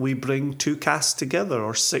segment, we bring 2 casks together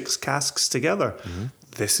or 6 casks together. Mm-hmm.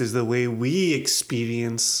 This is the way we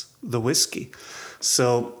experience the whiskey.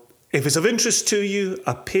 So if it's of interest to you,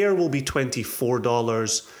 a pair will be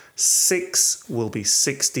 $24, 6 will be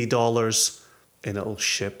 $60, and it'll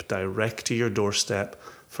ship direct to your doorstep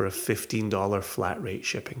for a $15 flat rate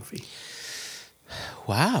shipping fee.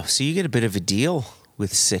 Wow. So you get a bit of a deal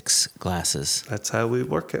with 6 glasses. That's how we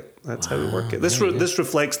work it. How we work it. This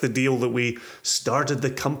reflects the deal that we started the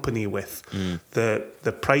company with.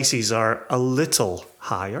 The prices are a little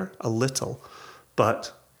higher,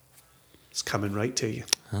 but it's coming right to you.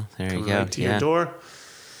 Oh, there you coming go. Right to your door.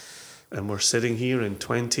 And we're sitting here in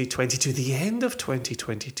 2022, the end of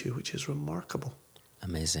 2022, which is remarkable.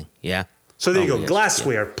 Amazing. Yeah. So there you go.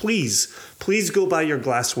 Glassware. Yeah. Please go buy your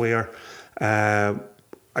glassware.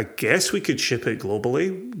 I guess we could ship it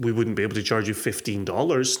globally. We wouldn't be able to charge you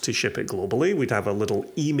 $15 to ship it globally. We'd have a little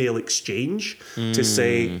email exchange to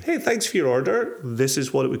say, hey, thanks for your order. This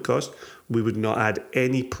is what it would cost. We would not add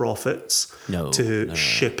any profits to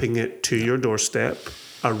shipping it to your doorstep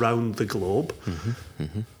around the globe. Mm-hmm,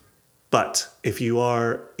 mm-hmm. But if you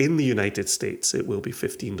are in the United States, it will be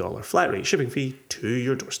 $15 flat rate shipping fee to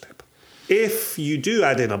your doorstep. If you do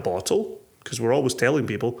add in a bottle, because we're always telling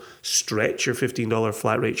people, stretch your $15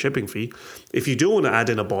 flat rate shipping fee. If you do want to add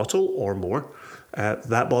in a bottle or more,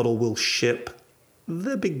 that bottle will ship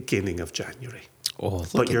the beginning of January. Oh,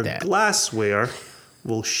 look but at your that. Glassware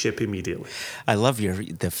will ship immediately. I love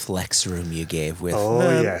the flex room you gave with the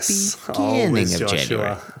beginning always, of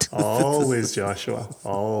January. Always, Joshua.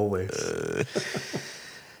 Always.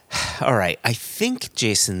 All right. I think,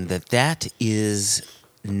 Jason, that is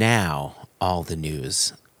now all the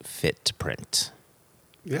news fit to print.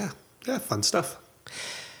 Yeah, fun stuff.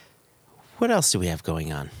 What else do we have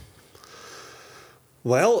going on?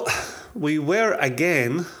 Well, we were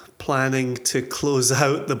again planning to close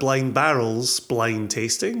out the Blind Barrels blind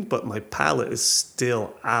tasting, but my palate is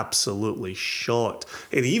still absolutely shot.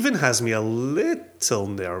 It even has me a little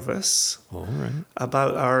nervous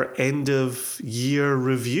about our end of year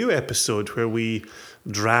review episode where we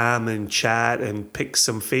dram and chat and pick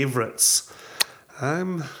some favorites.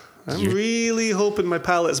 I'm really hoping my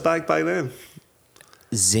palate's back by then.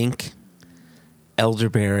 Zinc,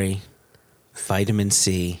 elderberry, vitamin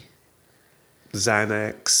C,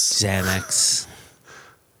 Xanax,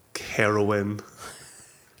 heroin,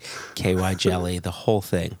 KY jelly, the whole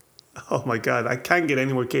thing. Oh my God, I can't get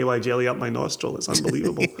any more KY jelly up my nostril. It's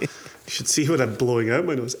unbelievable. You should see what I'm blowing out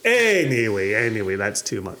my nose. Anyway, that's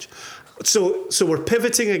too much. So we're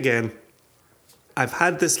pivoting again. I've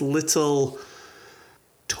had this little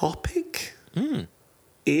topic,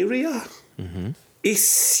 area,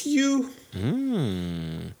 issue.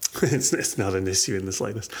 It's not an issue in the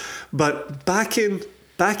slightest. But back in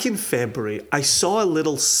February, I saw a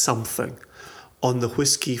little something on the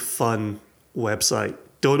Whiskey Fun website.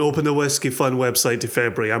 Don't open the Whiskey Fun website to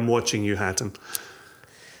February. I'm watching you, Hatton.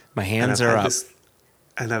 My hands are up.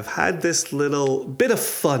 And I've had this little bit of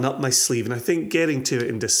fun up my sleeve, and I think getting to it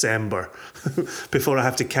in December before I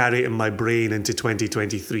have to carry it in my brain into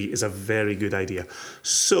 2023 is a very good idea.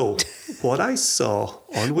 So, what I saw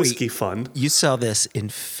on Whiskey Fun... You saw this in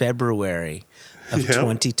February of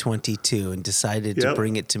 2022 and decided to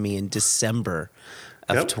bring it to me in December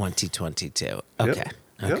of 2022. Okay.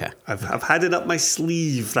 Okay. I've had it up my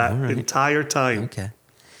sleeve that entire time. Okay.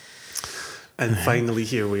 And finally,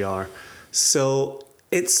 here we are. So...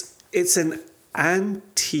 It's an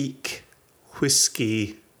antique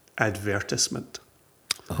whiskey advertisement.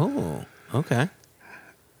 Oh, okay.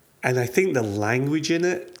 And I think the language in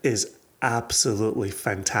it is absolutely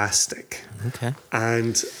fantastic. Okay.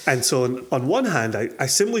 And so on one hand, I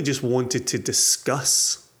simply just wanted to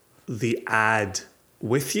discuss the ad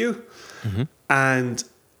with you. Mm-hmm. And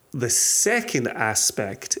the second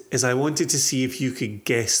aspect is I wanted to see if you could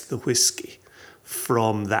guess the whiskey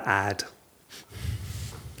from the ad.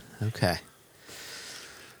 Okay.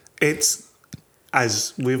 It's,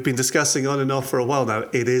 as we've been discussing on and off for a while now,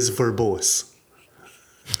 it is verbose.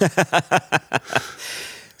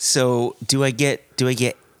 So do I get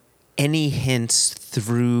any hints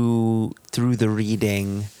through the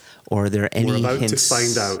reading, or are there any hints? We're about to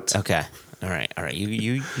find out. Okay. All right.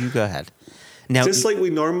 You go ahead. Now, just like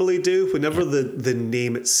we normally do, whenever the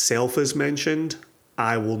name itself is mentioned,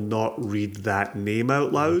 I will not read that name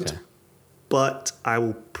out loud. Okay. But I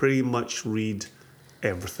will pretty much read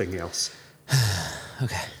everything else.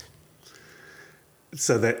 Okay.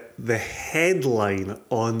 So that the headline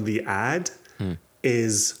on the ad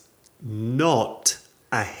is not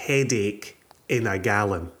a headache in a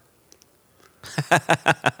gallon.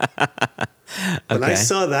 When I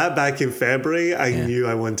saw that back in February, I knew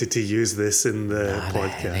I wanted to use this in the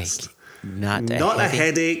podcast. Not a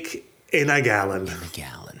headache in a gallon. In a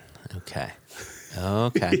gallon. Okay.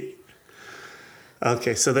 Okay.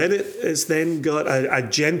 Okay, so then it's then got a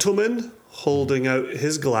gentleman holding out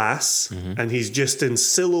his glass, and he's just in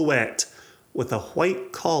silhouette with a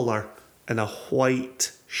white collar and a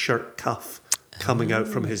white shirt cuff coming out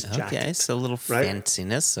from his jacket. Okay, so a little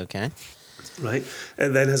fanciness, okay. Right,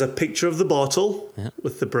 and then has a picture of the bottle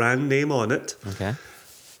with the brand name on it. Okay.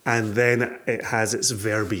 And then it has its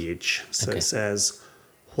verbiage. So it says,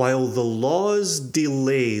 while the law's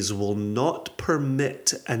delays will not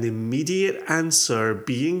permit an immediate answer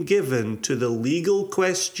being given to the legal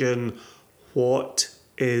question, what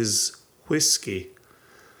is whiskey?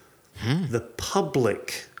 The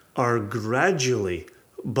public are gradually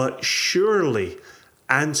but surely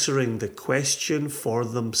answering the question for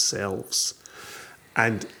themselves.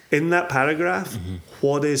 And in that paragraph,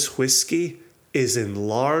 what is whiskey is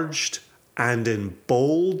enlarged and in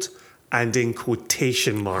bold and in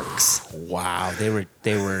quotation marks. Wow,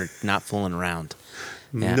 they were not fooling around.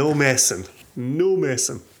 Yeah. No messing.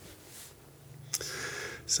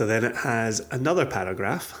 So then it has another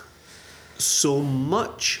paragraph. So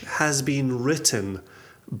much has been written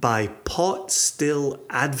by pot still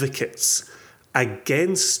advocates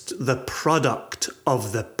against the product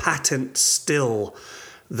of the patent still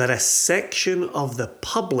that a section of the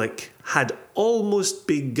public had almost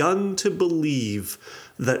begun to believe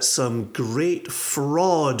that some great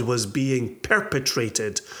fraud was being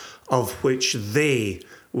perpetrated, of which they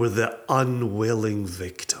were the unwilling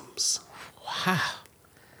victims. Wow.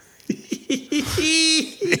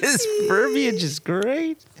 This verbiage is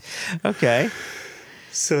great. Okay.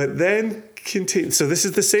 So it then continues. So this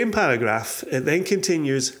is the same paragraph. It then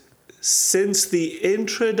continues. Since the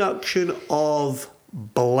introduction of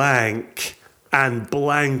blank, and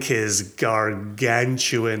blank is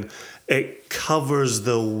gargantuan. It covers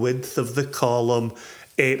the width of the column.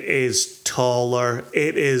 It is taller.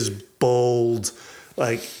 It is bold.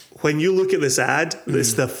 Like, when you look at this ad,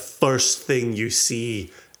 it's the first thing you see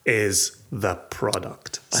is the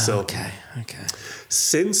product. So, okay.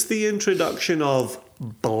 since the introduction of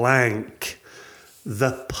blank,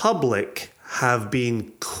 the public have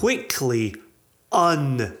been quickly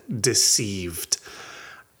undeceived.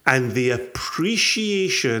 And the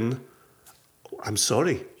appreciation,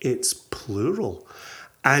 it's plural.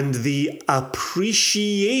 And the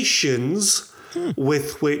appreciations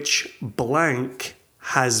with which blank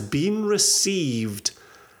has been received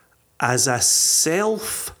as a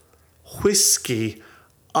self-whiskey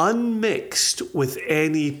unmixed with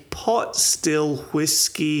any pot still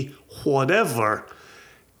whiskey whatever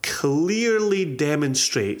clearly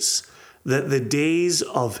demonstrates that the days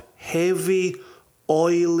of heavy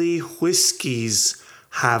oily whiskies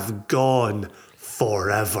have gone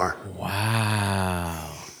forever.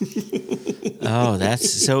 Wow. Oh, that's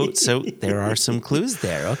so there are some clues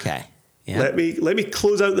there. Okay. Yeah. Let me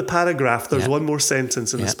close out the paragraph. There's one more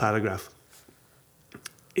sentence in this paragraph.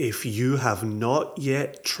 If you have not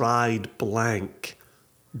yet tried blank,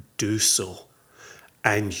 do so,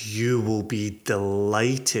 and you will be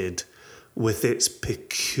delighted with its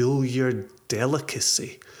peculiar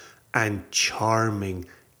delicacy and charming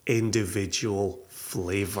individual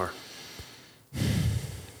flavor.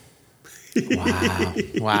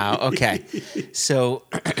 Wow. Okay. So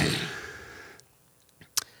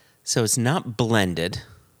it's not blended.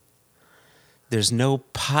 There's no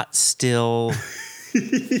pot still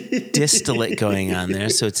distillate going on there.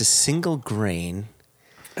 So it's a single grain.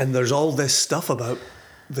 And there's all this stuff about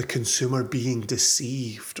the consumer being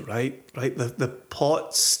deceived, right? The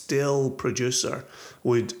pot still producer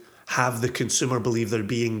would have the consumer believe they're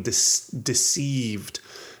being deceived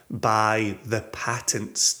by the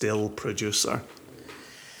patent still producer.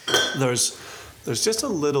 There's just a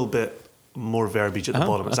little bit more verbiage at the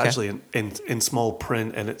bottom. It's actually in small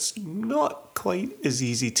print, and it's not quite as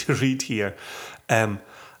easy to read here.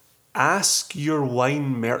 Ask your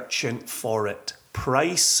wine merchant for it.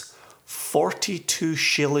 Price 42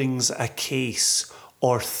 shillings a case,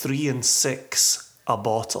 or 3 and 6 a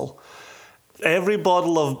bottle. Every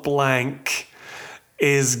bottle of blank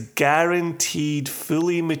is guaranteed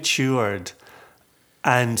fully matured,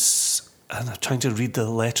 and I'm trying to read the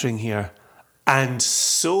lettering here, and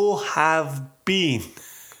so have been,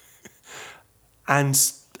 and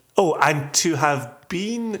to have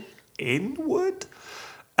been in wood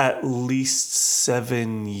at least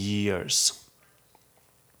 7 years.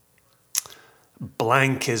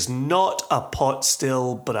 Blank is not a pot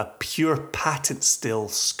still, but a pure patent still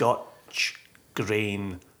Scotch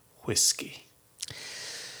grain whiskey.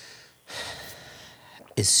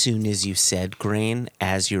 As soon as you said grain,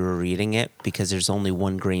 as you were reading it, because there's only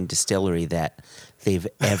one grain distillery that they've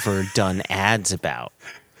ever done ads about,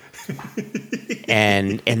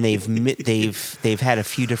 and they've had a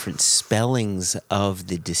few different spellings of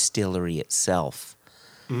the distillery itself.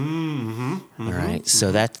 Mm-hmm. All right,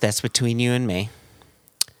 so that's between you and me.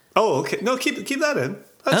 Oh, okay. No, keep that in.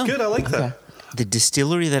 That's good. I like that. The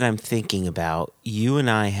distillery that I'm thinking about, you and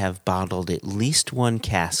I have bottled at least one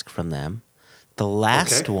cask from them. The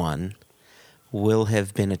last one will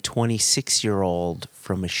have been a 26-year-old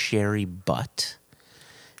from a sherry butt.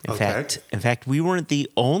 In fact, we weren't the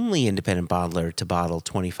only independent bottler to bottle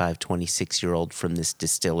 25, 26-year-old from this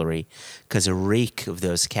distillery, because a rake of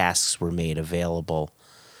those casks were made available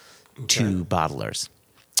to bottlers.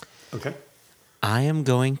 Okay. I am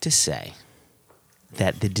going to say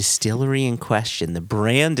that the distillery in question, the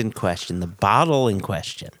brand in question, the bottle in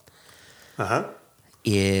question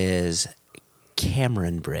is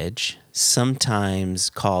Cameron Bridge, sometimes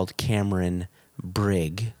called Cameron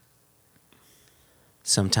Brig.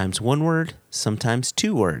 Sometimes one word, sometimes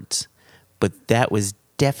two words. But that was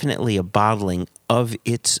definitely a bottling of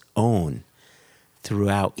its own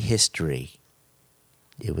throughout history.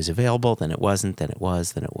 It was available, then it wasn't, then it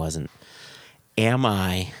was, then it wasn't. Am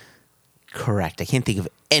I correct? I can't think of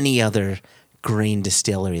any other grain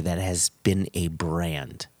distillery that has been a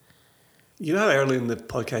brand. You know how early in the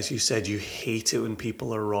podcast you said you hate it when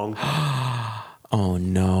people are wrong? Oh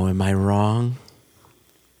no, am I wrong?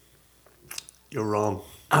 You're wrong.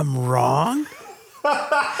 I'm wrong?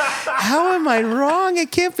 How am I wrong?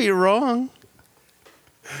 It can't be wrong.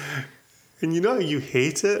 And you know how you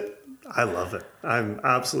hate it? I love it. I'm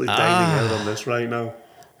absolutely dining out on this right now.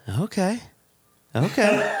 Okay.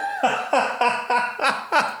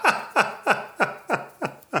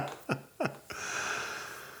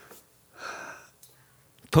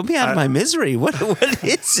 Put me out of my misery. What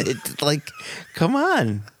is it? Like, come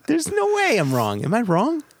on. There's no way I'm wrong. Am I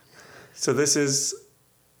wrong? So this is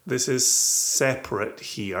separate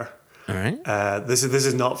here. All right. This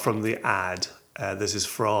is not from the ad. This is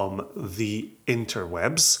from the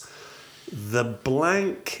interwebs. The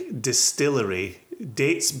Blank Distillery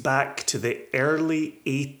dates back to the early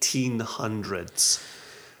 1800s.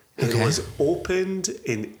 It was opened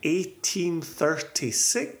in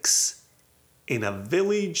 1836 in a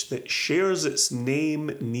village that shares its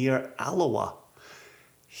name near Alloa.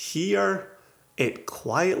 Here, it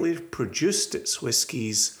quietly produced its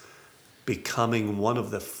whiskies, becoming one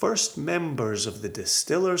of the first members of the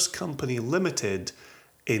Distillers Company Limited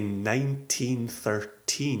in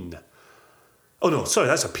 1913. Oh no, sorry,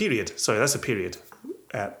 that's a period.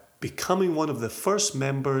 Becoming one of the first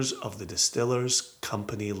members of the Distillers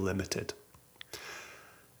Company Limited.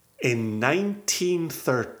 In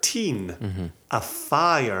 1913, a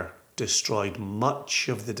fire destroyed much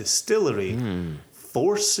of the distillery,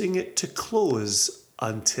 forcing it to close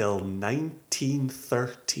until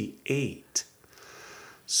 1938.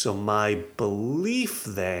 So my belief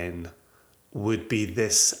then would be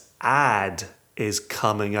this ad is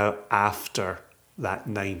coming out after that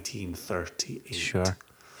 1938. Sure.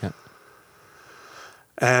 Yeah.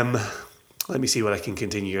 Let me see what I can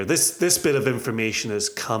continue here. This bit of information is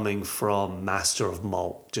coming from Master of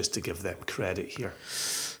Malt, just to give them credit here.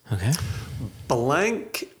 Okay.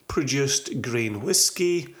 Blank produced grain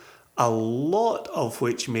whiskey, a lot of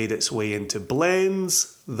which made its way into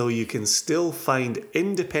blends, though you can still find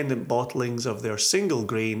independent bottlings of their single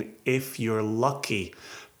grain if you're lucky.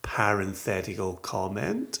 Parenthetical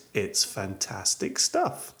comment, it's fantastic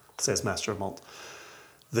stuff, says Master of Malt.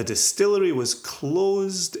 The distillery was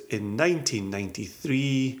closed in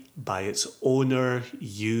 1993 by its owner,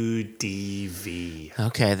 UDV.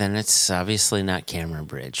 Okay, then it's obviously not Cameron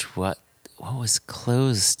Bridge. What was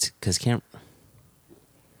closed? Because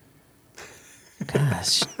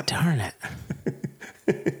gosh, darn it.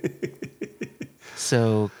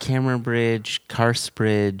 So Cameron Bridge,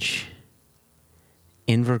 Carsbridge,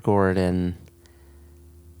 Invergordon,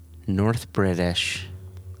 North British.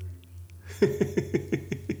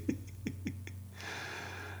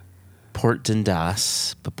 Port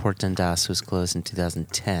Dundas, but Port Dundas was closed in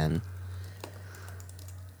 2010.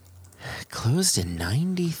 Closed in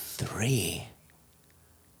 93.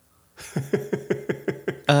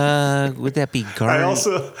 Would that be Garden?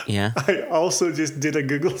 I also just did a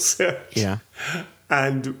Google search. Yeah.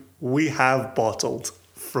 And we have bottled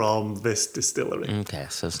from this distillery. Okay,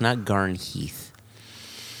 so it's not Garn Heath.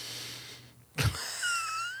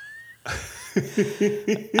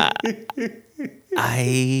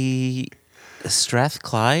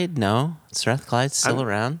 Strathclyde? No, Strathclyde's still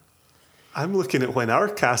around. I'm looking at when our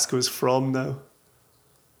cask was from now.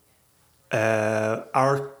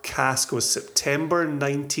 Our cask was September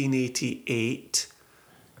 1988.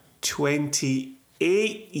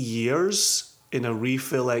 28 years in a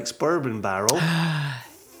Refill X bourbon barrel.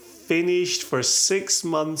 Finished for 6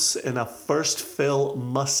 months in a first fill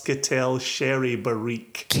Muscatel Sherry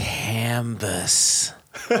Barrique. Cambus.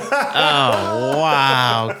 Oh,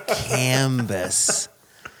 wow. Cambus.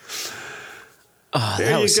 Oh, there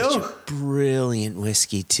that was you go. such a brilliant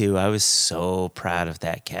whiskey, too. I was so proud of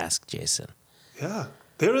that cask, Jason. Yeah.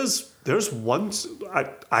 There's one,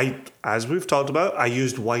 I as we've talked about, I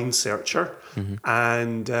used Wine Searcher,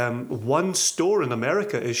 and one store in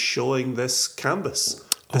America is showing this Cambus.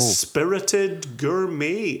 The Spirited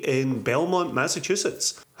Gourmet in Belmont,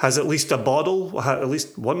 Massachusetts, has at least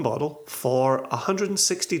one bottle for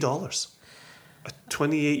 $160. A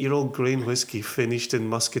 28-year-old grain whiskey finished in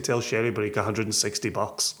Muscatel Sherry Barrique,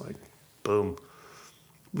 $160. Like, boom.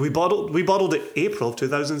 We bottled it April of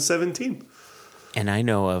 2017. And I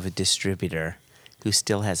know of a distributor who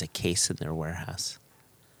still has a case in their warehouse.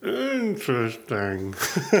 Interesting.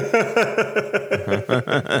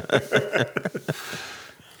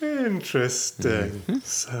 Interesting. Mm-hmm.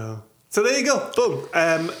 So there you go. Boom.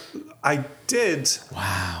 I did.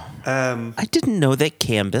 Wow. I didn't know that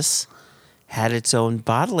Cambus had its own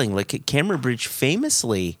bottling. Like Cameron Bridge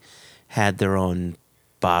famously had their own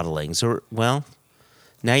bottlings. Or, well,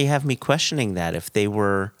 now you have me questioning that. If they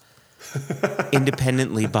were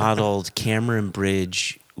independently bottled Cameron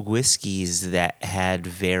Bridge whiskeys that had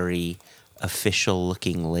very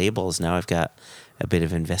official-looking labels, now I've got a bit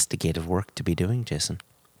of investigative work to be doing, Jason.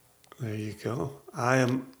 There you go.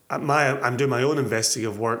 I'm doing my own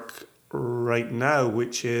investigative work right now,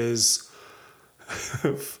 which is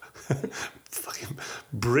fucking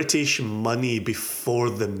British money before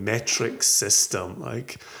the metric system.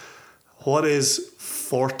 Like, what is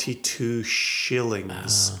 42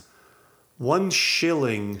 shillings? 1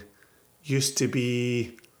 shilling used to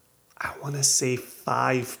be, I want to say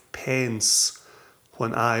 5 pence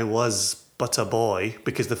when I was but a boy,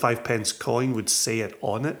 because the 5 pence coin would say it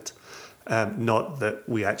on it. Not that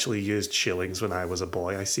we actually used shillings when I was a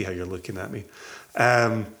boy. I see how you're looking at me.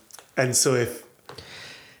 And so if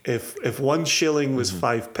 1 shilling was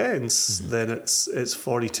 5 pence, then it's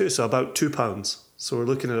 42. So about £2. So we're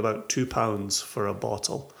looking at about £2 for a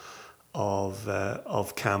bottle of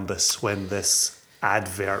Cambus when this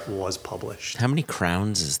advert was published. How many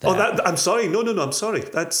crowns is that? Oh, I'm sorry. No, I'm sorry.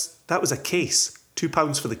 That was a case.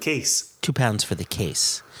 £2 for the case. £2 for the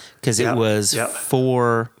case, because it was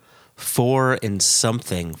four and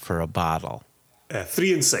something for a bottle.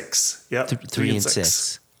 3 and 6. Yeah, 3 and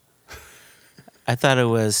 6. I thought it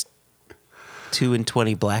was 2 and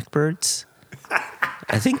 20 blackbirds.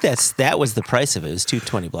 I think that was the price of it. It was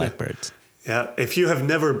 2.20 blackbirds. Yeah, if you have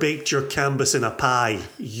never baked your Cambus in a pie,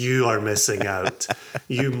 you are missing out.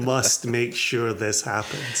 You must make sure this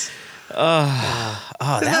happens. I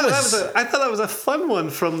thought that was a fun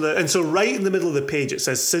one and so right in the middle of the page it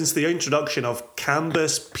says, since the introduction of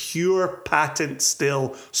Cambus pure patent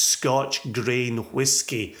still Scotch grain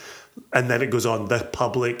whiskey, and then it goes on, the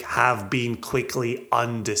public have been quickly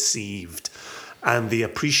undeceived, and the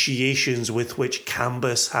appreciations with which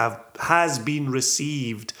Cambus has been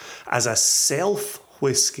received as a self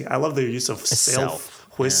whiskey. I love the use of self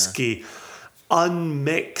whiskey. Yeah.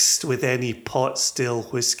 Unmixed with any pot still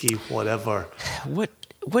whiskey, whatever.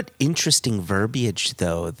 What interesting verbiage,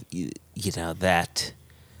 though. You know that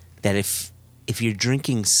if you're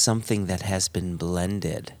drinking something that has been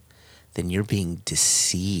blended, then you're being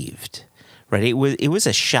deceived, right? It was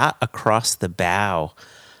a shot across the bow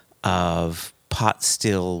of pot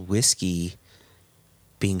still whiskey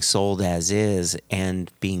being sold as is and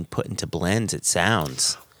being put into blends. It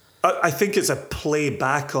sounds. I think it's a play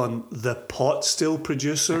back on the pot still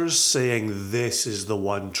producers saying this is the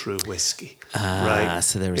one true whiskey, right?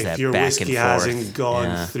 So there was if that your back whiskey and forth. hasn't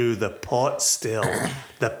gone through the pot still,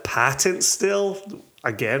 the patent still,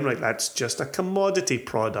 again, right? That's just a commodity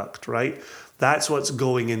product, right? That's what's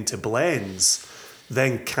going into blends.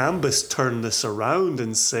 Then Cambus turn this around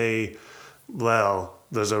and say, well,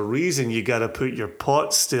 there's a reason you got to put your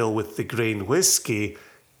pot still with the grain whiskey.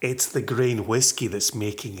 It's the grain whiskey that's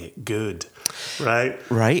making it good, right?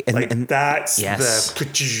 Right, and that's yes.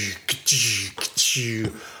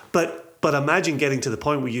 But imagine getting to the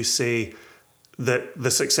point where you say that the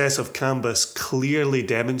success of Cambus clearly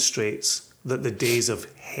demonstrates that the days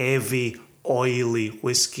of heavy, oily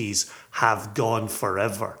whiskies have gone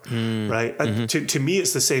forever, right? And to me,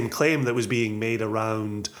 it's the same claim that was being made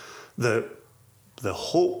around the the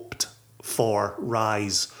hoped for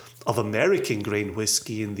rise of American grain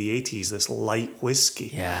whiskey in the 80s, this light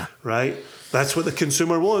whiskey. Yeah. Right? That's what the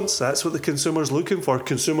consumer wants. That's what the consumer's looking for.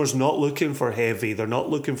 Consumers not looking for heavy. They're not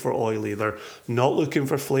looking for oily. They're not looking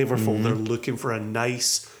for flavorful. They're looking for a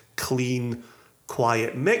nice, clean,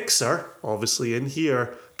 quiet mixer. Obviously in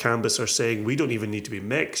here, Cambus are saying we don't even need to be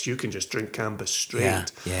mixed. You can just drink Cambus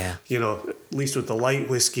straight. Yeah. You know, at least with the light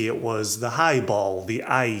whiskey, it was the highball, the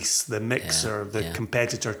ice, the mixer, the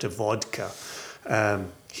competitor to vodka.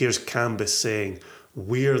 Here's Cambus saying,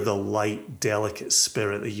 we're the light, delicate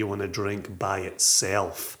spirit that you want to drink by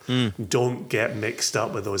itself. Don't get mixed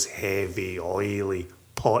up with those heavy, oily,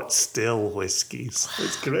 pot still whiskies.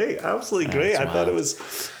 It's great, absolutely great. I thought it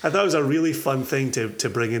was a really fun thing to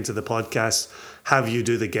bring into the podcast. Have you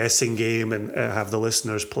do the guessing game and have the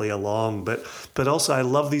listeners play along, but also I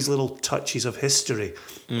love these little touches of history.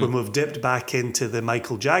 When we've dipped back into the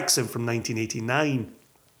Michael Jackson from 1989.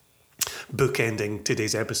 Bookending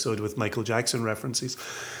today's episode with Michael Jackson references.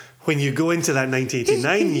 When you go into that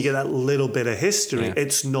 1989, you get that little bit of history. Yeah.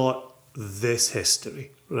 It's not this history,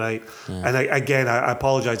 right? Yeah. And I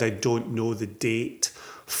apologize, I don't know the date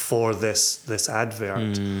for this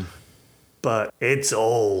advert. But it's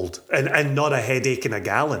old and not a headache in a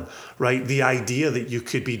gallon, right? The idea that you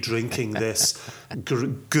could be drinking this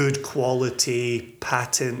good quality,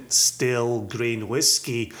 patent still grain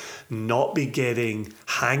whiskey, not be getting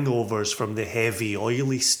hangovers from the heavy,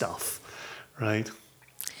 oily stuff, right?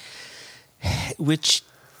 Which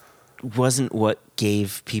wasn't what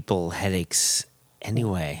gave people headaches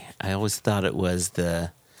anyway. I always thought it was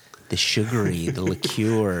the sugary, the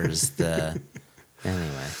liqueurs,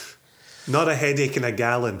 anyway. Not a headache in a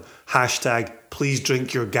gallon. Hashtag, please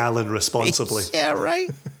drink your gallon responsibly. Yeah,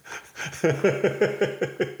 right.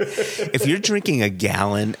 If you're drinking a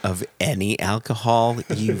gallon of any alcohol,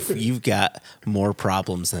 you've got more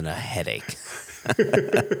problems than a headache.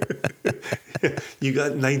 You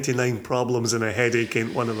got 99 problems and a headache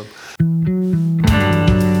ain't one of them.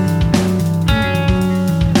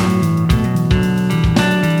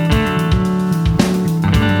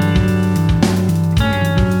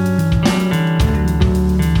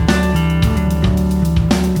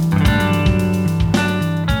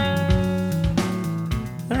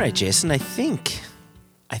 Jason, I think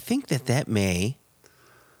that may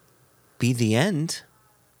be the end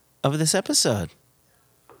of this episode.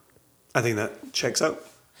 I think that checks out.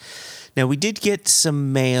 Now, we did get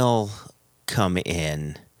some mail come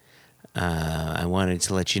in. I wanted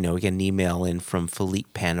to let you know, we got an email in from Philippe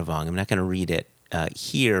Panavong. I'm not going to read it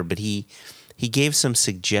here, but he gave some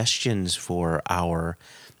suggestions for our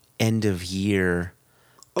end of year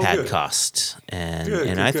podcast,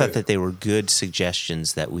 and I thought that they were good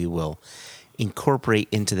suggestions that we will incorporate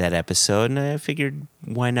into that episode, and I figured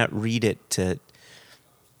why not read it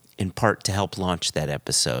in part to help launch that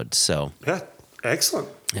episode. So yeah, excellent.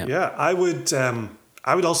 Yeah, I would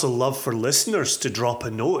also love for listeners to drop a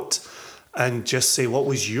note and just say what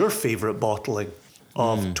was your favorite bottling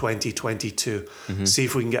of 2022. See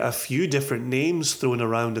if we can get a few different names thrown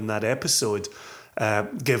around in that episode.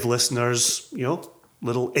 Give listeners,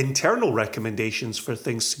 little internal recommendations for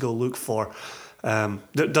things to go look for.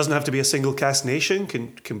 It doesn't have to be a single cask nation.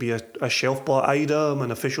 Can be a shelf bought item, an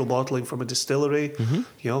official bottling from a distillery.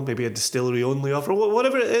 Maybe a distillery only offer.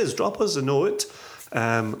 Whatever it is, drop us a note.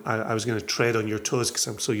 I was going to tread on your toes because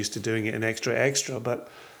I'm so used to doing it in extra, but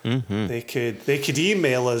they could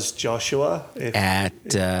email us, Joshua.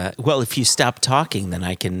 If you stop talking, then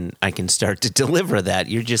I can start to deliver that.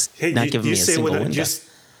 You're just not giving me a single window.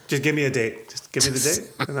 Just give me a date. Just give me the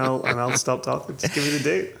date, and I'll stop talking. Just give me the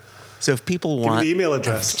date. So if people want, give me the email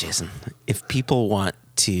address, Jason. If people want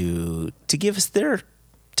to give us their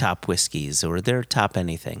top whiskeys or their top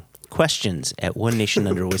anything, questions at One Nation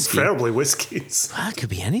Under Whiskey. Preferably whiskeys. Well, it could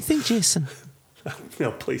be anything, Jason.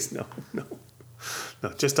 No, please, no,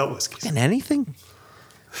 just top whiskeys. And anything.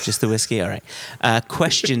 Just the whiskey? All right.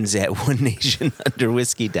 Questions at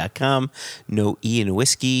onenationunderwhiskey.com. No E in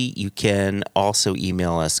whiskey. You can also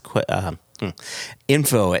email us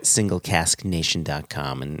info at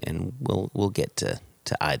singlecasknation.com, and we'll get to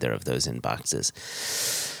either of those inboxes.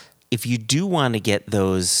 If you do want to get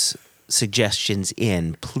those suggestions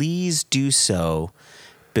in, please do so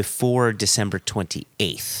before December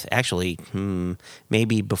 28th. Actually,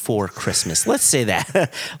 maybe before Christmas. Let's say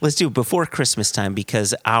that. Let's do it before Christmas time,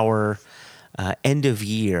 because our end of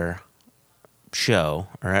year show,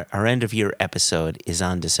 or our end of year episode, is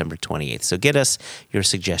on December 28th. So get us your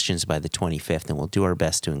suggestions by the 25th, and we'll do our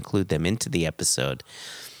best to include them into the episode.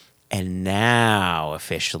 And now,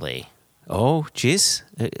 officially,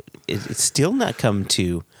 it's still not come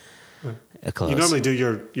to a close. You normally do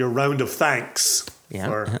your round of thanks.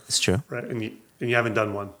 Yeah, that's true. Right, and you haven't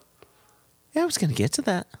done one. Yeah, I was going to get to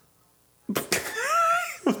that.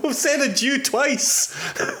 We've said adieu twice.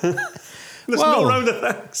 There's Whoa. no round of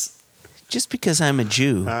thanks. Just because I'm a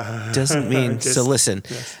Jew doesn't mean... So listen,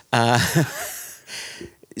 Yes.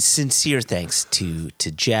 Sincere thanks to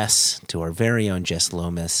Jess, to our very own Jess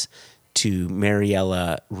Lomas, to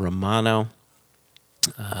Mariella Romano,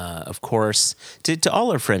 of course, to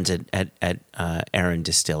all our friends at Aaron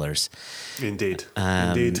Distillers. Indeed.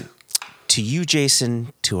 Indeed. To you,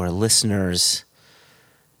 Jason, to our listeners.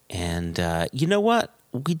 And you know what?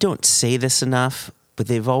 We don't say this enough, but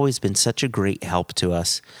they've always been such a great help to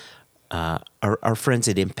us. Our friends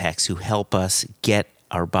at Impex who help us get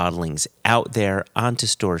our bottlings out there onto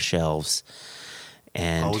store shelves,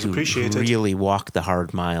 and Always who appreciated. really walk the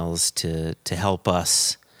hard miles to help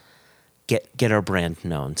us get our brand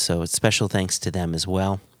known. So it's special thanks to them as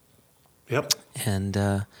well. Yep.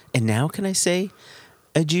 And now can I say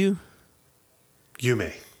adieu? You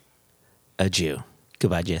may. Adieu.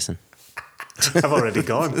 Goodbye, Jason. I've already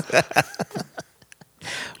gone.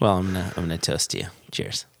 Well, I'm gonna toast to you.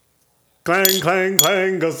 Cheers. Clang, clang,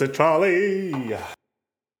 clang goes the trolley.